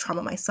this sort of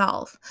trauma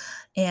myself.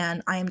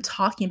 And I am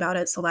talking about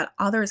it so that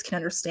others can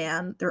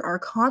understand there are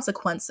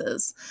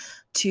consequences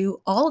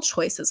to all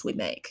choices we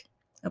make.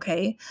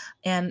 Okay.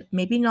 And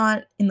maybe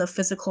not in the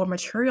physical or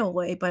material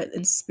way, but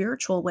in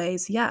spiritual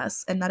ways,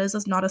 yes. And that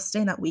is not a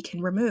stain that we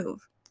can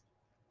remove.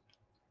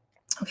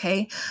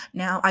 Okay.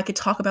 Now, I could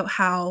talk about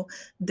how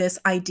this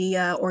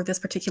idea or this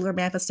particular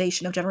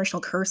manifestation of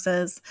generational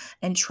curses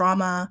and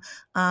trauma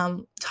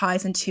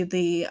ties into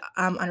the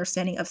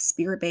understanding of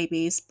spirit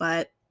babies,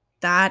 but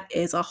that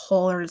is a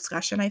whole other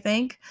discussion, I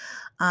think.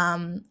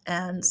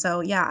 And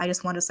so, yeah, I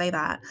just want to say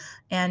that.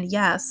 And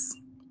yes,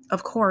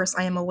 of course,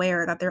 I am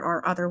aware that there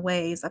are other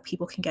ways that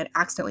people can get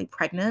accidentally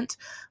pregnant,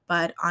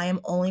 but I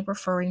am only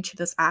referring to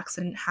this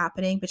accident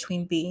happening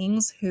between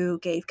beings who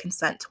gave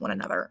consent to one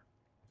another.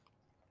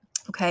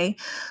 Okay.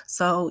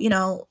 So,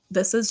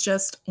 this is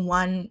just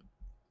one,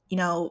 you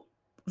know,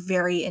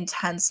 very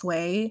intense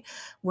way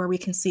where we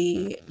can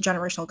see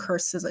generational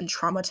curses and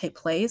trauma take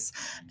place.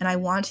 And I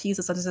want to use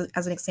this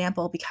as an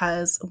example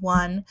because,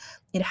 one,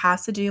 it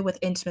has to do with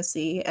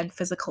intimacy and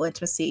physical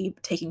intimacy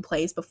taking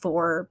place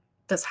before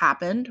this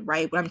happened,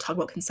 right? When I'm talking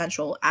about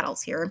consensual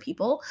adults here and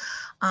people.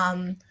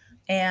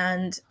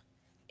 And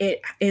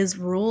it is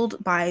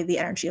ruled by the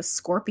energy of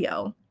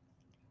Scorpio,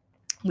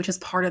 which is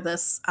part of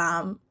this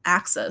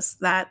axis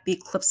that the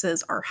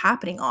eclipses are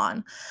happening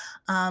on,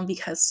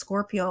 because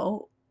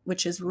Scorpio,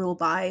 which is ruled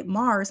by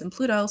Mars and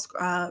Pluto,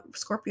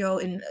 Scorpio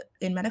in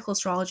medical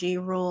astrology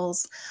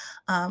rules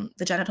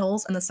the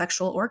genitals and the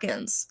sexual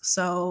organs.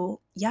 So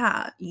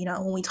yeah,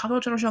 when we talk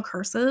about generational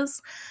curses,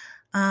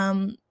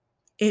 um,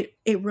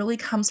 it really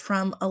comes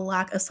from a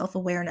lack of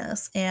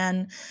self-awareness,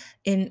 and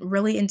in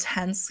really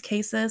intense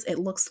cases it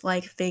looks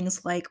like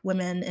things like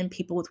women and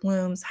people with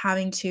wombs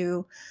having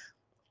to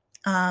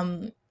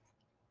um,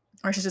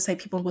 or I should just say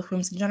people with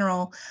wombs in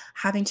general,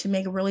 having to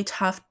make really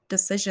tough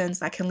decisions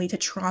that can lead to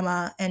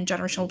trauma and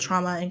generational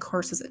trauma and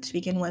curses to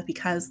begin with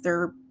because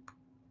they're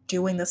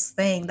doing this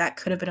thing that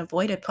could have been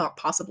avoided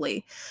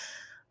possibly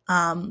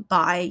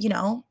by,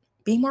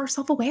 being more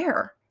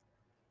self-aware,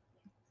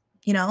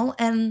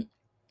 and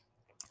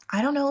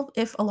I don't know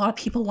if a lot of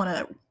people want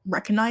to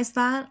recognize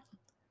that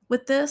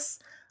with this,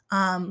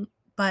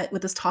 but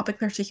with this topic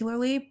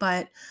particularly,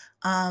 but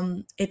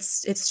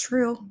it's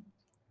true.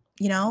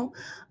 you know?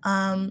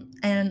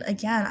 And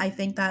again, I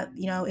think that,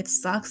 it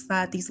sucks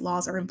that these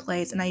laws are in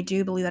place. And I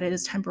do believe that it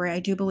is temporary. I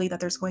do believe that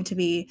there's going to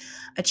be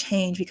a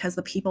change because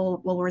the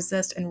people will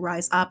resist and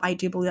rise up. I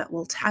do believe that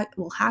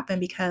will happen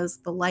because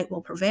the light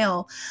will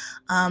prevail.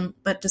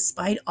 But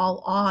despite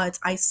all odds,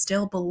 I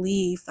still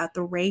believe that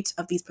the rate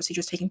of these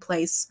procedures taking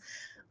place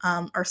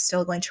are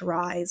still going to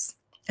rise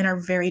and are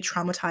very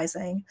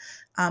traumatizing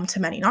to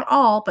many. Not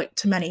all, but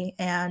to many.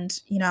 And,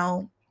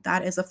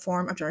 that is a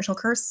form of generational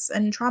curse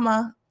and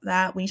trauma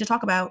that we need to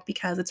talk about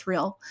because it's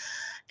real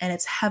and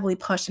it's heavily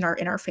pushed in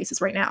our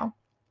faces right now.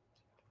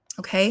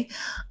 Okay.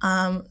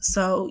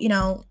 So,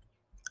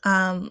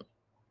 um,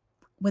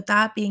 with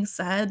that being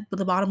said,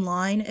 the bottom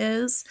line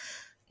is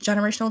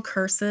generational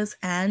curses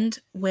end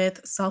with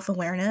self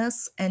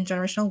awareness, and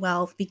generational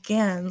wealth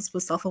begins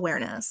with self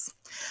awareness.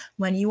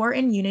 When you are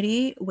in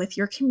unity with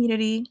your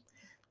community,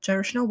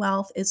 generational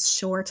wealth is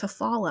sure to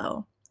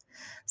follow.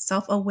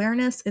 Self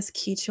awareness is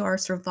key to our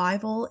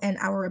survival and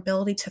our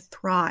ability to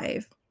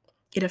thrive.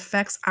 It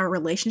affects our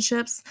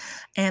relationships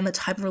and the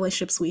type of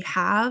relationships we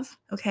have,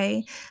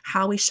 okay?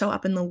 How we show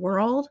up in the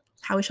world,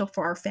 how we show up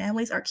for our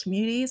families, our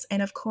communities,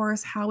 and of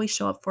course, how we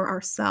show up for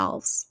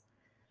ourselves.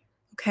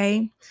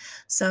 Okay.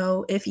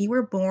 So if you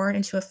were born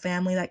into a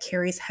family that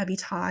carries heavy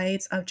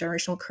tides of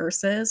generational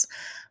curses,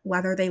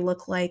 whether they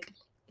look like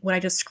what I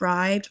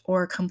described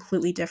or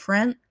completely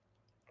different,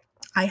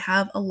 I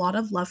have a lot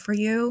of love for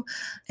you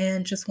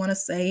and just want to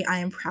say I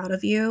am proud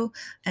of you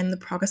and the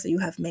progress that you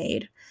have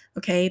made.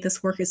 Okay.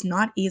 This work is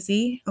not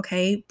easy.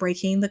 Okay.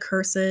 Breaking the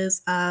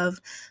curses of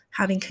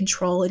having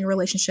control in your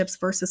relationships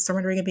versus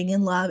surrendering and being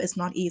in love is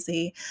not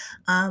easy.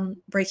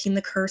 Breaking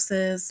the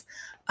curses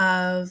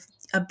of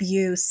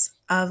abuse,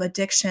 of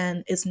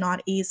addiction is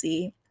not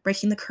easy.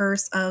 Breaking the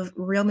curse of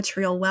real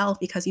material wealth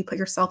because you put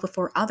yourself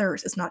before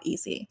others is not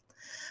easy.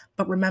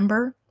 But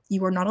remember,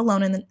 you are not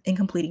alone in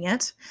completing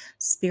it.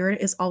 Spirit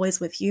is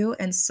always with you,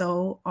 and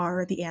so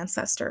are the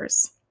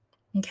ancestors.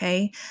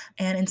 Okay.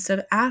 And instead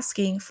of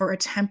asking for a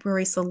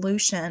temporary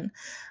solution,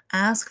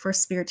 ask for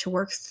spirit to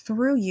work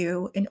through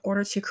you in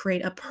order to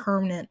create a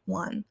permanent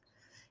one.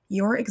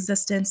 Your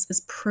existence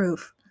is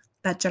proof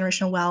that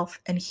generational wealth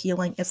and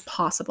healing is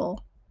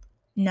possible.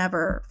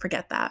 Never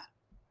forget that.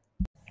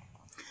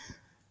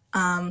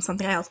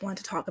 Something I also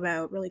wanted to talk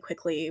about really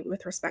quickly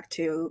with respect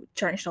to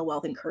generational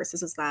wealth and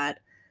curses is that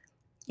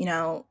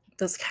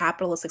this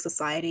capitalistic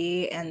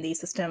society and these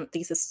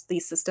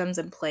systems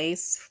in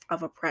place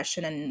of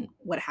oppression and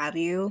what have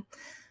you,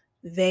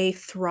 they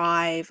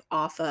thrive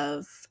off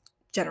of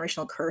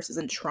generational curses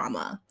and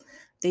trauma.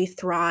 They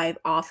thrive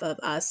off of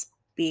us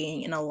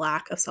being in a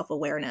lack of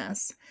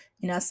self-awareness,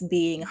 in us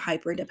being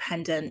hyper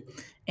independent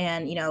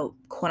and,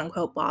 quote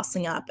unquote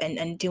bossing up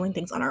and doing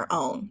things on our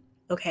own.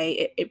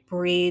 Okay. It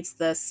breeds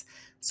this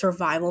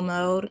survival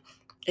mode.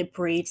 It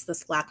breeds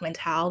this lack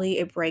mentality.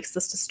 It breaks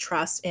this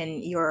distrust in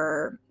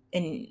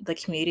the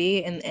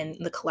community and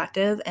the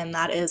collective. And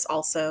that is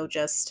also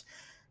just,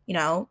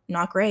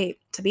 not great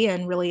to be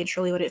in, really and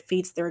truly, what it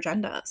feeds their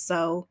agenda.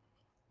 So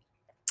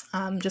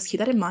just keep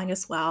that in mind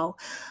as well.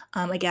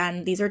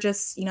 Again, these are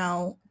just,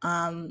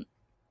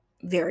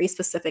 very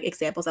specific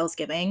examples I was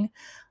giving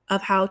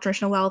of how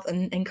traditional wealth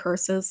and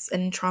curses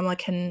and trauma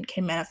can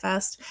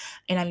manifest,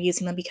 and I'm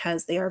using them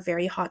because they are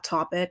very hot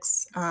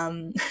topics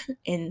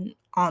in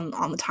on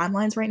the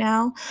timelines right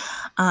now,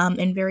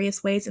 in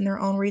various ways in their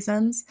own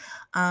reasons.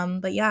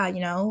 But yeah,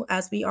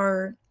 as we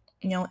are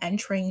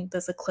entering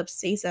this eclipse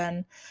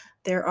season,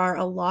 there are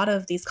a lot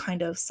of these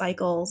kind of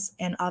cycles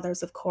and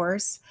others, of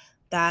course,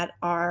 that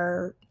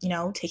are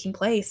taking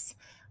place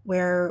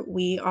where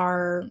we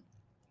are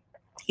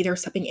either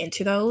stepping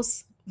into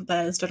those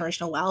that is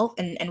generational wealth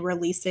and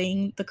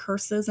releasing the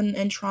curses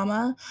and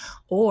trauma,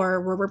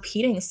 or we're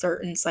repeating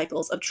certain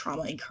cycles of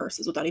trauma and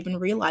curses without even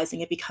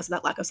realizing it because of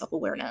that lack of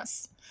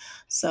self-awareness.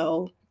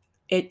 So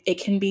it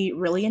can be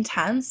really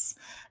intense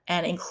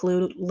and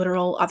include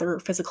literal other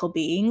physical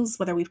beings,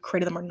 whether we've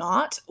created them or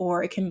not,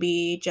 or it can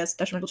be just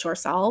detrimental to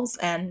ourselves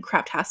and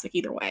craptastic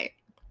either way.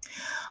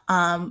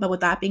 But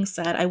with that being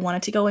said, I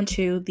wanted to go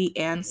into the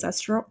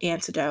ancestral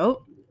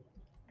antidote.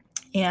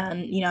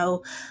 And,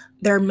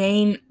 their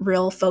main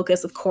real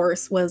focus, of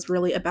course, was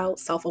really about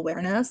self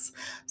awareness.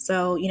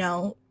 So,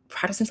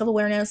 practicing self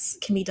awareness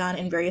can be done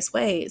in various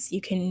ways. You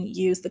can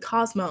use the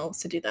cosmos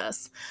to do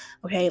this.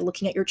 Okay,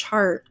 looking at your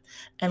chart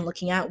and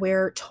looking at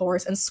where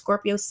Taurus and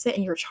Scorpio sit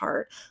in your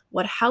chart,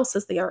 what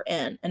houses they are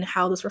in, and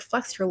how this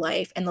reflects your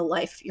life and the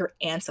life your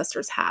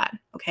ancestors had.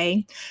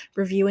 Okay,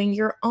 reviewing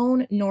your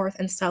own North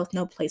and South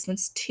node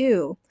placements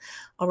too.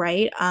 All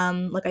right.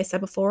 Like I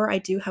said before, I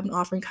do have an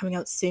offering coming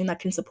out soon that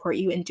can support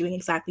you in doing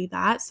exactly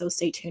that. So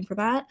stay tuned for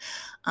that.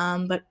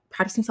 But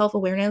practicing self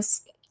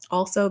awareness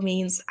also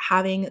means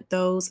having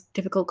those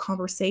difficult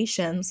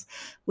conversations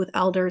with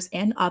elders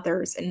and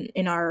others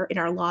in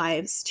our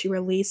lives to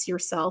release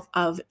yourself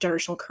of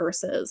generational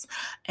curses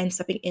and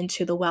stepping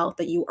into the wealth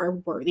that you are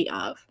worthy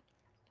of.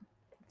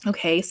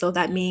 Okay, so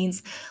that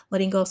means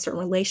letting go of certain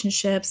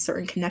relationships,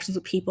 certain connections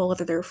with people,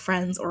 whether they're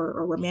friends or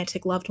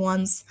romantic loved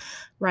ones,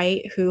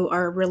 right? Who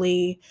are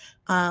really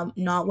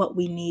not what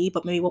we need,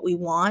 but maybe what we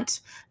want,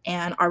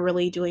 and are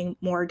really doing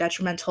more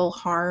detrimental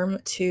harm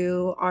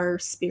to our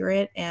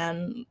spirit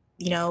and,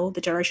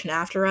 the generation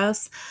after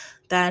us.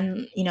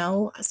 Then,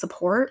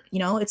 support,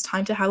 it's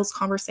time to have those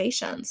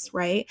conversations,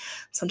 right?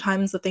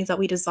 Sometimes the things that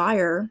we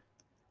desire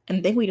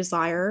and think we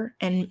desire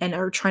and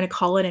are trying to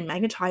call it and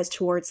magnetize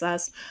towards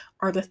us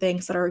are the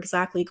things that are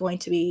exactly going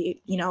to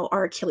be,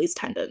 our Achilles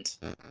tendon.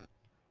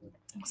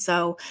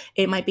 So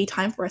it might be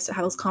time for us to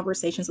have those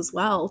conversations as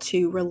well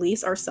to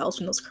release ourselves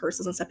from those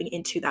curses and stepping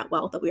into that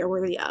wealth that we are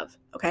worthy of.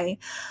 Okay.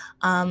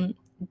 um,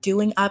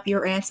 Doing up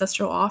your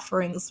ancestral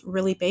offerings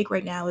really big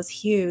right now is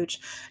huge,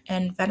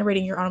 and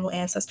venerating your honorable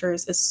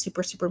ancestors is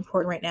super super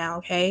important right now.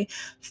 Okay,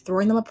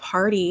 throwing them a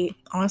party,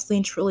 honestly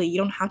and truly, you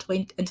don't have to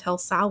wait until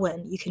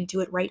Samhain. You can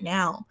do it right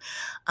now.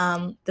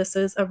 This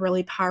is a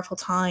really powerful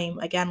time,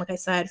 again, like I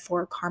said,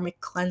 for karmic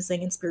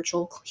cleansing and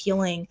spiritual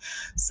healing.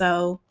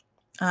 So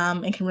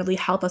it can really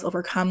help us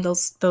overcome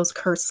those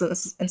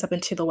curses and step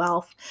into the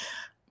wealth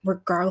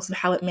regardless of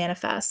how it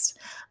manifests.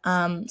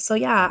 So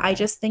yeah, I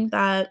just think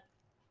that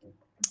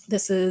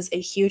this is a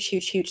huge,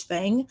 huge, huge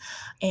thing.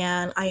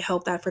 And I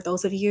hope that for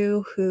those of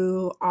you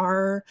who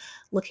are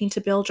looking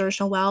to build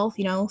generational wealth,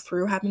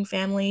 through having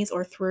families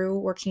or through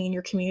working in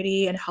your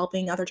community and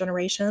helping other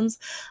generations,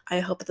 I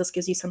hope that this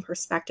gives you some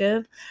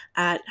perspective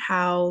at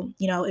how,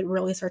 it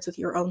really starts with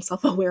your own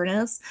self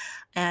awareness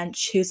and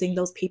choosing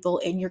those people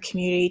in your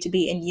community to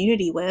be in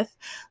unity with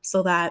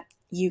so that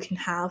you can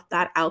have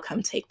that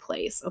outcome take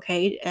place.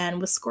 Okay. And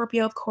with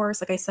Scorpio, of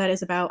course, like I said,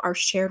 is about our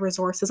shared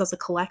resources as a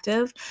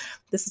collective.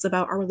 This is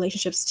about our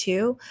relationships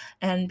too,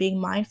 and being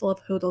mindful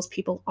of who those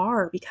people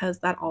are, because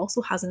that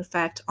also has an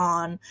effect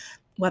on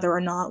whether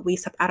or not we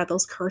step out of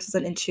those curses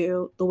and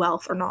into the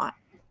wealth or not.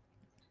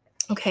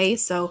 Okay,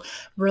 so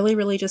really,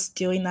 really just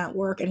doing that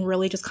work and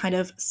really just kind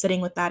of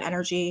sitting with that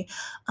energy.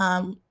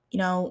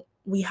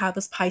 We have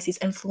this Pisces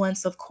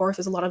influence. Of course,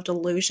 there's a lot of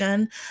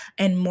delusion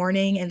and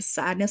mourning and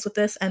sadness with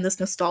this, and this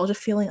nostalgia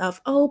feeling of,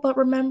 oh, but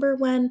remember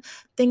when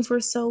things were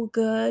so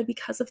good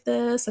because of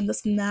this and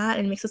this and that,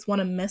 and it makes us want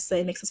to miss it.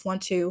 It makes us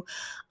want to,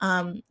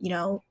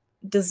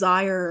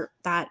 desire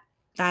that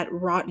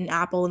rotten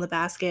apple in the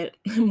basket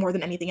more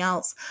than anything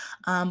else.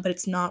 But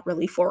it's not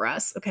really for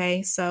us.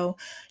 Okay, so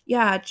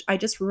yeah, I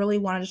just really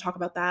wanted to talk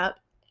about that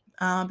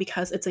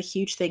because it's a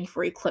huge thing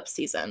for eclipse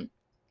season.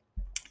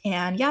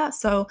 And yeah,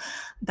 so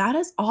that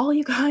is all,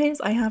 you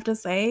guys, I have to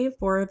say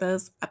for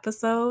this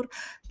episode.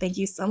 Thank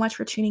you so much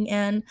for tuning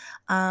in.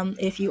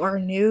 If you are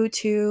new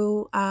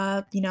to,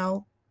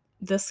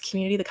 this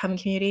community, the Coven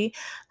community,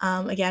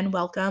 again,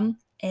 welcome.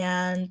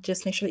 And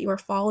just make sure that you are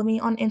following me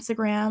on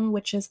Instagram,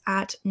 which is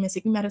at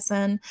Mystic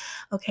Medicine.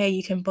 Okay,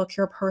 you can book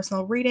your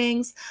personal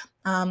readings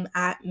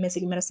at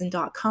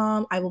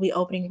mysticmedicine.com. I will be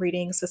opening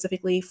readings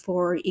specifically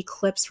for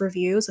eclipse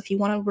reviews. If you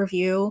want to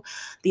review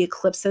the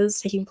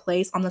eclipses taking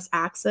place on this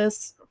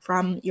axis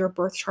from your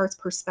birth chart's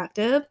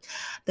perspective,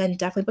 then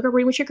definitely book a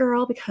reading with your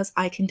girl, because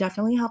I can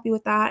definitely help you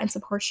with that and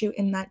support you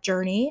in that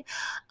journey.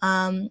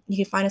 You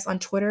can find us on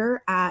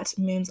Twitter at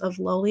Moons of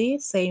Lowly,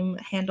 same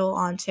handle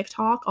on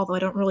TikTok, although I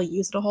don't really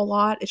use it a whole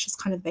lot. It's just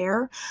kind of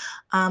there.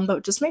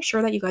 But just make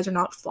sure that you guys are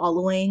not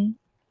following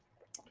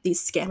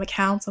these scam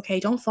accounts. Okay,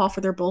 don't fall for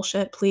their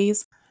bullshit,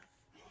 please.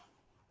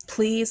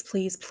 Please,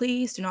 please,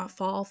 please do not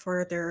fall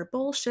for their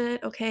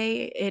bullshit.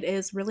 Okay, it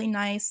is really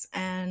nice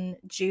and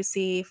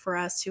juicy for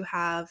us to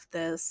have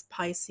this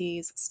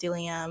Pisces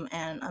stellium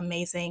and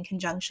amazing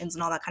conjunctions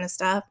and all that kind of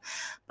stuff,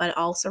 but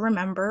also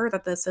remember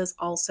that this is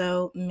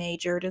also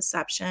major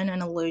deception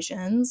and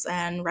illusions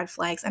and red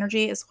flags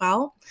energy as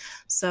well.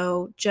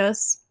 So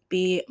just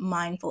be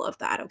mindful of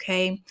that.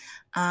 Okay,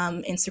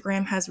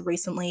 Instagram has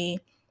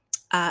recently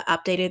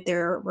updated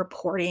their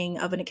reporting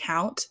of an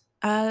account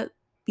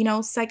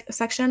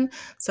section.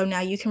 So now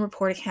you can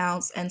report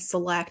accounts and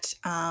select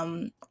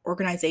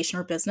organization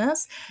or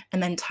business,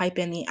 and then type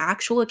in the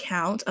actual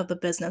account of the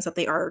business that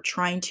they are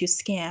trying to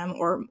scam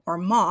or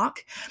mock,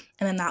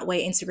 and then that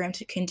way Instagram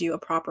can do a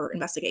proper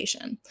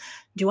investigation.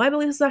 Do I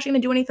believe this is actually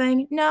going to do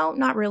anything? No,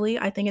 not really.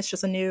 I think it's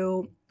just a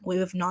new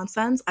wave of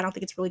nonsense. I don't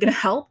think it's really going to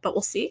help, but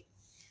we'll see.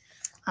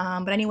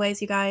 But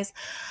anyways, you guys,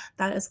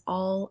 that is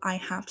all I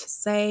have to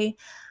say.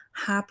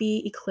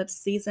 Happy eclipse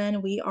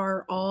season. We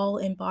are all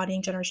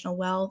embodying generational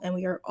wealth, and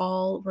we are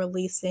all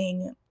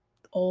releasing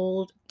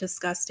old,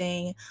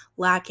 disgusting,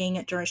 lacking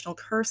generational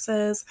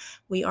curses.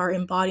 We are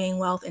embodying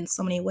wealth in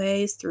so many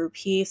ways, through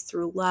peace,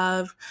 through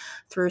love,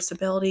 through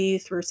stability,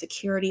 through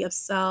security of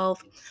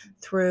self,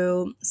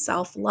 through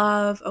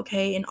self-love,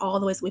 okay, in all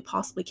the ways we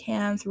possibly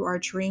can, through our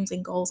dreams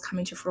and goals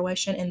coming to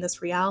fruition in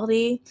this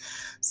reality.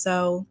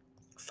 So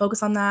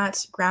focus on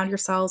that, ground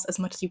yourselves as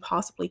much as you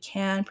possibly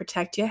can,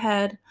 protect your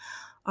head.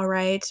 All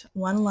right,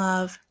 one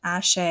love,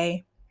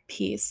 Ashe,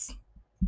 peace.